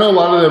 man. I know a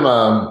lot of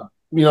them.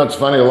 It's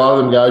funny. A lot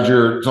of them guys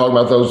you're talking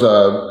about, those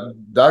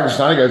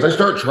Dagestani guys, they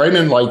start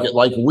training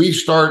like we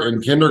start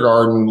in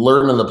kindergarten,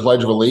 learning the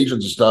Pledge of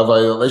Allegiance and stuff.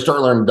 They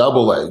start learning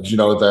double legs, at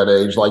that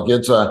age. Like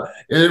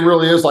it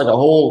really is like a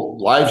whole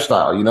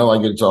lifestyle,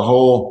 like it's a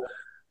whole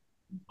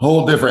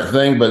different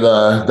thing. But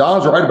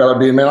Don's right about it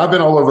being, man, I've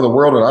been all over the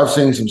world and I've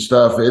seen some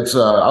stuff. It's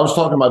I was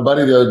talking to my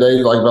buddy the other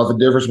day, like about the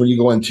difference when you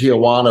go in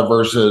Tijuana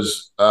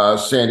versus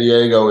San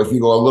Diego. If you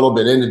go a little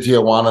bit into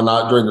Tijuana,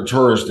 not during the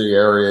touristy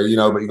area,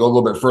 but you go a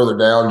little bit further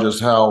down,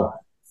 just how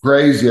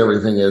crazy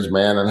everything is,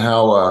 man. And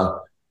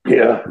how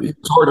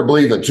it's hard to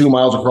believe that 2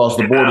 miles across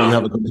the border you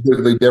have a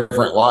completely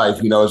different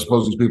life, as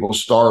opposed to people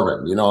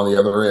starving, on the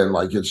other end.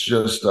 Like it's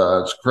just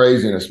it's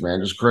craziness,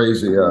 man. Just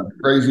crazy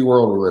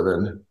world we live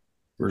in.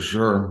 For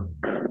sure.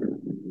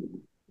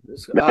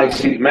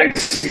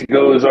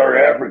 Mexico is our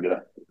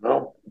Africa,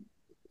 no?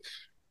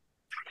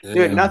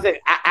 Dude, nothing.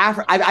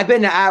 I've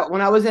been to, when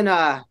I was in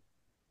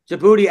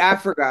Djibouti,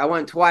 Africa, I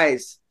went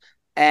twice,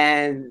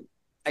 and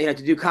to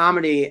do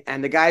comedy,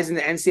 and the guys in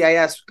the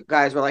NCIS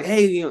guys were like,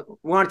 "Hey, we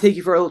want to take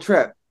you for a little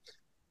trip."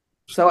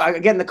 So I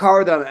get in the car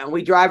with them, and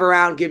we drive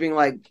around giving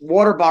like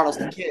water bottles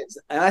to kids.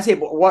 And I say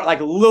what, like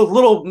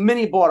little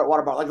mini water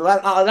bottle, like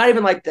not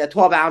even like the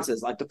 12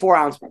 ounces, like the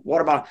 4-ounce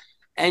water bottle.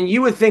 And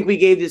you would think we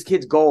gave these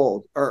kids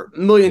gold or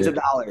millions of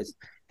dollars.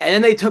 And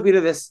then they took me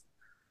to this.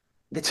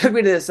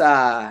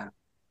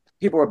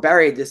 People were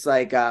buried, this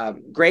like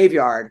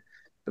graveyard.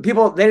 But they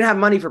didn't have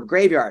money for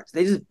graveyards.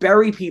 They just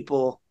bury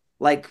people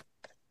like,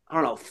 I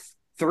don't know,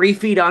 3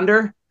 feet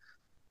under.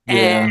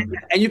 And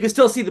you can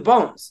still see the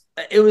bones.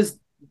 It was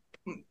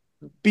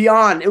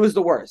beyond. It was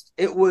the worst.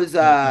 It was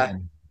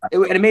and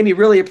it made me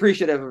really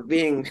appreciative of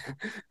being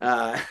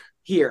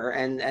here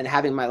and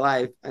having my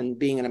life and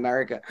being in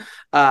America.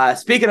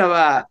 Speaking of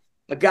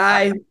a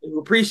guy who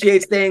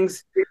appreciates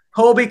things,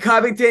 Colby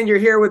Covington, you're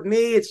here with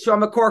me. It's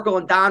Sean McCorkle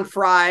and Don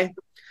Fry.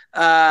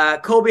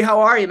 Colby,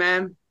 how are you,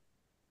 man?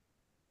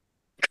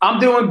 I'm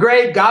doing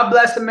great. God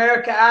bless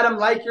America, Adam.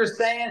 Like you're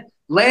saying,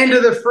 land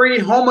of the free,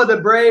 home of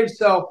the brave.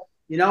 So,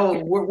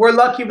 we're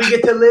lucky we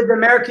get to live the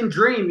American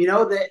dream,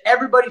 that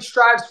everybody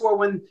strives for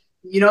when,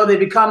 they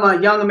become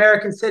a young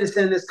American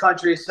citizen in this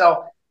country.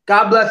 So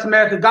God bless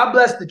America. God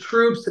bless the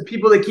troops, the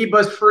people that keep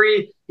us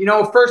free,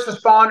 first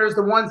responders,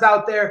 the ones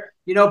out there,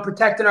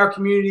 protecting our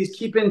communities,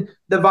 keeping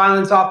the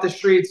violence off the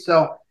streets.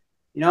 So,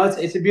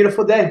 it's a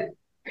beautiful day.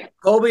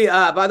 Colby,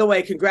 by the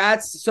way,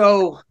 congrats.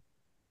 So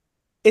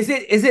is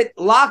it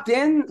locked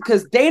in?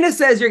 Because Dana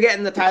says you're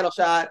getting the title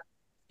shot.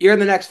 You're in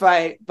the next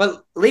fight,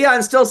 but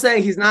Leon's still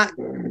saying he's not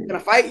going to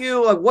fight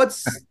you. Like,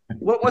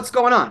 what's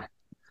going on?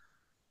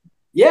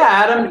 Yeah,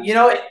 Adam,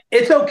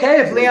 it's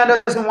okay if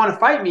Leon doesn't want to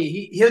fight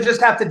me. He'll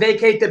just have to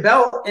vacate the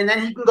belt, and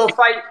then he can go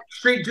fight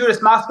Street Judas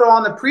Masvidal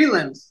on the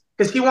prelims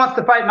because he wants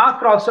to fight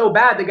Masvidal so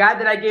bad. The guy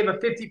that I gave a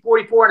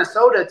 50-44 and a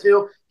soda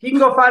to, he can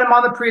go fight him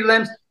on the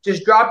prelims.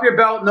 Just drop your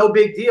belt, no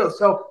big deal.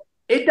 So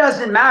it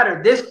doesn't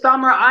matter. This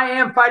summer, I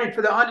am fighting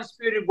for the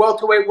undisputed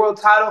welterweight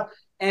world title.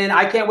 and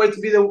I can't wait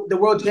to be the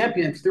world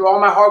champion through all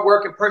my hard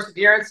work and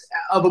perseverance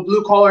of a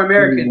blue-collar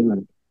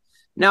American.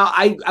 Now,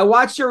 I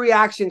watched your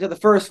reaction to the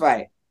first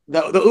fight,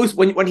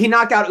 when he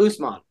knocked out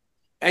Usman,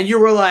 and you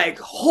were like,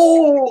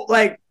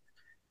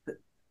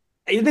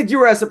 you think you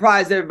were as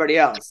surprised as everybody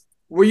else.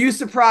 Were you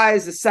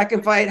surprised the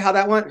second fight, how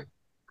that went?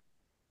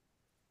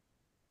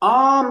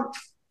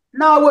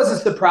 No, I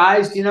wasn't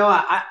surprised.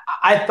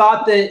 I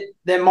thought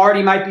that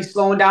Marty might be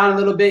slowing down a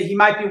little bit. He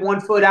might be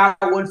 1 foot out,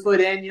 1 foot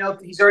in.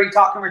 He's already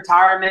talking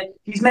retirement.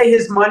 He's made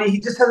his money. He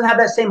just doesn't have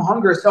that same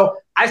hunger. So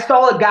I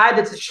saw a guy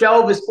that's a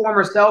shell of his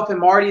former self, and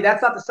Marty,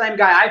 that's not the same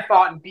guy I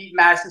fought and beat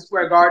Madison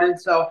Square Garden.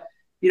 So,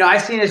 I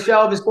seen a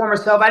shell of his former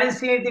self. I didn't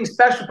see anything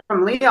special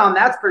from Leon,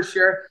 that's for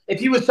sure. If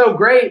he was so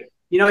great,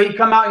 he'd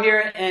come out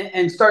here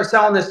and start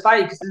selling this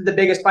fight because this is the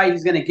biggest fight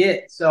he's going to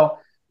get. So,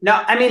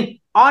 no, I mean,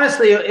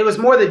 honestly, it was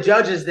more the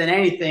judges than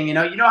anything. You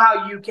know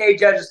how UK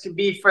judges can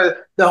be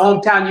for the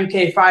hometown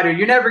UK fighter.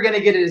 You're never going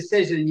to get a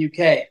decision in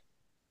UK.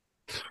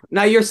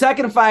 Now, your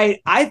second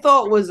fight, I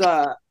thought was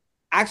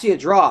actually a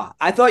draw.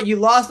 I thought you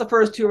lost the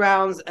first 2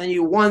 rounds and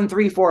you won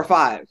 3, 4,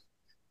 5.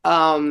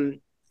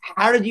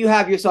 How did you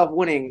have yourself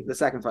winning the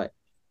second fight?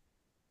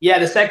 Yeah,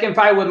 the second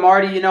fight with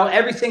Marty,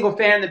 every single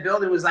fan in the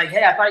building was like,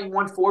 hey, I thought you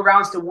won 4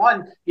 rounds to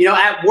 1.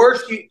 At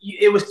worst,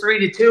 it was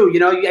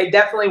 3-2. I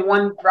definitely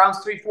won rounds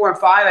 3, 4, and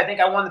 5. I think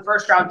I won the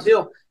first round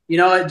too,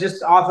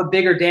 just off of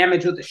bigger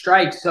damage with the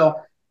strikes. So,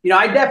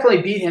 I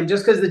definitely beat him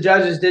just because the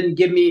judges didn't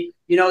give me,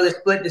 the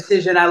split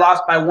decision. I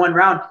lost by 1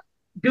 round.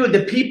 Dude,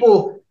 the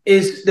people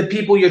is the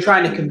people you're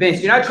trying to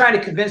convince. You're not trying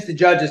to convince the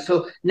judges.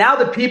 So now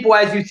the people,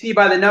 as you see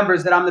by the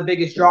numbers that I'm the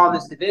biggest draw in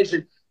this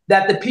division,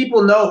 that the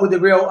people know who the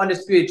real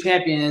undisputed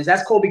champion is.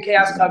 That's Colby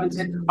Chaos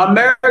Covington,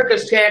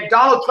 America's champ,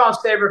 Donald Trump's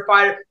favorite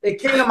fighter, the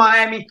king of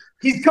Miami.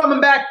 He's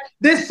coming back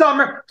this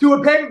summer to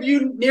a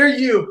pay-per-view near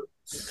you.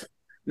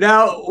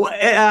 Now,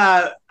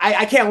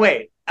 I can't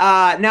wait.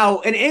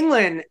 Now, in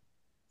England,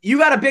 you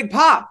got a big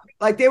pop.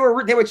 Like they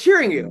were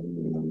cheering you.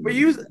 Were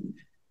you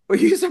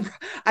surprised?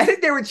 I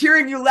think they were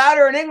cheering you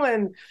louder in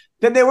England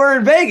than they were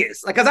in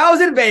Vegas. Like, because I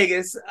was in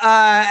Vegas,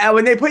 and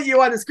when they put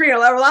you on the screen, there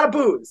were a lot of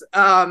boos.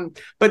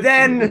 But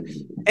then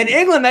in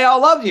England, they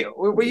all loved you.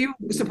 Were you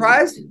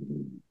surprised?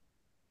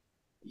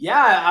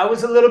 Yeah, I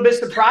was a little bit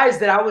surprised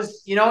that I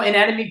was, in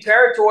enemy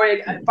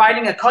territory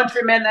fighting a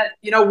countryman that,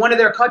 one of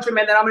their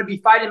countrymen that I'm going to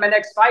be fighting my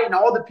next fight. And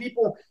all the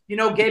people,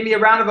 gave me a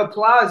round of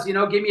applause,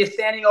 gave me a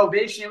standing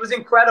ovation. It was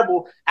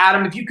incredible,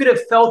 Adam. If you could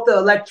have felt the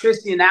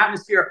electricity and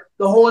atmosphere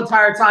the whole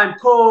entire time,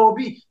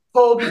 Colby,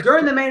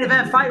 during the main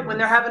event fight when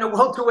they're having a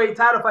welterweight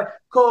title fight,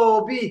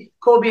 Colby,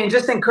 and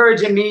just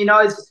encouraging me,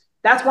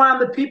 that's why I'm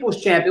the people's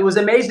champ. It was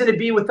amazing to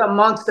be with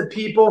amongst the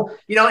people,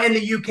 in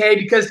the UK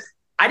because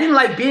I didn't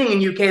like being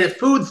in UK. The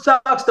food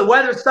sucks. The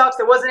weather sucks.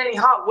 There wasn't any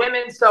hot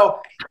women.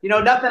 So,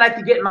 nothing I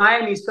could get in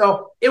Miami.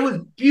 So it was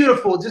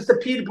beautiful. Just the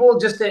people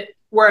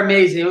were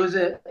amazing.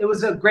 It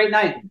was a great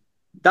night.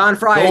 Don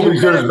Fry.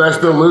 Colby did his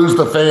best to lose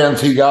the fans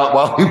he got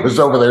while he was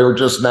over there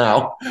just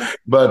now.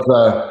 But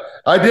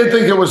I did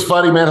think it was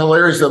funny, man,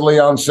 hilarious that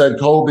Leon said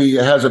Colby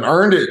hasn't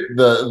earned it,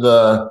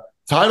 the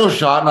title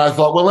shot. And I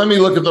thought, well, let me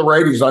look at the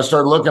ratings. I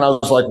started looking. I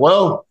was like,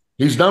 well,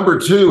 he's number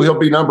 2. He'll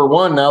be number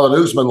 1 now that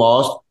Usman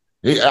lost.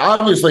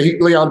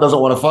 Leon doesn't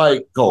want to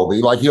fight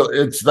Colby. Like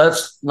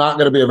that's not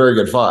going to be a very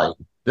good fight.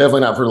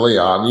 Definitely not for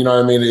Leon. You know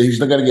what I mean? He's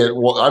not going to get.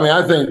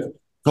 I think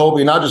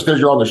Colby, not just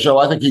because you're on the show,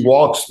 I think he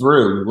walks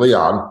through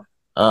Leon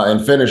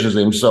and finishes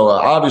him. So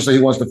obviously he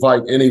wants to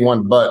fight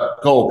anyone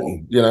but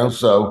Colby.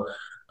 So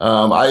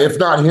if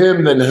not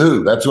him, then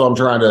who? That's who I'm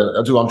trying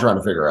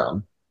to figure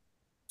out.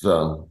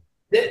 So.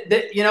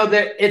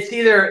 It's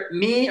either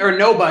me or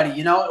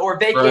nobody, or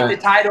vacate the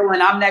title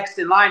and I'm next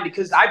in line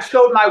because I've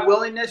showed my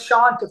willingness,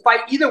 Sean, to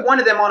fight either one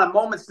of them on a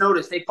moment's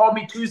notice. They called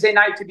me Tuesday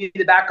night to be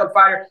the backup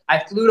fighter.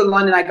 I flew to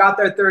London. I got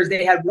there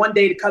Thursday, had 1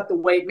 day to cut the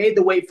weight, made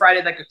the weight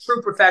Friday like a true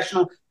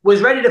professional,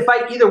 was ready to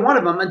fight either one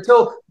of them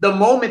until the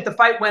moment the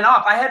fight went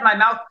off. I had my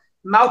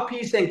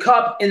mouthpiece and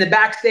cup in the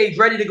backstage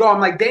ready to go. I'm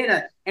like,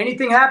 Dana,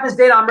 anything happens,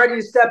 Dana, I'm ready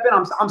to step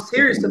in. I'm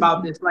serious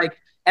about this. Like,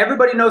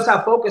 everybody knows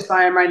how focused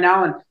I am right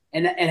now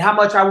and how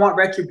much I want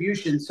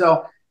retribution.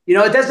 So,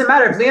 it doesn't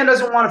matter. If Leon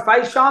doesn't want to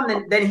fight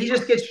Sean, then he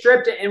just gets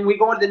stripped and we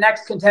go into the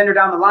next contender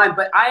down the line.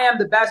 But I am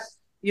the best,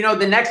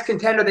 the next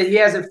contender that he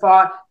hasn't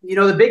fought,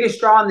 the biggest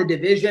draw in the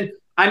division.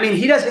 I mean,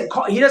 he doesn't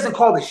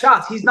call the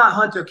shots. He's not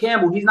Hunter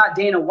Campbell. He's not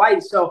Dana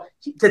White. So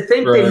to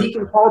think that he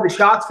can call the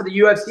shots for the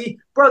UFC,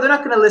 bro, they're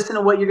not going to listen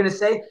to what you're going to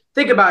say.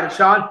 Think about it,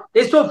 Sean.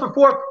 They sold for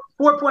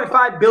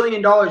 $4.5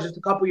 billion just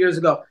a couple years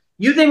ago.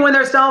 You think when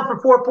they're selling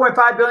for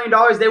 $4.5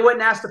 billion, they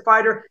wouldn't ask the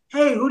fighter,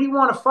 hey, who do you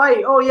want to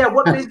fight? Oh, yeah,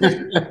 what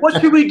business?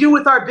 What should we do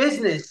with our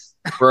business?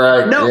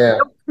 Right. No, yeah.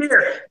 They don't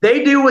care.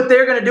 They do what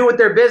they're going to do with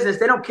their business.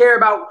 They don't care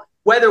about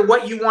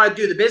what you want to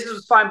do. The business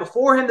was fine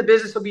before him. The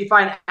business will be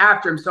fine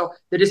after him. So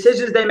the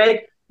decisions they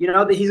make,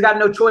 that he's got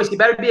no choice. He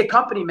better be a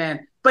company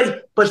man.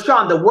 But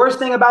Sean, the worst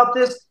thing about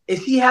this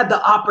is he had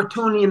the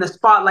opportunity in the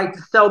spotlight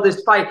to sell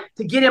this fight,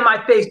 to get in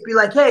my face, be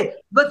like, hey,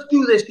 let's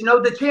do this.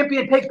 The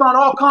champion takes on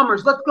all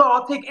comers. Let's go.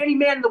 I'll take any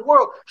man in the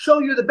world. Show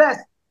you the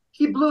best.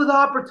 he blew the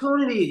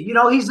opportunity. You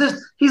know, he's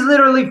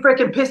literally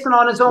freaking pissing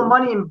on his own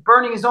money and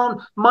burning his own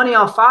money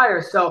on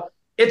fire. So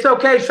it's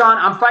okay, Sean.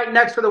 I'm fighting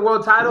next for the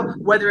world title,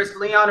 whether it's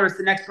Leon or it's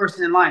the next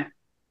person in line.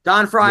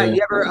 Don Fry,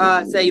 you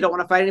ever say you don't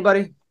want to fight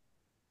anybody?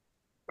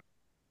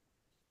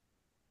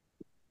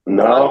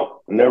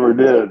 No, never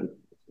did.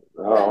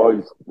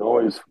 I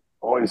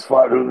always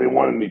fought who they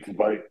wanted me to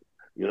fight.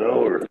 You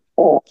know,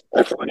 or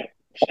that's funny.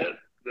 Shit.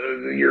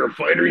 You're a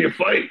fighter, you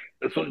fight.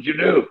 That's what you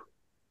do.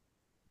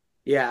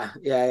 Yeah.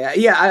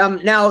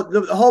 Now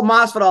the whole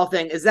Masvidal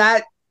thing, is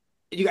that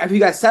have you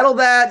guys settled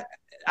that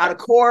out of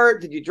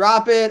court? Did you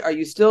drop it? Are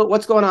you still?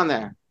 What's going on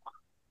there?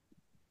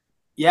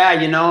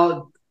 Yeah, you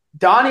know,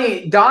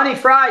 Donnie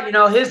Fry, you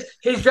know, his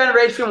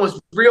generation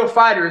was real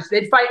fighters.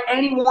 They'd fight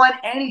anyone,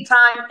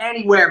 anytime,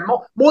 anywhere.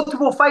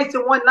 Multiple fights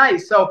in one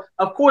night. So,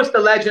 of course, the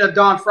legend of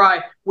Don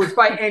Fry would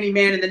fight any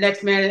man and the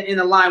next man in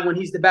the line when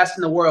he's the best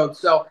in the world.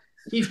 So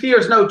he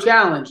fears no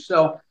challenge.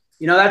 So,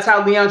 you know, that's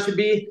how Leon should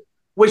be.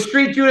 With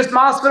Street Judas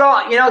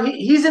Masvidal, you know,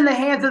 he's in the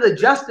hands of the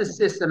justice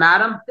system,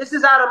 Adam. This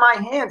is out of my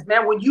hands,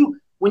 man. When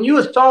you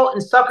assault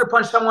and sucker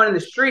punch someone in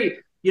the street,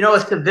 you know, a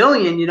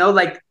civilian, you know,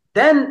 like,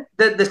 then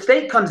the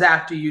state comes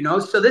after you, know.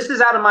 So this is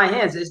out of my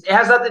hands. It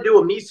has nothing to do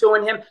with me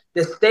suing him.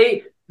 The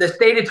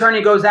state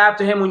attorney goes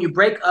after him when you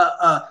break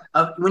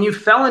when you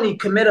felony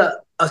commit a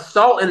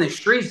assault in the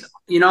streets.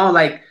 You know,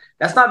 like,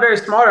 that's not very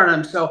smart on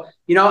him. So,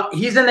 you know,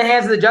 he's in the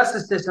hands of the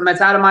justice system.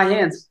 That's out of my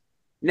hands.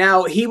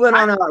 Now he went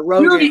on a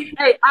road.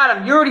 Hey,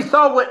 Adam, you already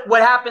saw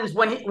what happens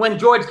when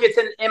George gets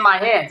in my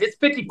hands. It's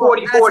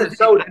 50-44 to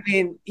soda. I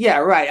mean, yeah,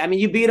 right. I mean,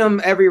 you beat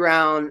him every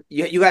round.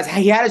 You guys,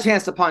 he had a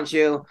chance to punch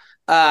you,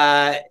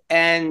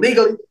 and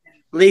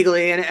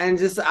legally, and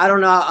just I don't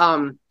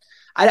know.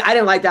 I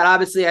didn't like that.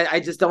 Obviously, I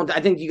just don't.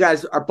 I think you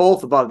guys are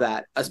both above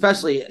that,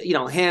 especially, you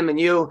know, him and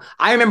you.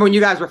 I remember when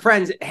you guys were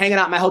friends, hanging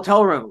out in my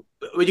hotel room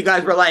when you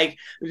guys were like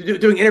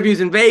doing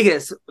interviews in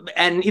Vegas,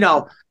 and you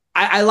know.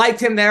 I liked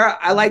him there.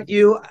 I liked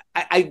you.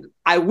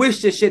 I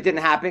wish this shit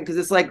didn't happen because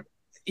it's like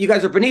you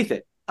guys are beneath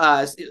it.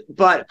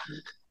 But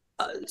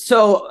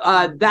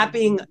that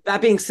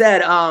being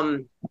said,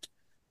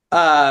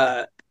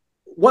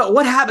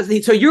 what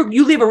happens? So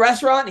you leave a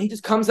restaurant and he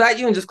just comes at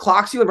you and just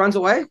clocks you and runs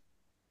away?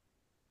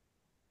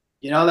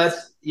 You know,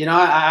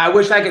 I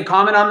wish I could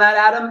comment on that,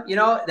 Adam. You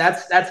know,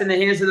 that's in the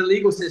hands of the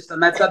legal system.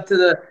 That's up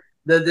to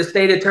the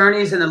state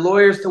attorneys and the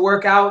lawyers to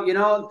work out, you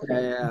know.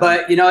 Yeah.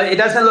 But, you know, it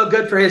doesn't look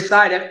good for his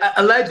side.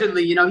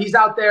 Allegedly, you know, he's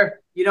out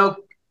there, you know,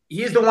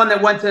 he's the one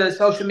that went to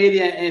social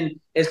media and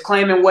is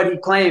claiming what he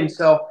claimed.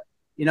 So,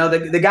 you know,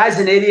 the guy's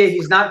an idiot.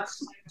 He's not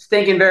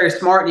thinking very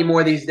smart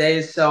anymore these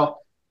days. So,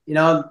 you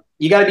know,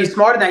 you got to be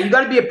smarter than that. You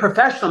got to be a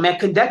professional, man.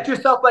 Conduct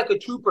yourself like a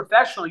true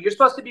professional. You're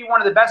supposed to be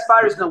one of the best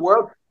fighters in the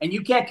world, and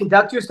you can't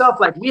conduct yourself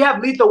like we have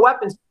lethal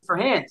weapons for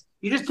hands.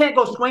 You just can't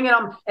go swinging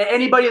them at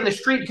anybody in the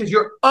street because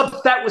you're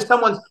upset with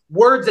someone's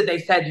words that they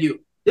said to you.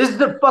 This is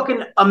the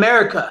fucking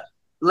America,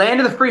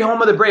 land of the free,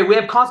 home of the brave. We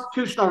have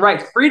constitutional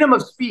rights, freedom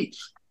of speech.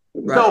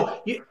 Right.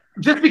 So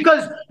just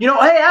because, you know,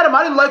 hey, Adam,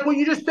 I didn't like what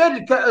you just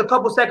said a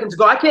couple seconds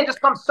ago, I can't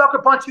just come sucker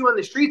punch you in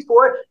the streets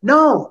for it.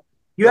 No,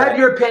 you have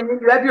your opinion,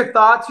 you have your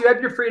thoughts, you have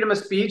your freedom of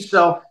speech.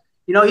 So,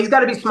 you know, he's got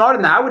to be smarter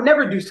than that. I would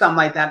never do something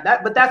like that.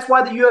 But that's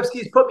why the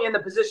UFC's put me in the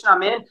position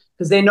I'm in,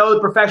 because they know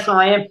the professional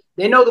I am.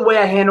 They know the way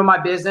I handle my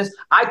business.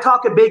 I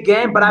talk a big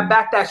game, but I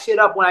back that shit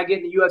up when I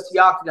get in the UFC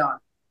octagon.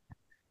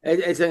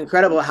 It's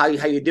incredible how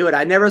you do it.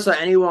 I never saw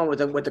anyone with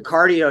the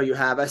cardio you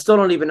have. I still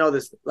don't even know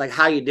this, like,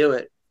 how you do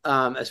it.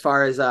 As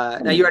far as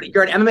now you're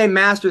an MMA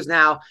Masters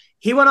now.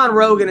 He went on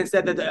Rogan and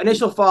said that the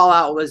initial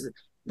fallout was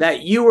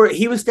that you were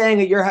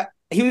staying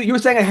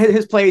at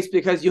his place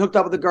because you hooked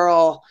up with a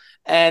girl.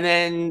 And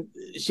then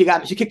she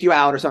kicked you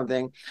out or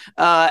something.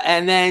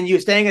 And then you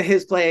were staying at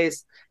his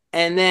place,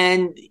 and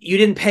then you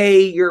didn't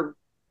pay your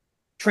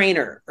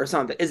trainer or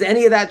something. Is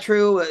any of that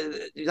true? Would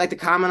you like to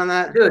comment on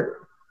that? Dude,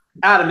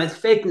 Adam, it's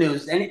fake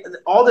news. And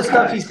all the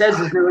stuff he says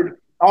is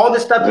all the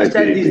stuff he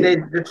says these days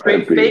is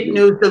straight fake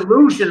news,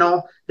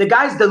 delusional. The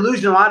guy's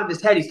delusional out of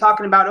his head. He's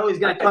talking about, oh, he's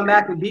going to come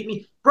back and beat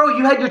me. Bro,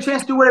 you had your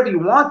chance to do whatever you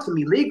want to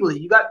me legally.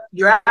 You got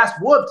your ass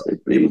whooped.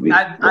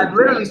 I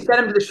literally sent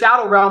him to the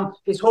shadow realm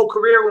his whole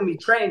career when we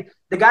trained.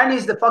 The guy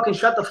needs to fucking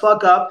shut the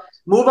fuck up,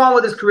 move on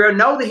with his career,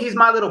 know that he's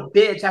my little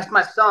bitch, that's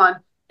my son,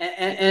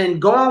 and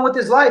go on with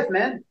his life,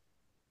 man.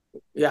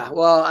 Yeah,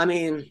 well, I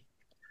mean,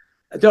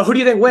 who do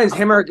you think wins,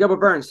 him or Gilbert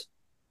Burns?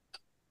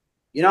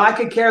 You know, I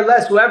could care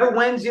less. Whoever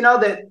wins, you know,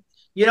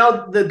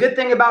 the good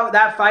thing about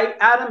that fight,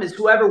 Adam, is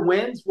whoever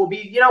wins will be,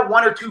 you know,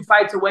 1 or 2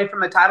 fights away from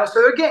the title.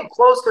 So they're getting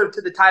closer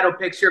to the title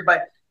picture.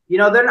 But, you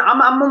know,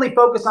 I'm only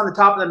focused on the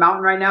top of the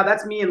mountain right now.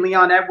 That's me and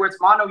Leon Edwards,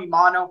 mano y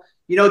mano,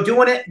 you know,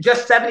 doing it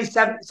just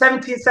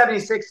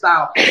 1776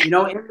 style, you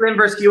know, England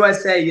versus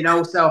USA, you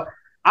know. So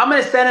I'm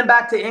going to send him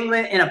back to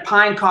England in a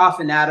pine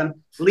coffin, Adam.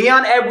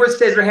 Leon Edwards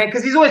Scissorhand,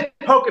 because he's always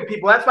poking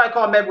people. That's why I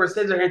call him Edwards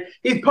Scissorhand.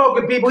 He's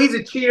poking people. He's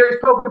a cheater. He's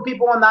poking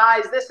people in the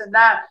eyes, this and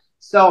that.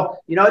 So,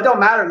 you know, it don't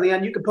matter,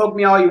 Leon. You can poke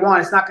me all you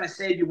want. It's not going to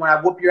save you when I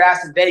whoop your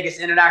ass in Vegas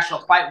International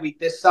Fight Week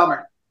this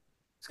summer.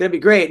 It's going to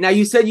be great. Now,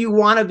 you said you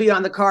want to be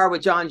on the card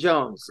with John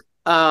Jones.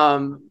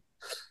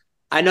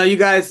 I know you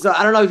guys,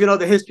 I don't know if you know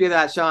the history of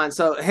that, Sean.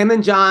 So him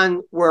and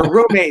John were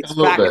roommates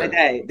back in the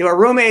day. They were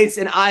roommates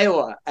in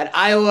Iowa, at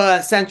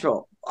Iowa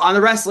Central, on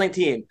the wrestling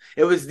team.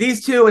 It was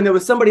these two, and there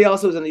was somebody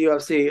else who was in the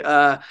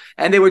UFC.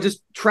 And they were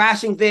just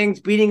trashing things,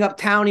 beating up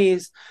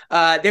townies.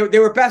 They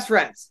were best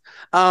friends.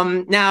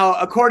 Now,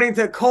 according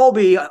to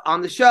Colby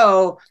on the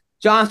show,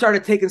 John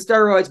started taking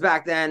steroids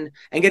back then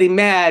and getting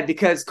mad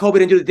because Colby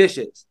didn't do the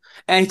dishes.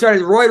 And he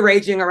started roid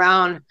raging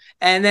around,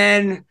 and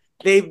then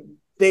the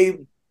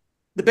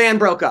band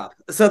broke up,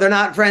 so they're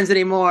not friends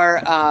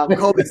anymore.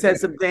 Colby said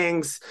some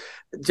things.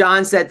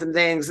 John said some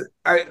things.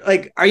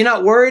 Are you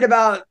not worried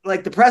about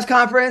like the press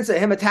conference and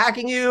him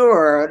attacking you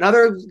or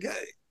another?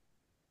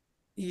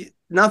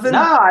 Nothing.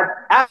 No,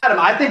 Adam.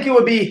 I think it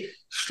would be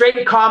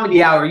straight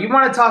comedy hour. You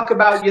want to talk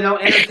about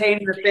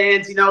entertaining the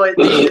fans, at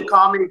the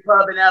comedy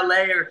club in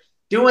LA or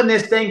doing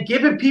this thing,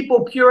 giving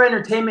people pure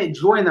entertainment,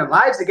 enjoying their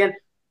lives again.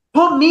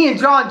 Put me and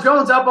John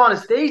Jones up on a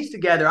stage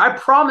together. I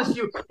promise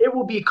you it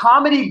will be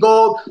comedy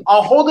gold.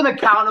 I'll hold him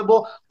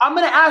accountable. I'm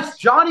going to ask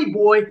Johnny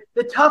Boy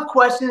the tough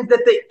questions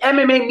that the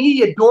MMA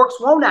media dorks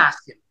won't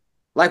ask him.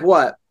 Like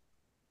what?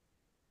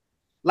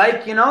 Why are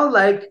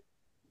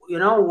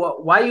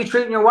you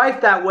treating your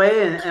wife that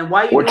way? And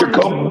why are you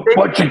doing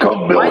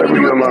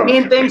these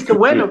mean things to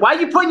women? Why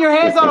are you putting your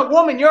hands on a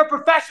woman? You're a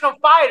professional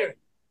fighter.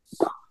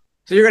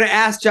 So you're going to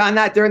ask John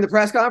that during the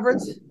press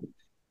conference?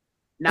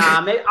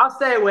 Nah, I'll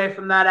stay away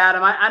from that,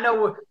 Adam. I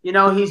know,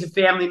 he's a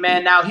family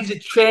man now. He's a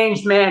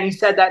changed man. He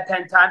said that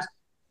 10 times.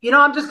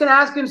 I'm just going to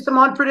ask him some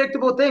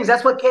unpredictable things.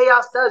 That's what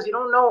chaos does. You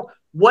don't know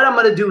what I'm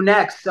going to do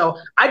next. So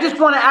I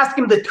just want to ask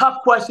him the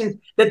tough questions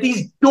that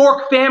these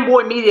dork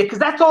fanboy media, because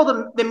that's all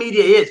the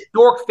media is,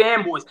 dork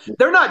fanboys.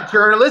 They're not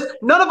journalists.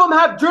 None of them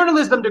have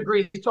journalism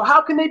degrees. So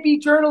how can they be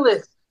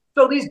journalists?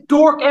 So these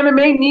dork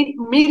MMA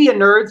media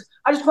nerds,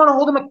 I just want to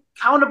hold them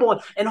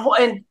accountable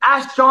and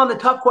ask John the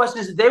tough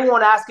questions that they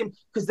won't ask him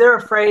because they're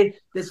afraid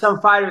that some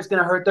fighter is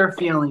going to hurt their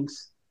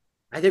feelings.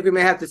 I think we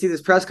may have to see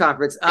this press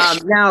conference.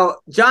 Now,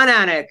 John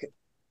Anik,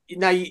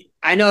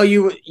 I know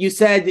you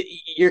said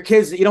your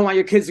kids, you don't want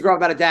your kids to grow up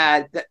without a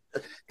dad.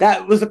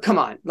 That was come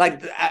on.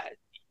 Like,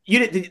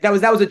 that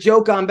was a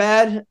joke on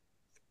bad?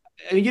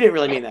 I mean, you didn't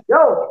really mean that.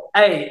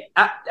 Hey,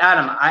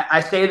 Adam,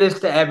 I say this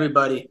to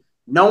everybody.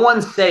 No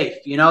one's safe.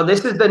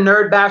 This is the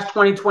Nerd Bash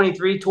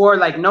 2023 tour.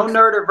 Like, no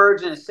nerd or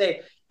virgin is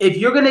safe. If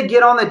you're going to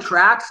get on the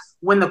tracks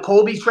when the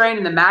Colby train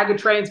and the MAGA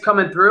train's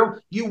coming through,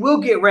 you will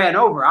get ran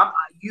over.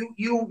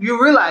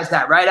 You realize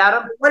that, right,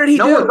 Adam? What did he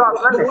do?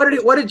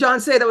 What did John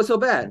say that was so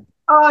bad?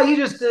 He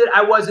just said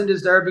I wasn't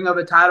deserving of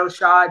a title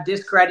shot,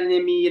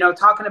 discrediting me,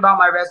 talking about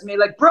my resume.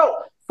 Like, bro,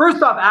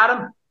 first off,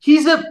 Adam,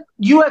 he's a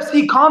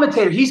UFC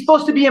commentator. He's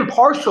supposed to be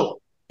impartial.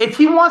 If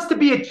he wants to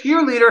be a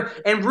cheerleader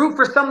and root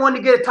for someone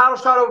to get a title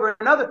shot over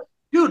another,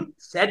 dude,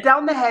 set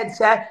down the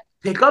headset,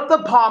 pick up the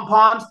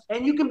pom-poms,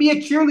 and you can be a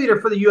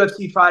cheerleader for the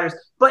UFC fighters.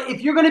 But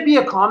if you're going to be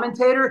a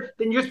commentator,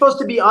 then you're supposed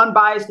to be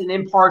unbiased and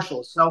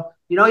impartial. So,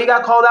 he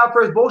got called out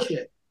for his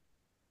bullshit.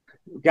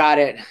 Got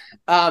it.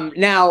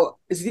 Now,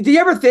 do you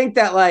ever think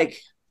that, like,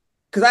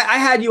 because I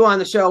had you on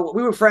the show,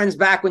 we were friends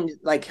back when,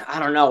 like, I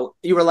don't know,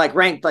 you were like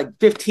ranked like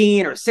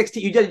 15 or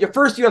 16. You did your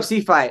first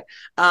UFC fight.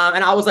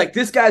 And I was like,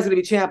 this guy's going to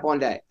be champ one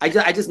day. I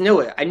just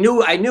knew it. I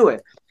knew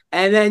it.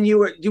 And then you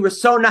were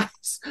so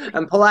nice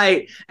and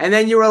polite. And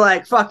then you were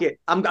like, fuck it.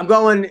 I'm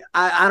going,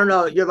 I don't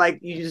know. You're like,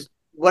 you just,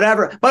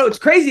 whatever. But it's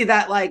crazy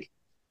that like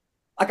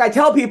I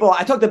tell people,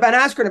 I talked to Ben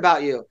Askren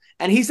about you,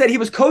 and he said he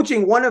was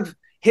coaching one of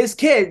his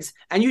kids,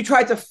 and you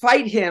tried to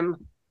fight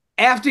him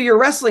after your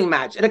wrestling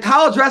match, in a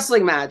college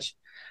wrestling match.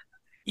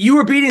 You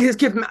were beating his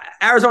kid from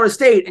Arizona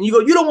State, and you go,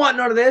 you don't want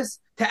none of this,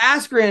 to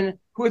Askren,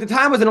 who at the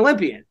time was an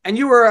Olympian, and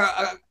you were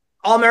a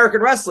All-American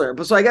wrestler.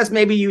 But so I guess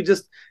maybe you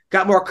just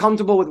got more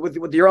comfortable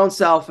with your own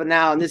self, and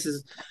now, and this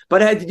is, but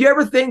did you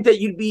ever think that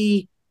you'd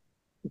be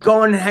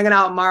going and hanging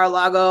out in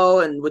Mar-a-Lago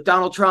and with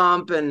Donald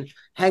Trump and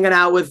hanging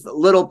out with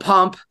Little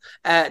Pump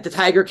at the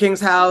Tiger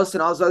King's house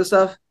and all this other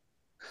stuff?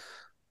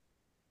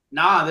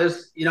 Nah,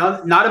 there's,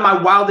 not in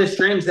my wildest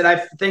dreams that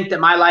I think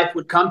that my life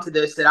would come to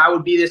this, that I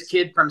would be this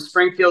kid from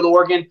Springfield,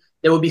 Oregon,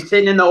 that would be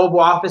sitting in the Oval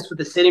Office with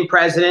the sitting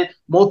president,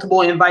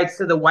 multiple invites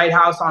to the White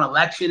House on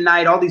election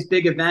night, all these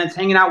big events,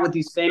 hanging out with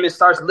these famous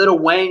stars. Lil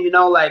Wayne,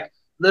 like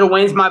Lil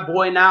Wayne's my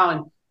boy now,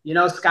 and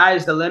sky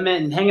is the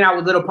limit, and hanging out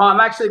with Little Pump.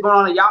 I'm actually going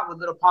on a yacht with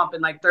Little Pump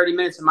in like 30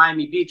 minutes in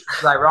Miami Beach, which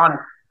is ironic.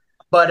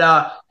 But,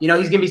 he's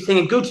going to be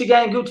singing Gucci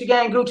Gang, Gucci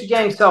Gang, Gucci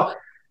Gang. So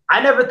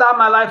I never thought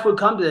my life would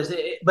come to this,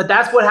 but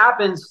that's what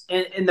happens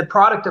in the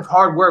product of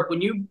hard work. When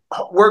you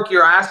work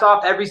your ass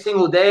off every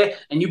single day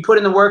and you put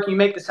in the work and you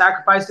make the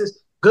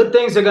sacrifices, good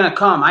things are going to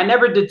come. I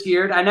never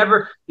deterred. I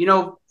never,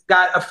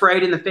 got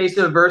afraid in the face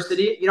of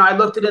adversity. I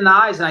looked it in the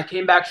eyes and I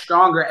came back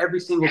stronger every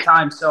single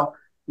time. So,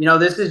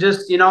 this is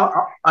just,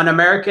 an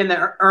American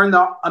that earned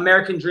the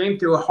American dream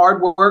through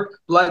hard work,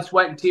 blood,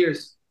 sweat, and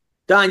tears.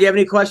 Don, do you have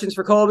any questions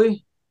for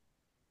Colby?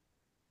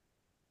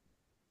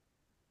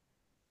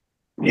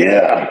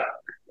 Yeah.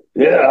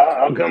 Yeah,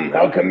 how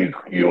come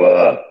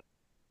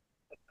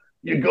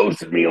you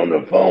ghosted me on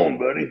the phone,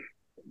 buddy,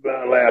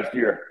 last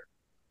year?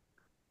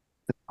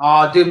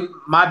 Oh, dude,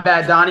 my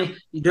bad, Donnie.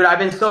 Dude, I've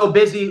been so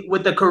busy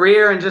with the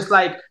career and just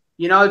like,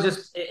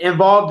 just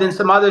involved in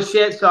some other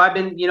shit. So I've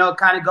been,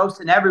 kind of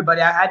ghosting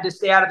everybody. I had to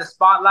stay out of the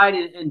spotlight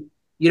and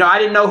I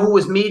didn't know who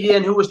was media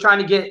and who was trying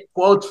to get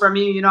quotes from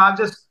me.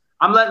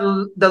 I'm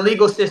letting the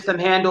legal system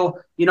handle,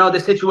 the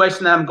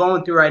situation that I'm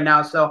going through right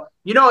now. So,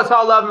 it's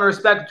all love and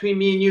respect between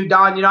me and you,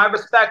 Don. I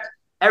respect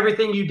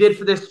everything you did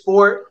for this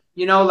sport.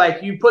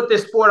 Like you put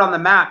this sport on the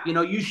map.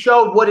 You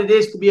showed what it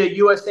is to be a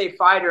USA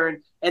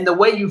fighter, and the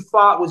way you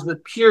fought was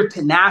with pure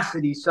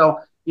tenacity. So,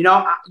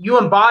 you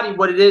embody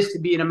what it is to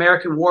be an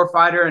American war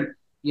fighter, and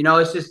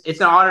it's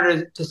an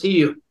honor to see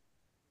you.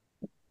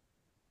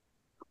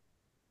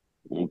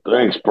 Well,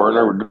 thanks,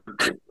 partner.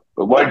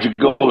 But why'd you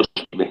ghost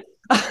me?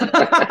 hey,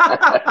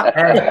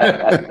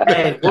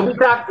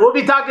 we'll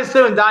be talking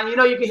soon, Don. You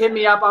can hit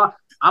me up.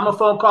 I'm a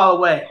phone call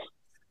away.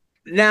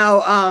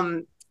 Now,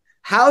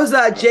 how's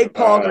Jake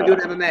Paul going to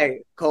do in MMA,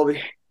 Colby?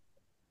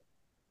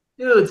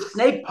 Dude,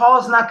 Snake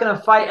Paul's not going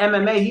to fight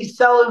MMA. He's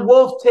selling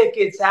wolf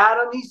tickets,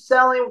 Adam. He's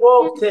selling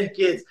wolf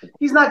tickets.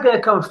 He's not going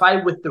to come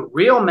fight with the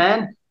real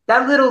man.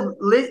 That little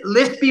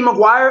Lispy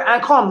McGuire, and I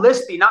call him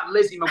Lispy, not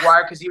Lizzie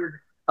McGuire, because he was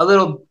a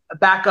little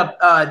backup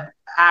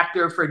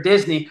actor for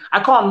Disney.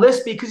 I call him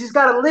Lispy because he's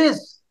got a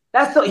lisp.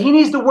 He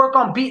needs to work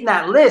on beating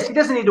that list. He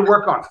doesn't need to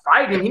work on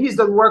fighting. He needs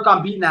to work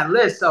on beating that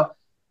list. So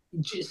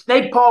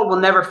Snake Paul will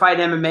never fight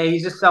MMA.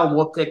 He's just selling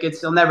wolf tickets.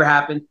 It'll never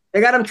happen.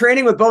 They got him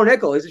training with Bo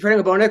Nickel. He's training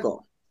with Bo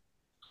Nickel.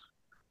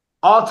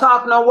 All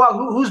talk, no what?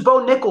 Who's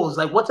Bo Nichols?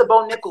 Like, what's a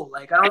Bo Nickel?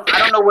 Like, I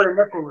don't know what a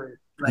nickel is.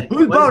 Like,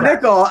 who's Bo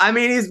Nickel? I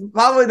mean, he's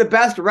probably the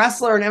best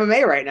wrestler in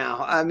MMA right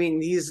now. I mean,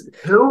 he's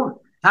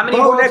who? How many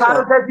world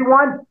titles has he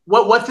won?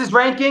 What's his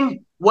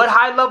ranking? What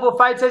high level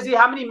fights has he?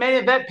 How many main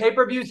event pay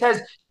per views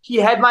has he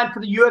headlined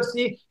for the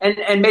UFC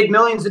and made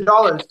millions of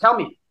dollars? Tell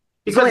me,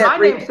 because my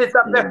name sits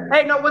up there.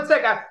 Hey, no, one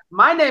second.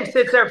 My name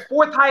sits there,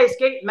 fourth highest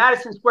gate in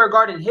Madison Square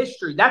Garden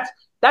history. That's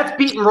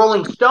beating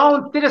Rolling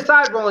Stone, sit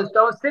aside Rolling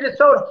Stone, sit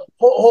aside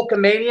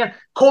Hulkamania,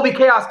 Colby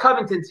Chaos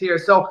Covington's here.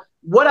 So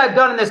what I've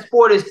done in this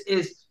sport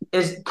is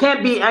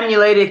can't be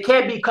emulated,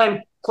 can't be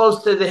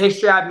close to the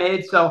history I've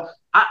made. So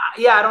I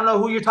don't know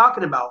who you're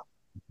talking about.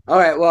 All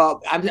right,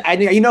 well, I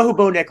you know who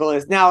Bo Nickel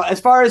is. Now, as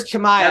far as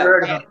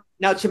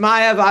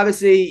Chimaev,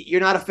 obviously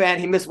you're not a fan.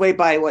 He missed weight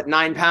by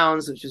 9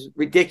 pounds, which is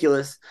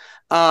ridiculous.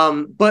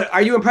 But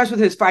are you impressed with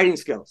his fighting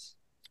skills?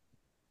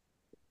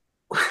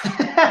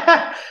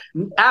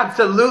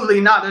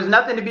 Absolutely not. There's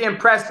nothing to be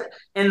impressed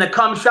in the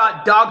cum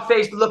shot,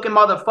 dog-faced looking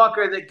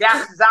motherfucker that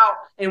gasses out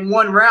in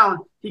one round.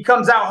 He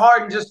comes out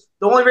hard, and just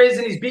the only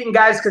reason he's beating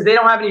guys because they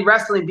don't have any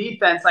wrestling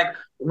defense. Like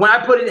when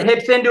I put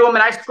hips into him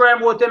and I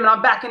scramble with him and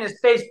I'm back in his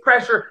face,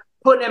 pressure,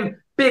 putting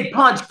him big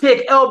punch,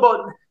 kick,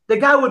 elbow, the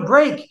guy would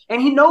break,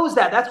 and he knows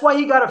that. That's why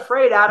he got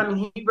afraid, Adam,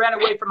 and he ran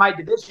away from my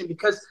division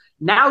because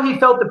now he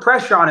felt the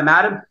pressure on him,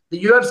 Adam.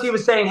 The UFC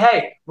was saying,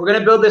 hey, we're going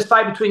to build this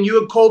fight between you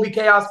and Colby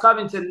Chaos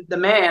Covington, the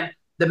man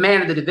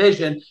of the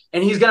division,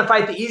 and he's going to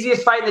fight the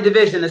easiest fight in the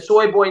division, the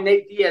soy boy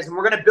Nate Diaz, and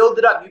we're going to build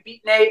it up. You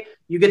beat Nate,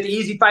 you get the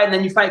easy fight, and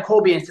then you fight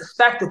Colby, and it's a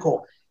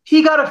spectacle.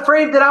 He got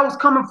afraid that I was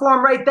coming for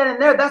him right then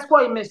and there. That's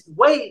why he missed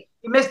weight.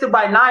 He missed it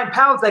by 9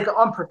 pounds like an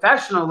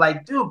unprofessional.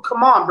 Like, dude,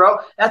 come on, bro.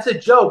 That's a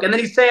joke. And then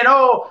he's saying,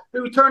 oh,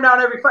 we turn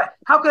down every fight.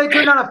 How could I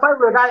turn down a fight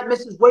where a guy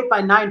misses weight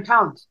by 9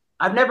 pounds?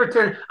 I've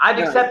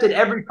accepted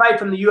every fight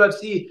from the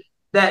UFC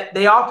that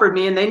they offered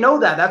me, and they know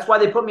that. That's why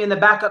they put me in the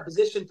backup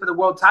position for the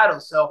world title.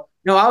 So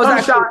no, I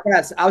was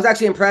impressed. I was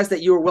actually impressed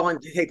that you were willing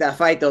to take that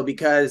fight, though,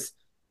 because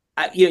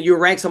you were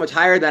ranked so much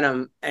higher than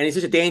him, and he's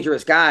such a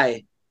dangerous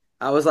guy.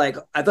 I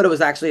thought it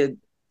was actually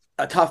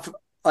a tough,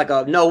 like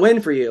a no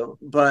win for you,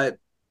 but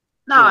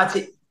no,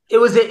 it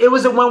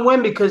was a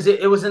win-win because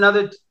it was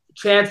another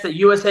chance that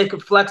USA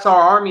could flex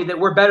our army that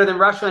we're better than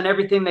Russia in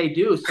everything they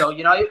do. So,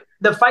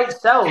 the fight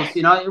sells,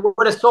 it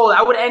would have sold.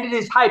 I would have ended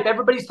his hype.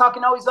 Everybody's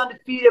talking, oh, he's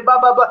undefeated,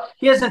 blah, blah, blah.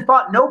 He hasn't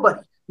fought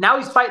nobody. Now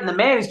he's fighting the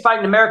man. He's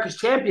fighting America's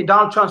champion,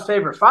 Donald Trump's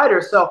favorite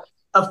fighter. So,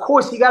 of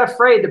course, he got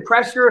afraid. The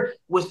pressure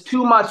was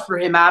too much for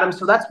him, Adam.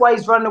 So that's why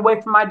he's running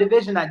away from my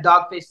division, that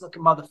dog-faced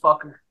looking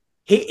motherfucker.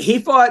 He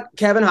fought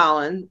Kevin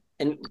Holland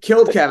and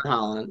killed Kevin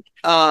Holland.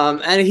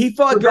 And he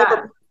fought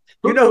Gilbert.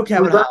 You know who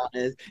Kevin Holland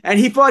is. And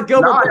he fought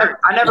Gilbert Burns.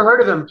 I never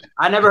heard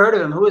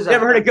of him. Who is that?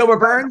 Never heard of Gilbert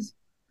Burns?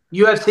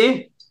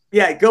 UFC?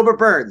 Yeah, Gilbert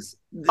Burns.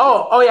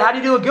 Oh yeah. How do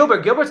you do with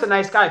Gilbert? Gilbert's a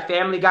nice guy,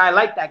 family guy. I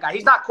like that guy.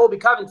 He's not Colby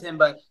Covington,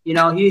 but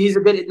he's a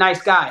good,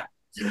 nice guy.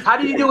 How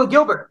did you do with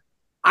Gilbert?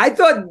 I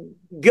thought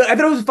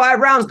it was 5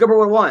 rounds. Gilbert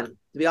would have won.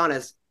 To be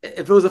honest, if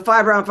it was a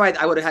 5-round fight,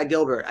 I would have had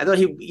Gilbert. I thought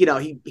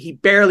he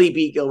barely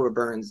beat Gilbert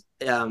Burns.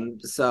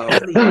 So.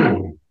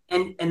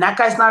 And that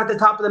guy's not at the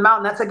top of the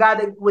mountain. That's a guy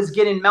that was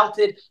getting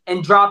melted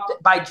and dropped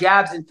by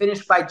jabs and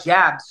finished by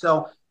jabs.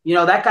 So,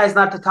 that guy's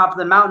not at the top of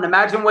the mountain.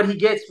 Imagine what he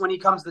gets when he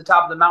comes to the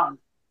top of the mountain.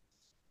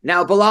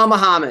 Now, Bilal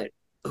Muhammad,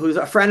 who's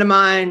a friend of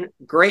mine,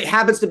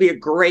 happens to be a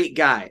great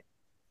guy.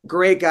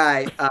 Great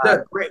guy.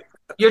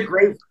 You're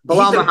great.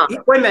 Bilal Muhammad.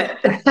 Wait a minute.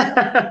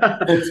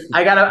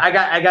 I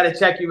gotta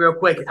check you real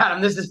quick,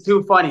 Adam. This is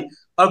too funny.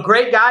 A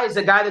great guy is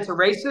a guy that's a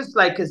racist,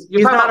 like because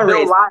you're talking about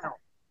Bill Lyle.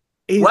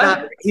 He's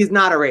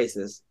not a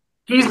racist.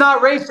 He's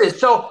not racist.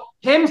 So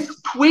him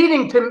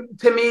tweeting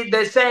to me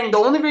that saying the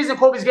only reason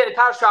Colby's getting a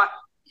title shot,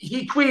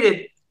 he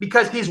tweeted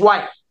because he's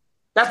white.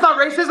 That's not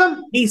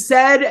racism? He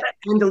said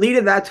and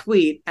deleted that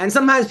tweet. And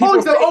sometimes people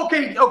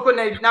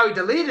now he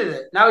deleted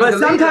it. But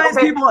sometimes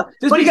people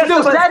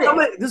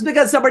just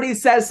because somebody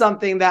says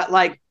something that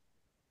like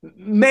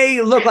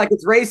may look like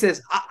it's racist,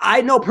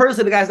 I know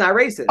personally the guy's not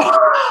racist.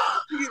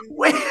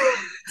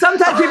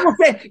 Sometimes people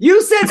say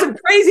you said some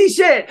crazy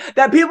shit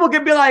that people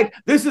can be like,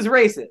 this is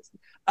racist.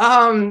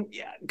 Do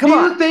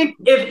you think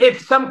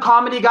if some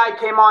comedy guy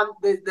came on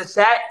the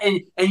set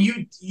and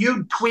you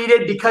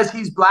tweeted because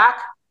he's black,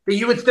 that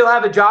you would still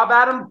have a job,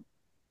 Adam?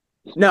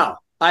 No,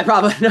 I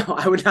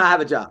would not have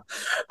a job.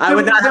 I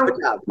would not have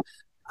a job.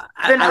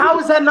 Then how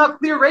is that not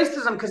clear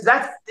racism? Because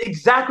that's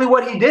exactly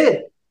what he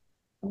did.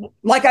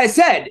 Like I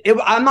said,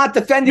 I'm not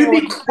defending.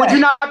 Would you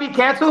not be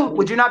canceled?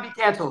 Would you not be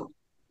canceled?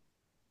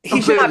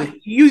 He should not.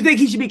 You think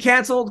he should be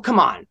canceled? Come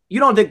on, you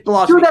don't think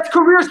Bilal? Dude, that's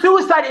career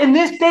suicide in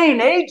this day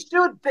and age,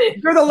 dude.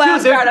 You're the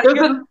last guy.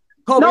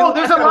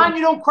 There's a line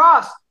you don't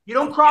cross. You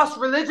don't cross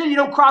religion. You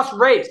don't cross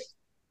race.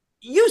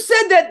 You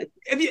said that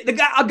if a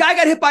guy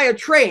got hit by a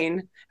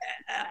train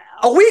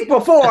a week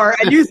before,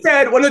 and you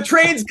said when the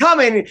train's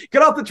coming,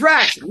 get off the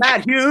tracks.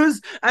 Matt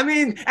Hughes. I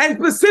mean, and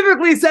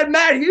specifically said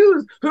Matt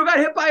Hughes, who got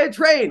hit by a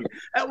train.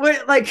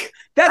 Like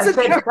that's a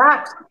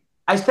fact.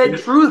 I said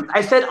truth.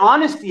 I said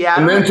honesty,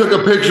 Adam. And then took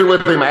a picture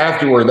with him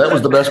afterward. That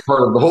was the best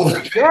part of the whole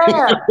thing.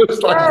 Yeah.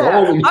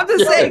 I'm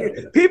just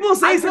saying, people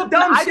say some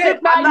dumb shit. I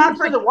took Matt Hughes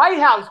to the White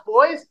House,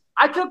 boys.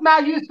 I took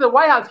Matt Hughes to the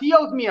White House. He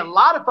owes me a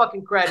lot of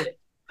fucking credit.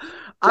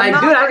 Hey,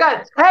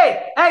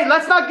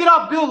 let's not get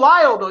off Bill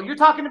Lyle, though. You're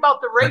talking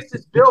about the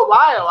racist Bill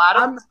Lyle,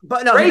 Adam.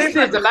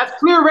 Racism. That's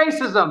clear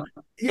racism.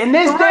 In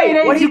this day and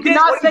age, you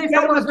cannot say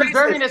someone is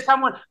deserving of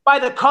someone by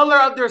the color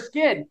of their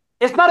skin.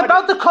 It's not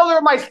about the color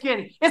of my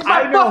skin. It's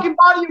my fucking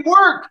body of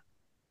work.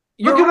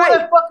 Look at what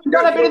I've fucking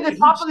done. I've been in the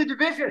top of the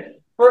division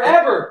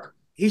forever.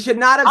 He should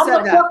not have said that.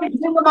 I'm the fucking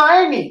king of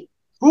Miami.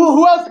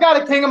 Who else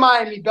got a king of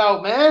Miami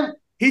belt, man?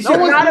 He should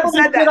not have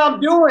said that. I'm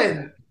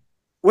doing.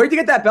 Where'd you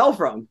get that belt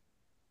from?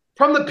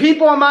 From the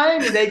people in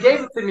Miami. They gave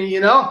it to me,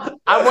 you know.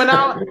 I went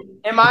out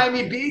in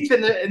Miami Beach,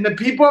 and the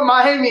people in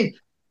Miami,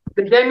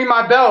 they gave me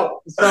my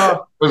belt.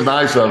 So it was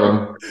nice of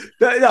him.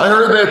 I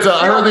heard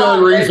the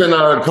only reason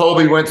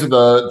Colby went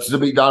to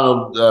meet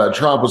Donald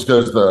Trump was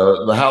because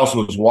the house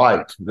was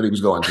white that he was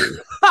going to.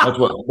 That's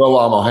what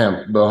Bilal was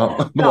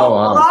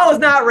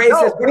not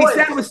racist. What he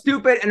said was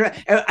stupid, and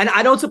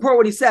I don't support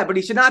what he said, but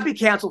he should not be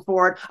canceled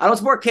for it. I don't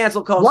support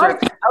cancel culture.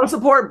 What? I don't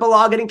support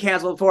Bilal getting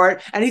canceled for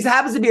it. And he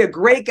happens to be a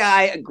great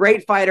guy, a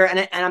great fighter.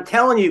 And I'm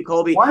telling you,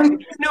 Colby, if you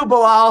knew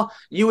Bilal,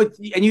 he was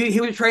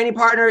a training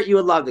partner, you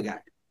would love the guy.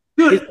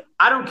 Dude,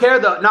 I don't care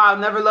though. No, I'll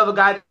never love a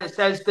guy that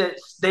says that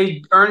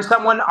they earn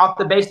someone off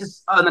the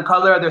basis on the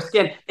color of their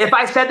skin. If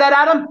I said that,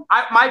 Adam,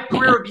 my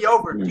career would be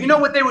over. Do you know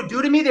what they would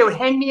do to me? They would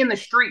hang me in the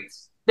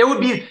streets. They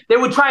would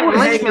try and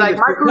lynch me. Like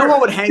my career. No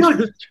one would hang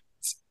you.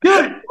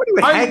 Dude,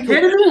 are you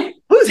kidding me?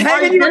 Who's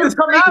hanging you in the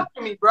come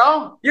after me,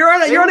 bro? You're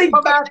on a yacht.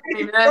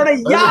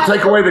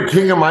 Take away the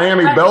king of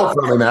Miami belt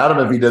from him, Adam,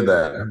 if he did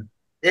that.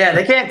 Yeah,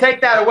 they can't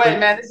take that away,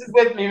 man. This is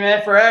with me,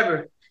 man,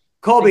 forever.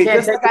 Colby, I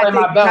think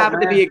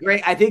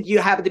you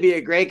happen to be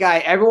a great guy.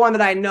 Everyone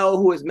that I know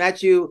who has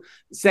met you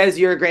says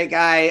you're a great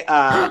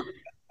guy.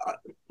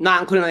 Not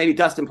including maybe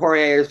Dustin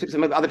Poirier or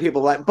some other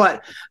people,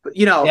 but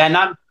you know, yeah,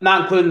 not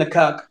including the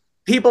cuck.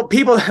 People.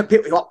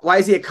 Why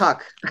is he a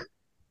cuck?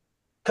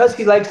 Because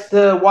he likes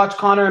to watch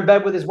Conor in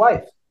bed with his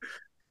wife.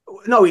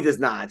 No, he does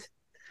not.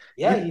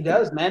 Yeah, he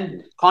does,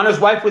 man. Connor's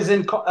wife was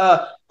in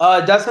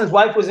Dustin's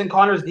wife was in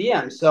Connor's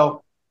DM.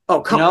 So. Oh,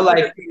 come on.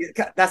 Like,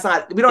 that's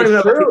not, we don't even know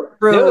if it's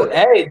true. Dude,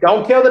 hey,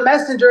 don't kill the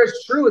messenger.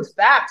 It's true. It's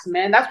facts,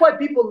 man. That's why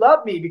people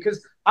love me,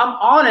 because I'm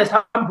honest.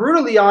 I'm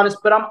brutally honest,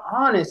 but I'm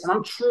honest and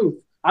I'm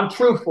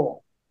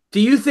truthful. Do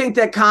you think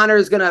that Conor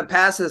is going to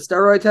pass a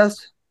steroid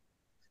test?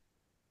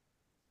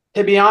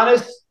 To be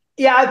honest,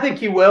 yeah, I think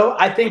he will.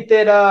 I think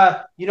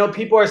that,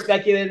 people are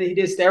speculating that he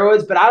did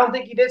steroids, but I don't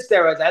think he did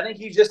steroids. I think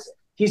he's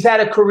had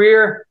a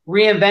career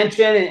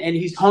reinvention and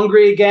he's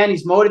hungry again.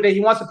 He's motivated.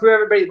 He wants to prove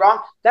everybody wrong.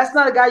 That's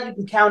not a guy you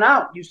can count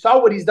out. You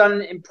saw what he's done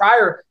in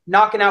prior,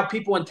 knocking out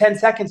people in 10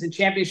 seconds in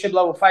championship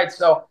level fights.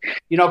 So,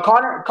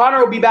 Conor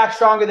will be back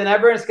stronger than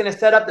ever. And it's going to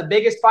set up the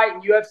biggest fight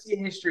in UFC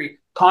history.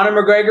 Conor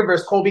McGregor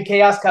versus Colby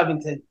Chaos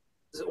Covington.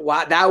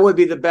 Wow, that would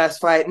be the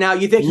best fight. Now,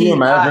 you think Can you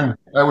imagine?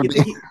 That would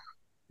be.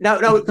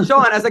 No,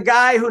 Sean, as a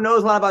guy who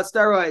knows a lot about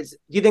steroids, do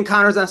you think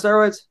Conor's on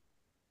steroids?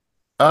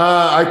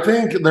 I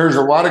think there's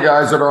a lot of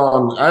guys that are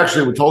on.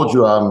 Actually, we told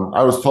you.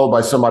 I was told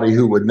by somebody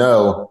who would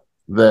know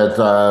that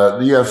the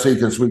UFC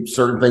can sweep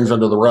certain things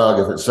under the rug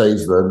if it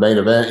saves the main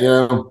event,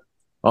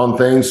 on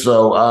things.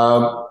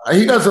 So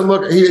he doesn't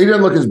look. He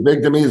doesn't look as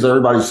big to me as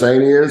everybody's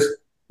saying he is.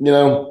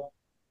 They're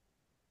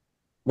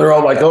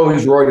all like, "Oh,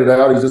 he's roided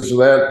out. He's this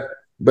or that."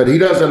 but he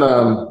doesn't.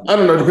 I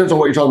don't know. It depends on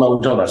what you're talking about.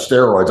 We're talking about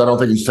steroids. I don't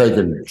think he's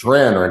taking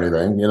Tren or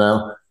anything,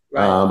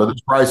 Right. But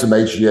there's probably some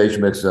HGH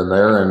mixed in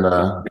there,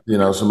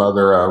 and some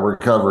other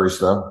recovery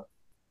stuff.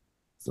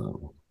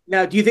 So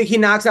now, do you think he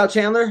knocks out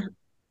Chandler,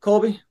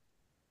 Colby?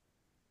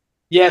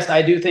 Yes,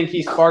 I do think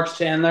he sparks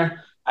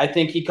Chandler. I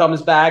think he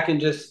comes back and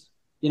just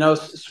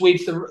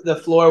sweeps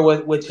the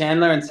floor with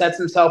Chandler and sets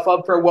himself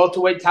up for a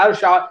welterweight title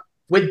shot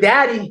with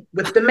Daddy,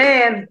 with the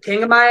man,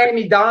 King of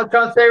Miami, Donald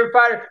Trump's favorite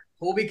fighter,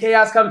 Colby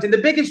Chaos Covington, the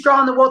biggest draw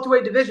in the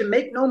welterweight division.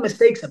 Make no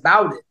mistakes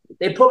about it.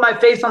 They put my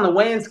face on the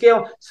weigh-in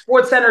scale.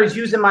 SportsCenter is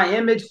using my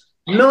image.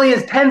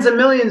 Millions, tens of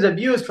millions of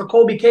views for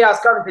Colby Chaos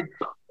Covington.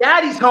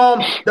 Daddy's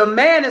home. The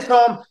man is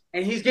home,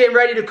 and he's getting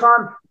ready to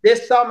come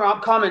this summer.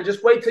 I'm coming.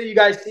 Just wait till you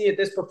guys see it,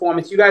 this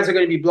performance. You guys are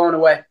going to be blown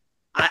away.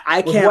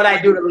 I can't. With what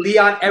I do to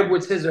Leon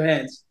Edwards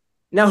Scissorhands.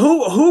 Now,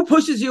 who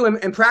pushes you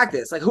in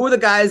practice? Like, who are the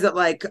guys that,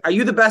 like, are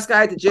you the best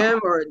guy at the gym,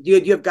 or do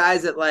you have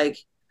guys that, like,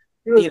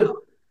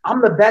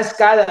 I'm the best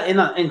guy in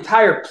the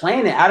entire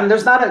planet, Adam.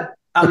 There's not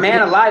a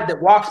man alive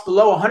that walks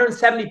below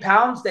 170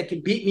 pounds that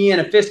can beat me in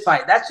a fist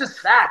fight. That's just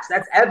facts.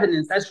 That's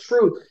evidence. That's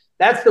truth.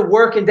 That's the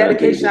work and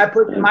dedication I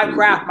put in my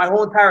craft my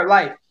whole entire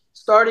life.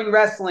 Starting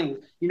wrestling,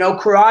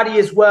 karate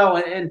as well,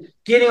 and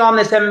getting on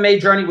this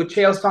MMA journey with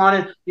Chael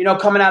Sonnen,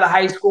 coming out of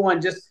high school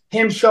and just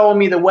him showing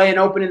me the way and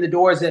opening the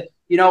doors at,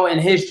 in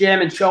his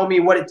gym and showing me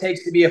what it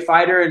takes to be a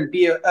fighter and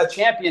be a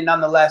champion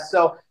nonetheless.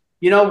 So,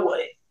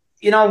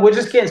 we're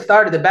just getting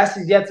started. The best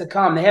is yet to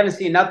come. They haven't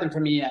seen nothing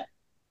from me yet.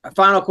 A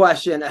final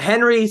question.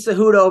 Henry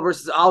Cejudo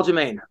versus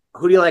Aljamain.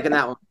 Who do you like in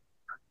that one?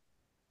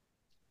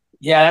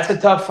 Yeah, that's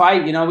a tough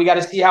fight. We got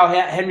to see how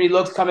Henry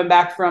looks coming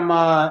back from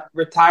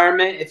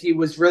retirement, if he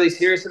was really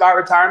serious about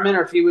retirement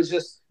or if he was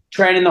just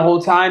training the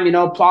whole time,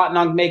 plotting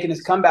on making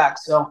his comeback.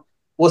 So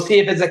we'll see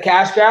if it's a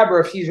cash grab or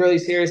if he's really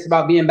serious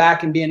about being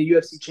back and being a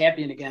UFC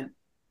champion again.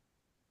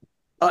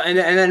 And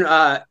then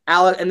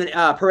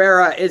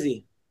Pereira,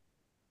 Izzy.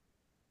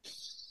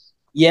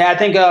 Yeah, I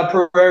think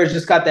Pereira's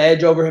just got the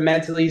edge over him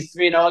mentally. He's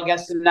 3-0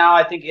 against him now.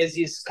 I think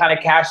Izzy's kind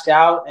of cashed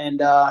out,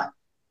 and I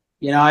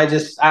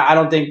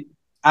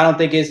don't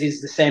think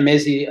Izzy's the same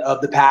Izzy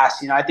of the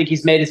past. I think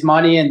he's made his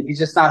money and he's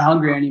just not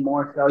hungry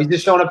anymore. So he's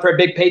just showing up for a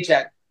big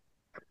paycheck.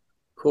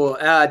 Cool.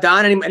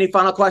 Don, any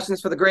final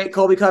questions for the great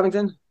Colby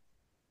Covington?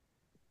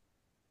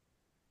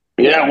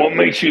 Yeah, what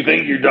makes you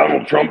think you're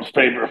Donald Trump's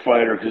favorite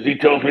fighter? Because he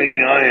tells me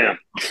I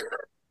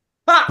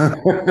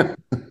am.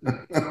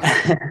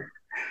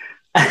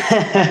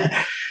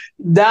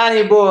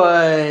 Donnie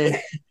boy.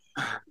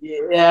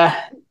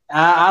 Yeah.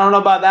 I don't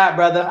know about that,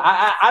 brother.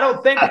 I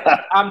don't think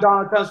I'm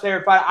Donald Trump's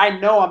favorite fighter. I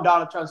know I'm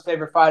Donald Trump's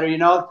favorite fighter.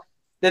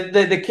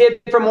 The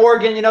kid from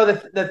Oregon.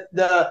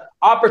 The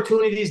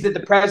opportunities that the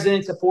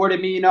president's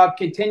afforded me.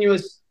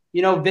 Continuous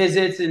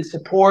visits and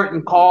support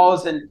and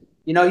calls, and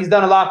he's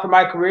done a lot for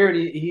my career. And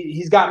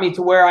he's got me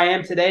to where I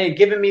am today, and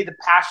given me the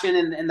passion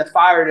and the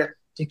fire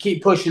to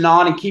keep pushing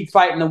on and keep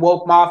fighting the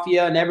woke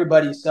mafia and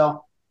everybody.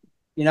 So,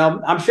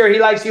 I'm sure he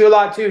likes you a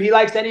lot too. He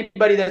likes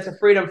anybody that's a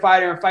freedom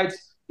fighter and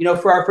fights,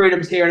 for our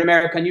freedoms here in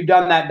America. And you've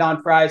done that,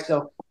 Don Fry.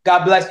 So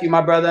God bless you, my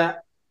brother.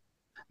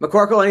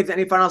 McCorkle,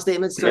 any final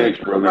statements? Thanks,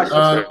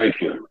 brother. Thank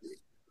you.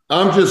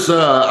 I'm just,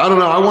 I don't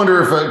know. I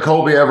wonder if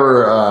Colby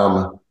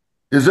ever,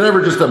 does it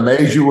ever just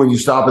amaze you when you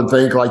stop and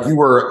think, like, you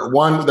were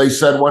they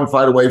said one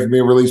fight away from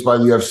being released by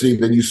the UFC,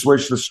 then you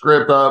switched the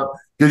script up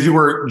because you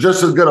were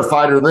just as good a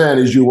fighter then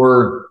as you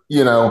were,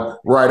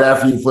 right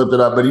after you flipped it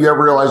up. But do you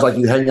ever realize, like,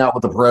 you hang out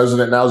with the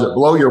president now? Does it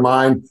blow your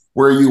mind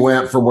where you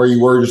went from where you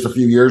were just a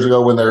few years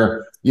ago when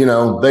they're, they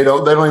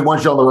don't even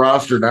want you on the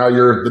roster. Now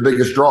you're the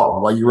biggest draw,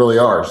 like you really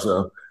are.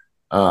 So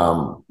I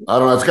don't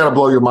know. It's got to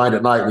blow your mind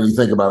at night when you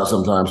think about it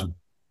sometimes.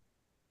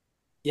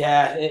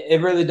 Yeah,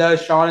 it really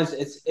does, Sean.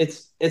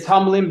 It's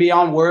humbling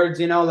beyond words.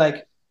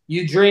 Like,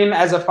 you dream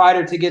as a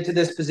fighter to get to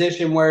this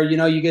position where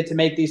you get to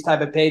make these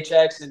type of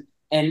paychecks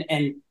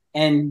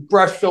and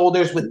brush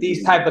shoulders with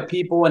these type of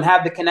people and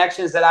have the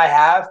connections that I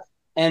have.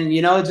 And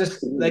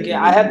just like,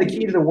 I have the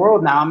key to the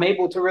world now. I'm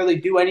able to really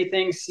do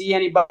anything, see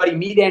anybody,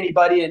 meet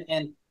anybody,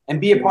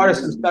 and be a part of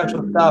some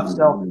special stuff.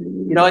 So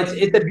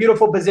it's a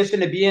beautiful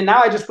position to be in.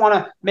 Now I just want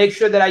to make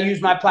sure that I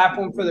use my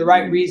platform for the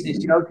right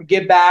reasons. To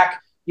give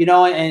back.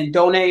 And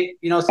donate,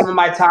 some of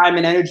my time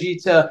and energy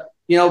to,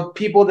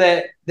 people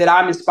that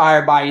I'm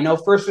inspired by,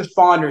 first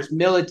responders,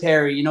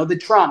 military, the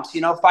Trumps,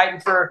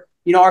 fighting for,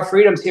 our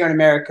freedoms here in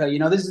America.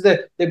 This is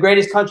the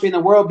greatest country in the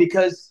world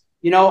because,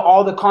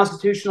 all the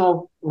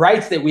constitutional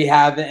rights that we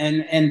have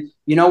and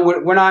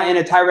we're not in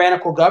a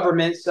tyrannical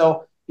government.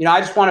 So, I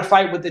just want to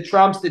fight with the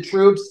Trumps, the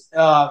troops,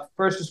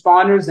 first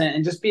responders,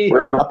 and just be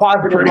a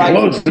positive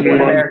life in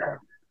America.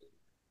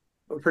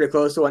 We're pretty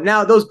close to one.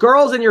 Now, those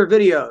girls in your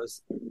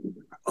videos,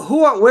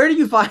 where do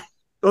you find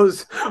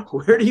those?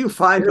 Where do you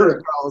find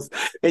those girls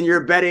in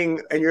your bet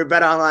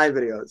online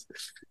videos?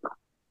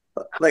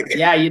 Like,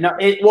 yeah,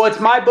 it's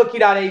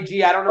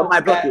mybookie.ag. I don't know.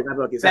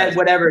 MyBookie. Bet,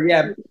 whatever.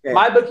 Yeah.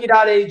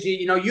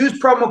 Mybookie.ag. Use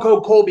promo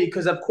code Colby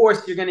because, of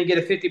course, you're going to get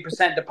a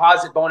 50%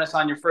 deposit bonus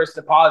on your first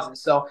deposit.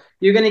 So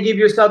you're going to give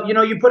yourself,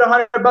 you put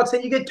 $100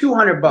 in, you get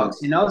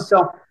 $200,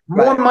 So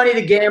more money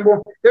to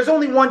gamble. There's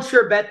only one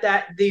sure bet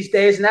that these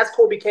days, and that's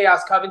Colby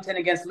Chaos Covington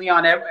against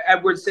Leon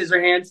Edwards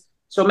Scissorhands.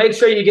 So make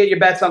sure you get your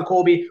bets on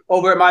Colby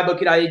over at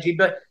mybookie.ag.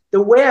 But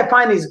the way I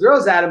find these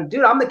girls, Adam,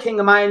 dude, I'm the king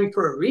of Miami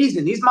for a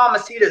reason. These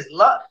mamacitas,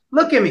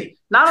 look at me.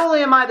 Not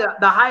only am I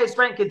the highest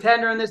ranked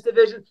contender in this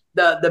division,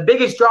 the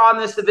biggest draw in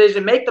this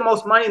division, make the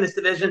most money in this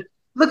division.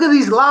 Look at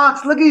these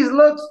locks. Look at these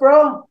looks,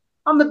 bro.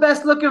 I'm the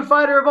best looking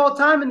fighter of all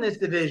time in this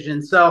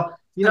division. So,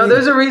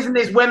 there's a reason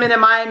these women in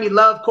Miami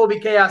love Colby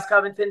Chaos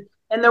Covington,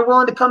 and they're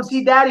willing to come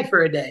see daddy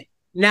for a day.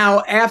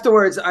 Now,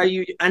 afterwards,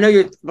 I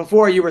know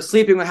before you were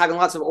sleeping with having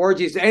lots of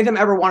orgies. Did any of them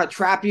ever want to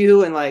trap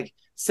you and like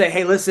say,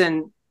 hey,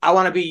 listen, I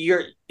want to be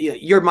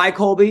you're my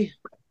Colby?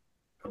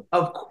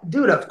 Of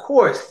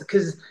course,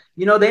 because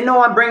they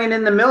know I'm bringing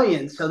in the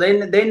millions, so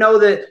they know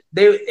that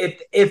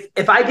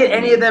if I get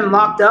any of them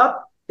locked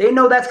up, they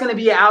know that's going to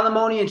be an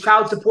alimony and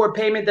child support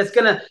payment that's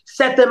going to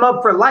set them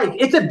up for life.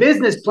 It's a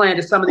business plan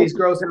to some of these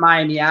girls in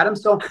Miami, Adam.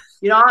 So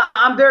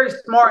I'm very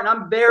smart and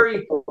I'm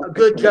very a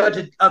good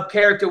judge of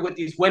character with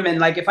these women.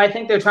 Like if I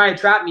think they're trying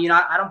to trap me,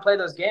 I don't play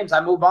those games.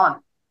 I move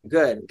on.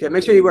 Good.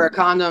 Make sure you wear a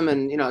condom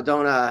and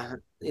don't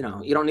you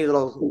don't need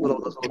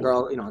little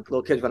girl,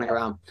 little kids running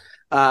around.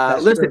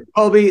 Listen,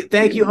 Colby,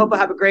 thank you. Hope I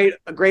have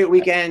a great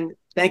weekend.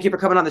 Thank you for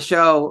coming on the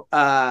show.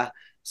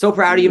 So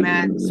proud of you,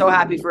 man. So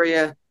happy for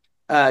you.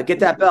 Get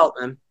that belt,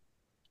 man.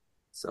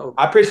 So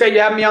I appreciate you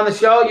having me on the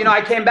show.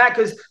 I came back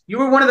because you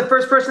were one of the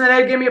first person that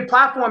ever gave me a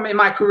platform in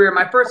my career.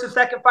 My first or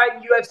second fight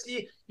in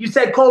UFC, you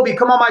said, Colby,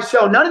 come on my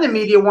show. None of the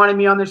media wanted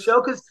me on the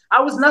show because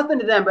I was nothing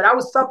to them, but I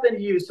was something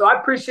to you. So I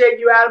appreciate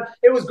you, Adam.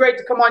 It was great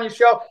to come on your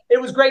show. It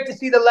was great to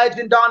see the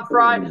legend Don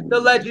Fry, the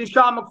legend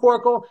Sean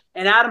McCorkle,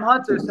 and Adam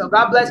Hunter. So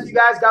God bless you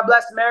guys. God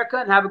bless America,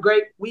 and have a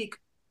great week.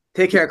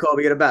 Take care,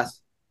 Colby. You're the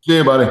best. See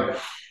you, buddy.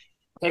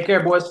 Take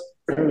care, boys.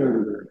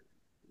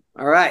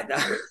 All right.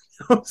 That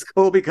was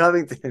Colby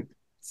Covington.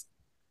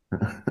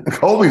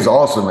 Colby's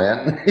awesome,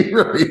 man. He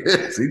really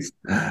is.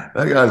 That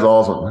guy's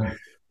awesome.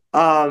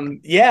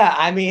 Yeah,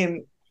 I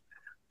mean,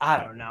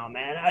 I don't know,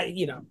 man.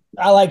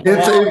 I like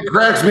it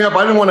cracks me up.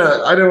 I didn't want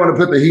to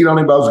put the heat on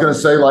him, but I was going to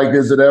say, like,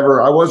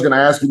 I was going to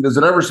ask him, does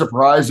it ever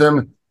surprise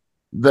him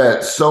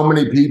that so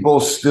many people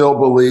still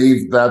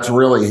believe that's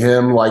really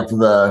him? Like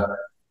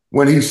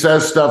when he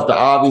says stuff to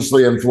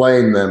obviously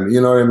inflame them,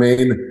 you know what I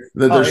mean?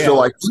 That they're still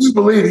like, do you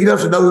believe he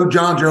doesn't know who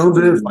John Jones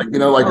is? Like,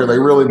 or they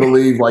really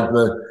believe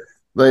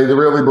they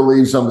really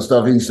believe some of the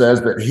stuff he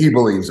says that he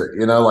believes it,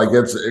 like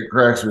it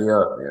cracks me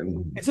up,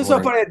 man. It's just so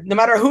funny. No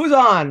matter who's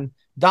on,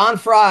 Don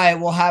Fry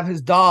will have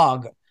his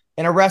dog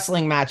in a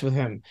wrestling match with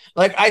him.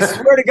 Like, I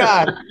swear to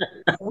God,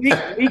 we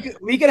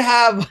could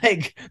have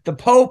like the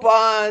Pope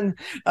on.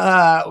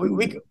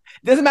 We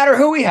doesn't matter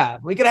who we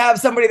have. We could have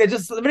somebody could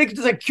just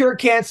like cure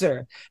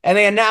cancer, and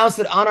they announce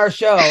it on our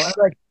show. And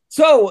like,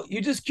 so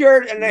you just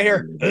cured, and they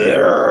hear,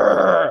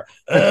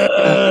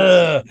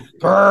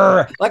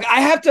 like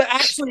I have to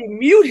actually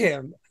mute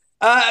him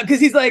because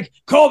he's like,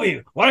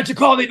 Colby, why don't you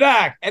call me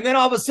back? And then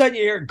all of a sudden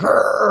you hear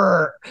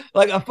grrr,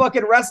 like a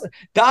fucking wrestler.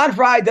 Don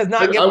Fry does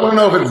not get. I want to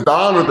know if it's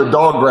Don or the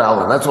dog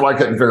growling. That's what I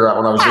couldn't figure out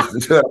when I was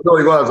listening to it. It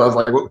really was. I was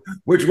like,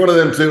 which one of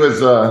them two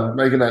is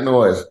making that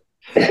noise?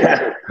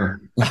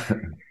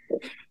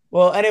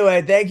 Well,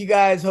 anyway, thank you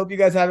guys. Hope you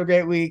guys have a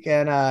great week,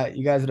 and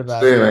you guys are the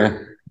best. See you,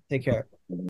 man. Take care.